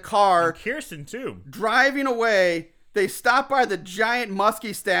are in the car. And Kirsten, too. Driving away. They stop by the giant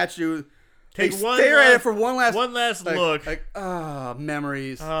Muskie statue. They Take stare at it for one last look.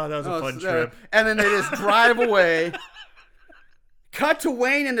 Memories. Oh, that was a fun trip. And then they just drive away. Cut to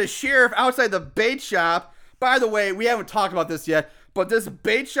Wayne and the sheriff outside the bait shop. By the way, we haven't talked about this yet, but this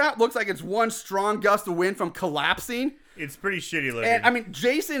bait shop looks like it's one strong gust of wind from collapsing. It's pretty shitty looking. And I mean,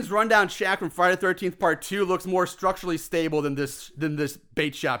 Jason's rundown shack from Friday the 13th Part 2 looks more structurally stable than this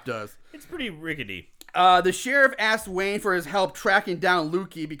bait shop does. It's pretty rickety. The sheriff asks Wayne for his help tracking down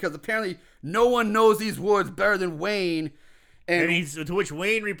Lukey because apparently no one knows these woods better than Wayne. And to which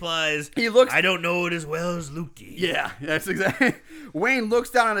Wayne replies, I don't know it as well as Lukey. Yeah, that's exactly. Wayne looks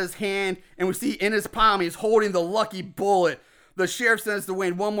down at his hand, and we see in his palm he's holding the lucky bullet. The sheriff says to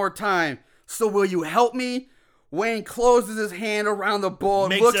Wayne one more time, "So will you help me?" Wayne closes his hand around the bullet.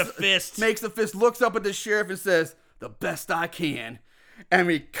 Makes a fist, looks up at the sheriff and says, "The best I can." And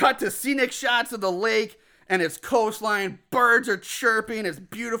we cut to scenic shots of the lake and its coastline. Birds are chirping. It's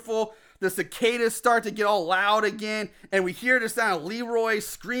beautiful. The cicadas start to get all loud again, and we hear the sound of Leroy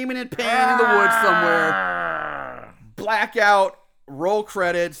screaming in pain in the woods somewhere. Blackout, roll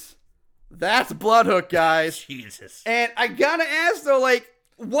credits. That's Bloodhook, guys. Jesus. And I gotta ask, though, like,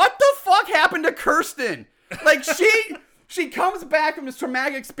 what the fuck happened to Kirsten? Like, she comes back from this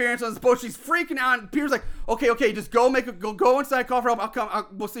traumatic experience on this boat. She's freaking out, and Peter's like, okay, just go inside, call for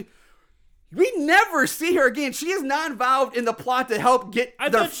help. We'll see. We never see her again. She is not involved in the plot to help get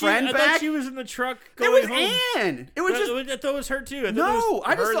their friend back. I thought she was in the truck going home. It was home. Ann. It was I thought it was her too. I just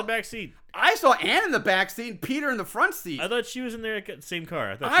her in saw the back seat. I saw Ann in the back seat and Peter in the front seat. I thought she was in the same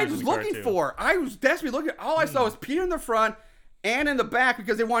car. I was looking for her. I was desperately looking. All I saw was Peter in the front, Ann in the back,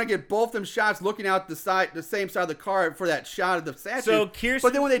 because they want to get both them shots looking out the same side of the car for that shot of the statue. So Kirsten,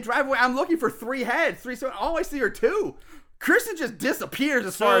 but then when they drive away, I'm looking for three heads. So all I see are two. Kirsten just disappears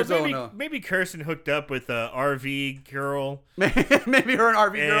as far as I know. Maybe Kirsten hooked up with an RV girl. Maybe her an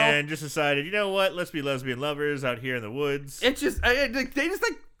RV girl. And just decided, you know what? Let's be lesbian lovers out here in the woods. It's just,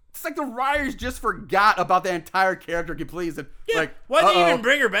 it's like the writers just forgot about the entire character completely. Yeah, why did they even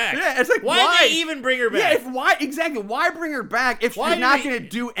bring her back? Yeah, it's like, why did they even bring her back? Yeah, why bring her back if she's not going to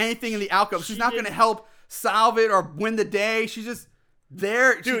do anything in the outcome? She's not going to help solve it or win the day. She's just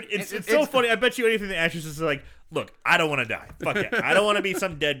there. Dude, it's so funny. I bet you anything the actress is like, look, I don't want to die. Fuck it. I don't want to be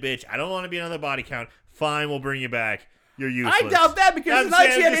some dead bitch. I don't want to be another body count. Fine, we'll bring you back. You're useless. I doubt that because it's not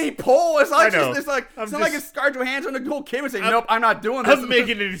like she had any pull. It's like it's like it's Scarlett Johansson on the whole camera saying, "Nope, I'm not doing this." I'm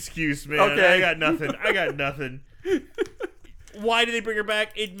making an excuse, man. Okay. I got nothing. Why did they bring her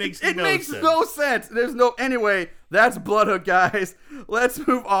back? It makes no sense. Anyway, that's Bloodhook, guys. Let's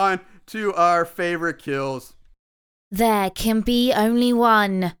move on to our favorite kills. There can be only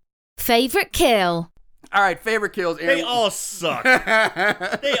one favorite kill. All right, favorite kills. Aaron. They all suck.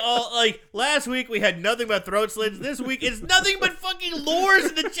 Last week we had nothing but throat slits. This week it's nothing but fucking lures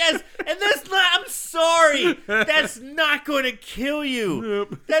in the chest. And I'm sorry. That's not going to kill you.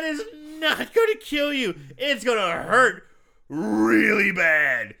 Nope. That is not going to kill you. It's going to hurt really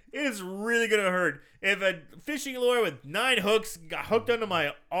bad. It's really going to hurt. If a fishing lure with 9 hooks got hooked onto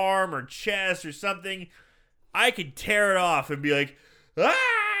my arm or chest or something, I could tear it off and be like, ah!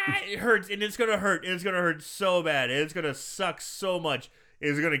 It hurts, and it's gonna hurt, and it's gonna hurt so bad, and it's gonna suck so much.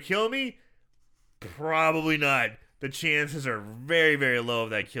 Is it going to kill me? Probably not. The chances are very, very low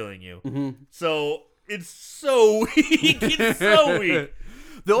of that killing you. Mm-hmm. So it's so weak. It's so weak.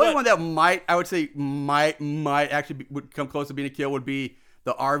 The only one that might actually would come close to being a kill would be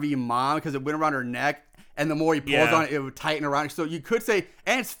the RV mom, because it went around her neck, and the more he pulls on it, it would tighten around. So you could say,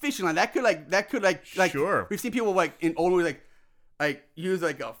 and it's fishing line. That could sure. We've seen people like in old movies like use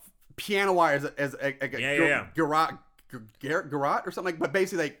like a piano wire as a garrote or something, but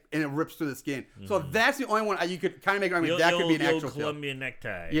basically like, and it rips through the skin. So that's the only one you could kind of make. I mean, that could be an actual Colombian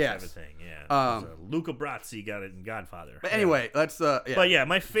necktie. Yes. Type of thing. Yeah. Luca Brasi got it in Godfather. But anyway, let's. Yeah. But yeah,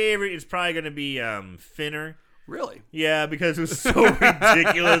 my favorite is probably going to be Finner. Really? Yeah, because it was so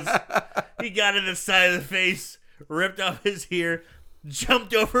ridiculous. He got in the side of the face, ripped off his ear,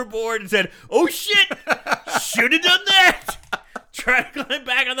 jumped overboard, and said, "Oh shit! Should have done that." Tried to climb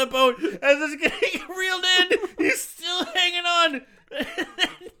back on the boat as it's getting reeled in. He's still hanging on.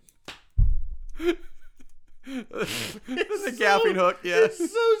 It's a gapping hook. Yeah. It's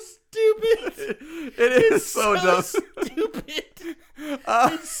so stupid. It is so dumb. Stupid.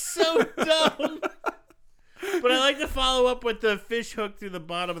 It's so dumb. But I like to follow up with the fish hook through the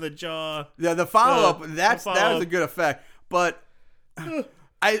bottom of the jaw. Yeah, the follow up. That was a good effect. But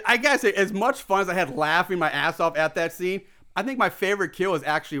I gotta say, as much fun as I had laughing my ass off at that scene, I think my favorite kill is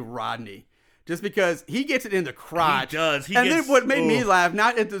actually Rodney, just because he gets it in the crotch. He does. Then what made me laugh,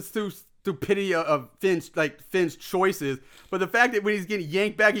 not at the stupidity of Finn's choices, but the fact that when he's getting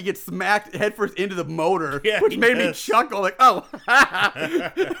yanked back, he gets smacked headfirst into the motor, which made me chuckle like, oh,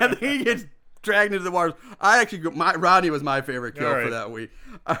 and then he gets dragged into the waters. Rodney was my favorite kill for that week.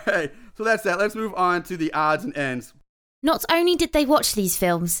 All right, so that's that. Let's move on to the odds and ends. Not only did they watch these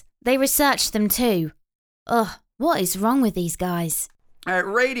films, they researched them too. Ugh. What is wrong with these guys? All right,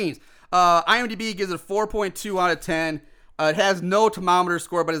 ratings. IMDb gives it a 4.2 out of 10. It has no thermometer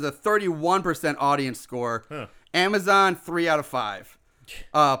score, but it's a 31% audience score. Huh. Amazon, 3 out of 5.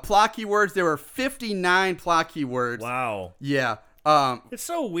 Plot keywords, there were 59 plot keywords. Wow. Yeah. It's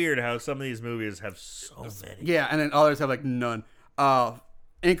so weird how some of these movies have so many. Yeah, and then others have like none.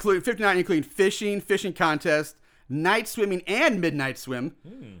 59 including fishing contest, night swimming and midnight swim,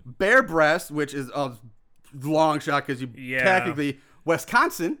 bare breast, which is a long shot because technically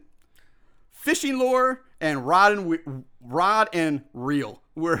Wisconsin, fishing lure, and rod and reel.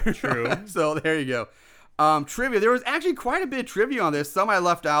 True. So there you go. Trivia. There was actually quite a bit of trivia on this. Some I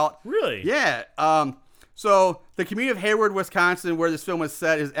left out. Really? Yeah. So the community of Hayward, Wisconsin, where this film was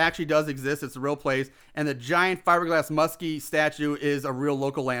set, actually does exist. It's a real place, and the giant fiberglass muskie statue is a real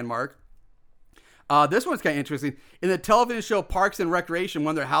local landmark. This one's kind of interesting. In the television show Parks and Recreation,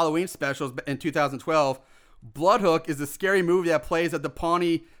 one of their Halloween specials in 2012, Bloodhook is a scary movie that plays at the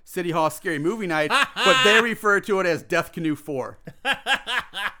Pawnee City Hall Scary Movie Night, but they refer to it as Death Canoe 4.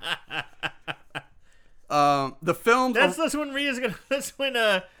 The film. That's when Rita's gonna. That's when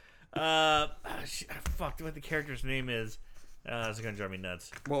I fucked what the character's name is. It's gonna drive me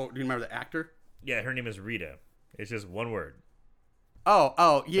nuts. Well, do you remember the actor? Yeah, her name is Rita. It's just one word.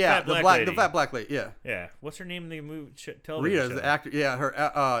 Oh, yeah, the fat black lady. Yeah. Yeah. What's her name in the movie? Television Rita is show? the actor. Yeah,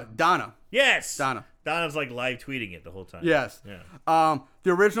 her Donna. Yes. Donna's like live tweeting it the whole time. Yes. Yeah.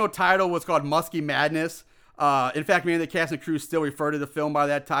 The original title was called Muskie Madness. In fact, many of the cast and crew still refer to the film by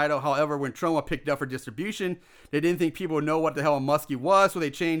that title. However, when Troma picked it up for distribution, they didn't think people would know what the hell a muskie was, so they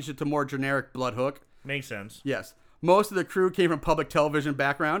changed it to more generic Bloodhook. Makes sense. Yes. Most of the crew came from public television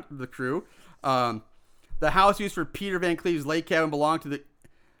background. The crew. The house used for Peter Van Cleve's lake cabin belonged to the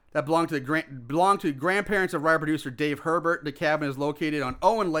grandparents of writer producer Dave Herbert. The cabin is located on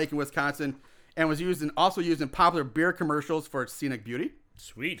Owen Lake in Wisconsin and was also used in popular beer commercials for its scenic beauty.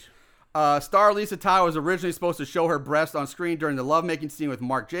 Sweet. Star Lisa Todd was originally supposed to show her breast on screen during the lovemaking scene with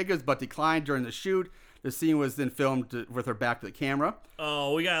Mark Jacobs, but declined during the shoot. The scene was then filmed with her back to the camera.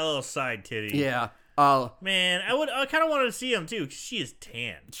 Oh, we got a little side titty. Yeah. Man, I kind of wanted to see him too, because she is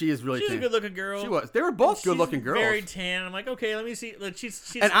tan. She is really tan. She's a good-looking girl. She was. They were both good-looking girls. Very tan. I'm like, okay, let me see.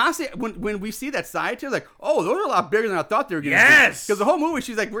 She's and honestly, when we see that side titty, like, oh, those are a lot bigger than I thought they were going to be. Yes! Because the whole movie,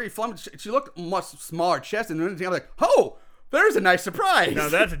 she's like very flumped. She looked much smaller chest, and then I'm like, oh, there's a nice surprise. No,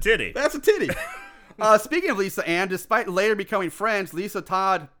 that's a titty. That's a titty. Speaking of Lisa Ann, despite later becoming friends, Lisa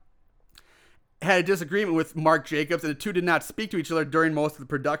Todd had a disagreement with Mark Jacobs, and the two did not speak to each other during most of the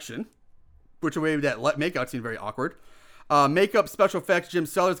production, which made that makeout scene very awkward. Makeup special effects, Jim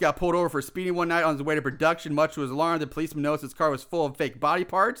Sellers got pulled over for speeding one night on his way to production. Much to his alarm, the policeman noticed his car was full of fake body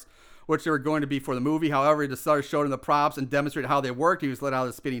parts, which they were going to be for the movie. However, the Sellers showed him the props and demonstrated how they worked. He was let out of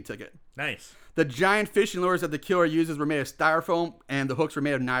the speeding ticket. Nice. The giant fishing lures that the killer uses were made of styrofoam, and the hooks were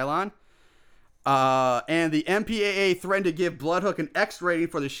made of nylon. And the MPAA threatened to give Bloodhook an X rating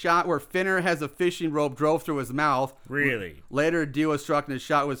for the shot where Finner has a fishing rope drove through his mouth. Really? Later, a deal was struck, and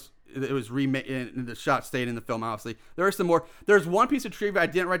it was remade, and the shot stayed in the film. Obviously, there are some more. There's one piece of trivia I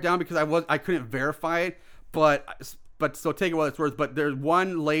didn't write down because I couldn't verify it, but so take it what it's worth. But there's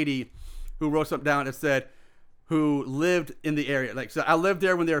one lady who wrote something down that said who lived in the area. Like, so I lived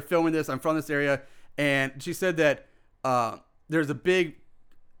there when they were filming this. I'm from this area, and she said that there's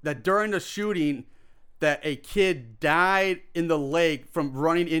that during the shooting that a kid died in the lake from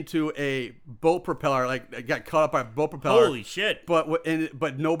running into a boat propeller, like got caught up by a boat propeller. Holy shit!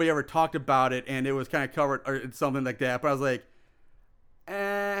 But nobody ever talked about it, and it was kind of covered or something like that. But I was like,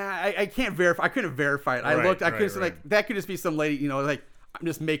 I can't verify. I couldn't verify it. I looked. I couldn't say like that could just be some lady. Like I'm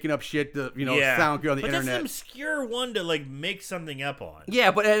just making up shit to sound good on the internet. But that's an obscure one to like make something up on.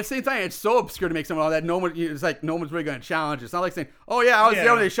 Yeah, but at the same time, it's so obscure to make something like that. It's like no one's really going to challenge it. It's not like saying, "Oh yeah, I was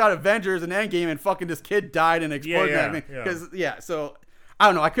there when they shot Avengers and Endgame, and fucking this kid died and exploded." Because so I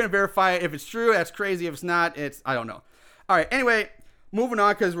don't know. I couldn't verify it. If it's true, that's crazy. If it's not, I don't know. All right. Anyway, moving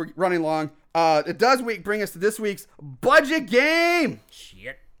on because we're running long. It does bring us to this week's budget game.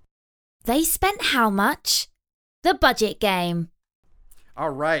 Shit. They spent how much? The budget game. All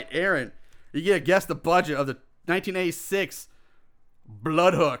right, Aaron, you get to guess the budget of the 1986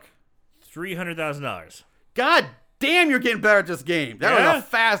 Bloodhook. $300,000. God damn, you're getting better at this game. That was a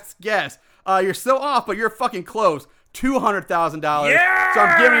fast guess. You're so off, but you're fucking close. $200,000. Yeah! So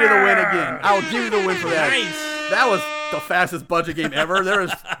I'm giving you the win again. I'll give you the win for that. Nice. That was the fastest budget game ever. There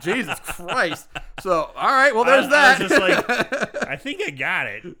was Jesus Christ. So all right, well there's that. I was just like, I think I got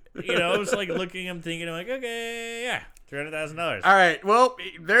it. I was like looking, I'm thinking, I'm like, okay, yeah. $300,000. All right, well,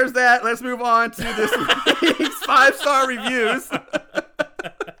 there's that. Let's move on to this week's 5-star reviews.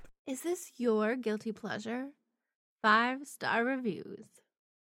 Is this your guilty pleasure? 5-star reviews.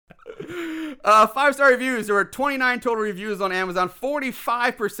 5-star reviews. There were 29 total reviews on Amazon.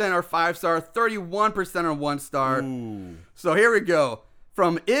 45% are 5-star, 31% are 1-star. Ooh. So here we go.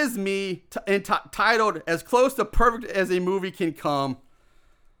 From Isme, titled "As Close to Perfect as a Movie Can Come."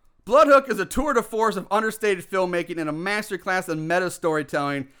 Bloodhook is a tour de force of understated filmmaking and a masterclass in meta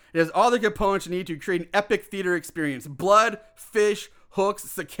storytelling. It has all the components you need to create an epic theater experience. Blood, fish, hooks,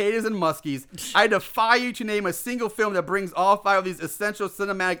 cicadas, and muskies. I defy you to name a single film that brings all 5 of these essential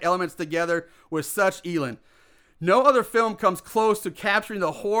cinematic elements together with such elan. No other film comes close to capturing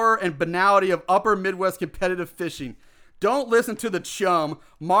the horror and banality of upper Midwest competitive fishing. Don't listen to the chum.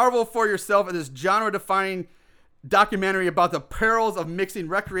 Marvel for yourself at this genre-defining documentary about the perils of mixing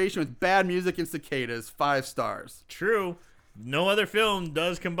recreation with bad music and cicadas. 5 stars. True. No other film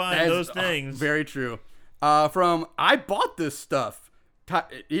does combine those things. Very true. From I bought this stuff.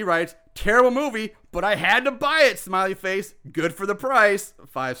 He writes, terrible movie, but I had to buy it. Smiley face. Good for the price.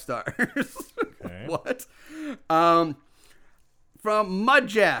 5 stars. Okay. What? From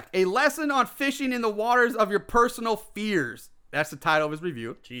Mudjack, a lesson on fishing in the waters of your personal fears. That's the title of his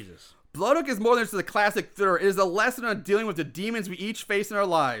review. Jesus. Bloodhook is more than just a classic thriller. It is a lesson on dealing with the demons we each face in our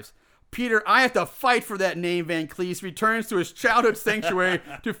lives. Peter, I have to fight for that name. Van Cleese returns to his childhood sanctuary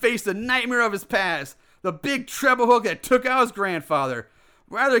to face the nightmare of his past. The big treble hook that took out his grandfather.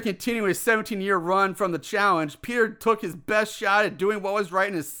 Rather than continue his 17-year run from the challenge, Peter took his best shot at doing what was right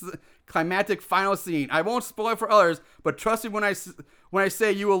in his climactic final scene. I won't spoil it for others, but trust me when I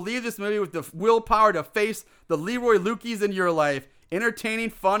say you will leave this movie with the willpower to face the Leroy Lukies in your life. Entertaining,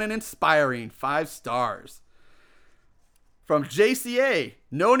 fun, and inspiring. 5 stars. From JCA,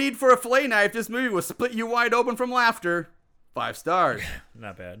 no need for a fillet knife. This movie will split you wide open from laughter. 5 stars.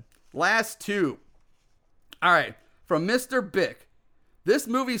 Not bad. Last 2. All right. From Mr. Bick. This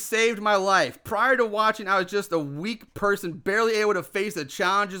movie saved my life. Prior to watching, I was just a weak person, barely able to face the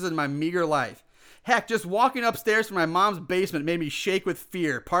challenges in my meager life. Heck, just walking upstairs from my mom's basement made me shake with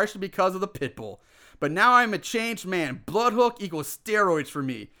fear, partially because of the pit bull. But now I'm a changed man. Bloodhook equals steroids for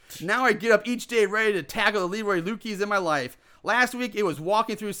me. Now I get up each day ready to tackle the Leroy Lukies in my life. Last week, it was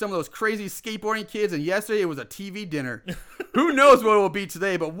walking through some of those crazy skateboarding kids, and yesterday, it was a TV dinner. Who knows what it will be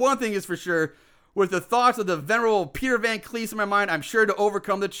today, but one thing is for sure. With the thoughts of the venerable Peter Van Cleese in my mind, I'm sure to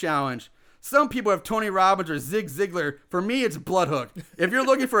overcome the challenge. Some people have Tony Robbins or Zig Ziglar. For me, it's Bloodhook. If you're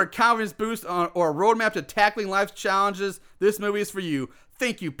looking for a confidence boost or a roadmap to tackling life's challenges, this movie is for you.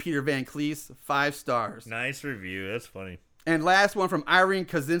 Thank you, Peter Van Cleese. 5 stars. Nice review. That's funny. And last one from Irene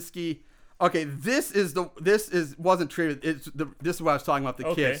Kaczynski. Okay, this wasn't trivia. This is what I was talking about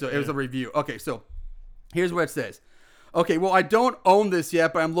the kid. So it was a review. Okay, so here's what it says. Okay, well, I don't own this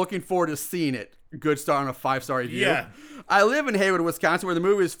yet, but I'm looking forward to seeing it. Good star on a 5-star review. Yeah. I live in Hayward, Wisconsin, where the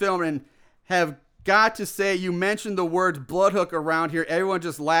movie is filmed, and have got to say, you mentioned the words Bloodhook around here. Everyone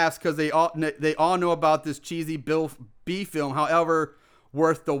just laughs because they all know about this cheesy Bill B film. However,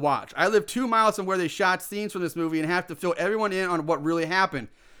 worth the watch. I live 2 miles from where they shot scenes from this movie and have to fill everyone in on what really happened.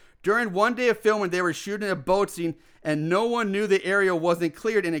 During one day of filming, they were shooting a boat scene and no one knew the area wasn't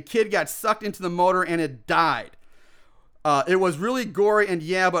cleared and a kid got sucked into the motor and it died. It was really gory and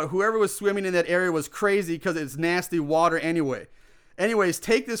but whoever was swimming in that area was crazy because it's nasty water anyway. Anyways,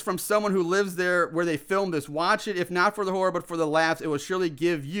 take this from someone who lives there where they filmed this. Watch it, if not for the horror, but for the laughs. It will surely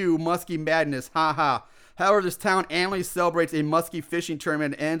give you musky madness. Ha ha. However, this town annually celebrates a musky fishing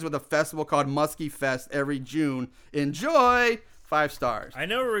tournament and ends with a festival called Muskie Fest every June. Enjoy! 5 stars. I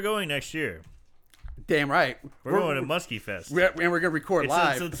know where we're going next year. Damn right. We're going to Muskie Fest. And we're going to record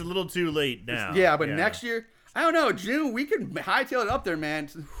live. It's a little too late now. Yeah, but next year, I don't know, June, we could hightail it up there, man.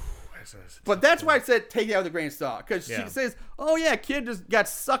 But that's why I said take it out with a grain of salt. Because she says, oh yeah, kid just got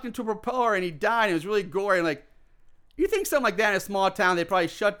sucked into a propeller and he died and it was really gory. And like, you think something like that in a small town, they probably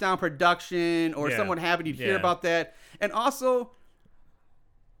shut down production or someone happened, you'd hear about that. And also,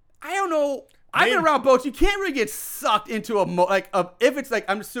 I don't know, I've been around boats. You can't really get sucked into if it's like,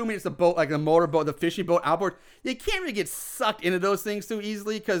 I'm assuming it's a boat, like a motorboat, the fishing boat, outboard. You can't really get sucked into those things too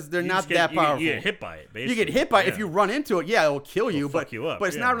easily because they're not that powerful. You get hit by it, basically. You get hit by it. If you run into it, it'll kill you. Fuck you up, but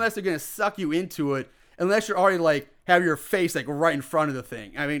it's not unless they're going to suck you into it, unless you're already like, have your face like right in front of the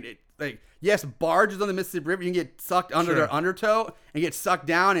thing. I mean, yes, barges on the Mississippi River, you can get sucked under their undertow and get sucked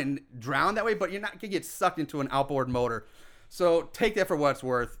down and drown that way, but you're not going to get sucked into an outboard motor. So take that for what it's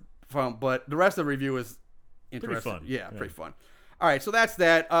worth. But the rest of the review is interesting. Pretty fun. Yeah, pretty fun. All right, so that's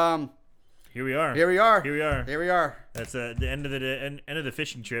that. Here we are. Here we are. That's the end of the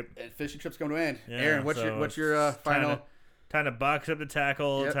fishing trip. Fishing trip's going to end. Yeah, Aaron, what's your final? Time to box up the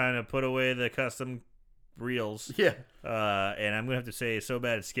tackle. Yep. Time to put away the custom reels. Yeah. And I'm gonna have to say, so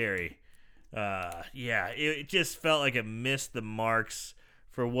bad it's scary. It just felt like it missed the marks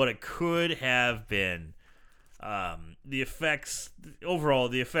for what it could have been. The effects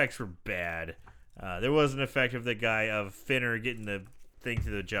were bad. There was an effect of the guy of Finner getting the thing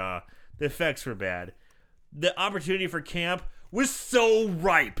through the jaw. The effects were bad. The opportunity for camp was so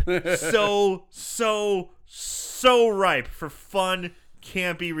ripe. so ripe for fun,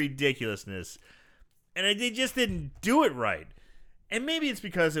 campy ridiculousness. And they just didn't do it right. And maybe it's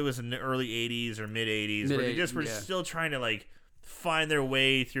because it was in the early 80s or mid 80s where they just were still trying to like find their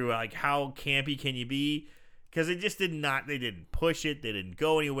way through like how campy can you be. Because they didn't push it, they didn't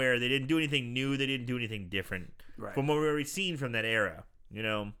go anywhere, they didn't do anything new, they didn't do anything different from what we already seen from that era, you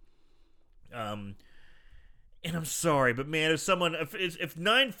know? And I'm sorry, but man, if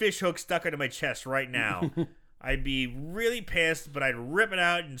 9 fish hooks stuck into my chest right now, I'd be really pissed, but I'd rip it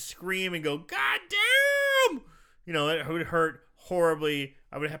out and scream and go, God damn! You know, it would hurt horribly.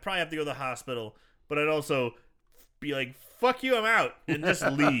 I would probably have to go to the hospital, but I'd also be like, fuck you, I'm out, and just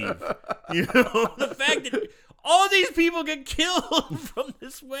leave. You know, the fact that all these people get killed from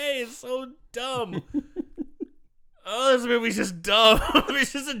this way is so dumb. Oh, this movie's just dumb.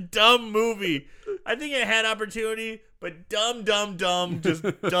 It's just a dumb movie. I think it had opportunity, but dumb, just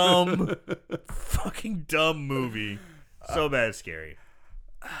dumb, fucking dumb movie. So bad it's scary.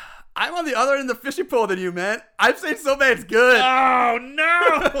 I'm on the other end of the fishing pole than you, man. I'm saying so bad it's good. Oh,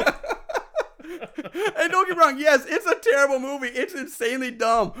 no! And don't get me wrong, yes, it's a terrible movie. It's insanely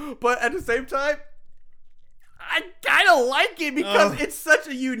dumb. But at the same time, I kind of like it because it's such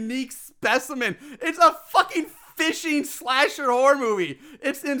a unique specimen. It's a fucking fishing slasher horror movie.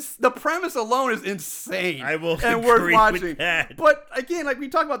 The premise alone is insane. I will and agree worth watching. with that. But again, like we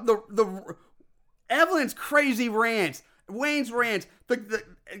talk about the Evelyn's crazy rants, Wayne's rants, the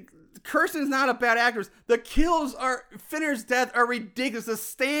Kirsten's not a bad actress. The kills Finner's death are ridiculous. The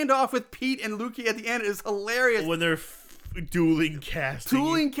standoff with Pete and Lukey at the end is hilarious. When they're dueling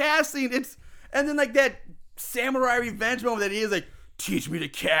casting. And then like that samurai revenge moment that he is like, teach me to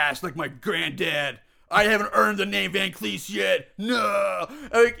cast like my granddad. I haven't earned the name Van Cleese yet. No.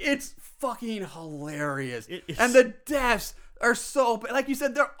 Like, it's fucking hilarious. And the deaths are so bad. Like you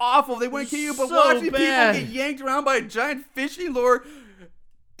said, they're awful. They wouldn't kill you, but watching people get yanked around by a giant fishing lure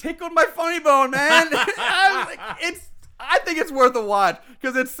tickled my funny bone, man. I think it's worth a watch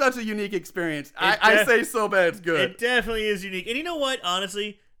because it's such a unique experience. I say so bad it's good. It definitely is unique. And you know what?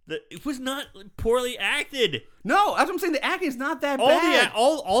 Honestly, it was not poorly acted. No, that's what I'm saying. The acting is not that bad.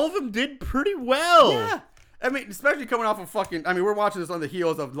 All of them did pretty well. Yeah. I mean, especially coming off of we're watching this on the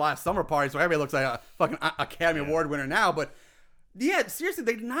heels of last summer party, so everybody looks like a fucking Academy Award winner now. But yeah, seriously,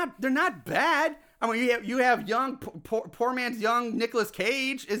 they're not bad. I mean, you have young, poor man's young Nicolas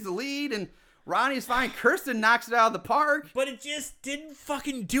Cage is the lead, and Ronnie's fine. Kirsten knocks it out of the park. But it just didn't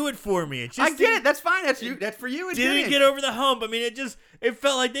fucking do it for me. It just I get it. That's fine. That's you. That's for you. It didn't get over the hump. I mean, it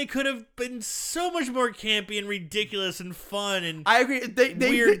felt like they could have been so much more campy and ridiculous and fun and I agree. They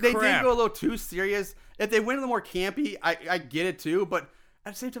weird did crap. go a little too serious. If they went a little more campy, I get it too. But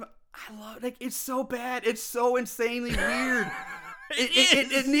at the same time, I love it's so bad. It's so insanely weird.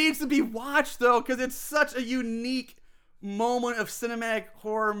 It needs to be watched though because it's such a unique moment of cinematic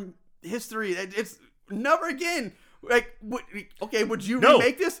horror history. It's never again. Like, would you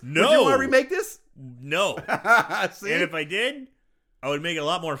remake this? No. Would you want to remake this? No. See? And if I did, I would make it a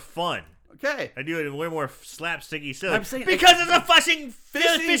lot more fun. Okay. I do it in way more slapsticky silly. I'm saying because it's a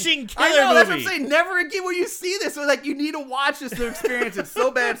fishing killer I know, movie. that's what I'm saying. Never again will you see this. So like, you need to watch this to experience it. So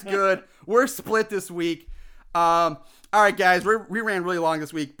bad it's good. We're split this week. All right, guys. We ran really long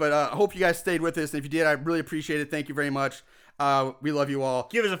this week, but I hope you guys stayed with us. And if you did, I really appreciate it. Thank you very much. We love you all.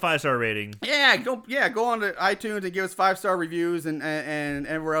 Give us a 5-star rating. Yeah, go on to iTunes and give us 5-star reviews and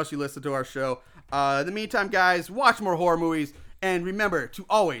everywhere else you listen to our show. In the meantime, guys, watch more horror movies and remember to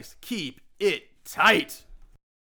always keep it tight.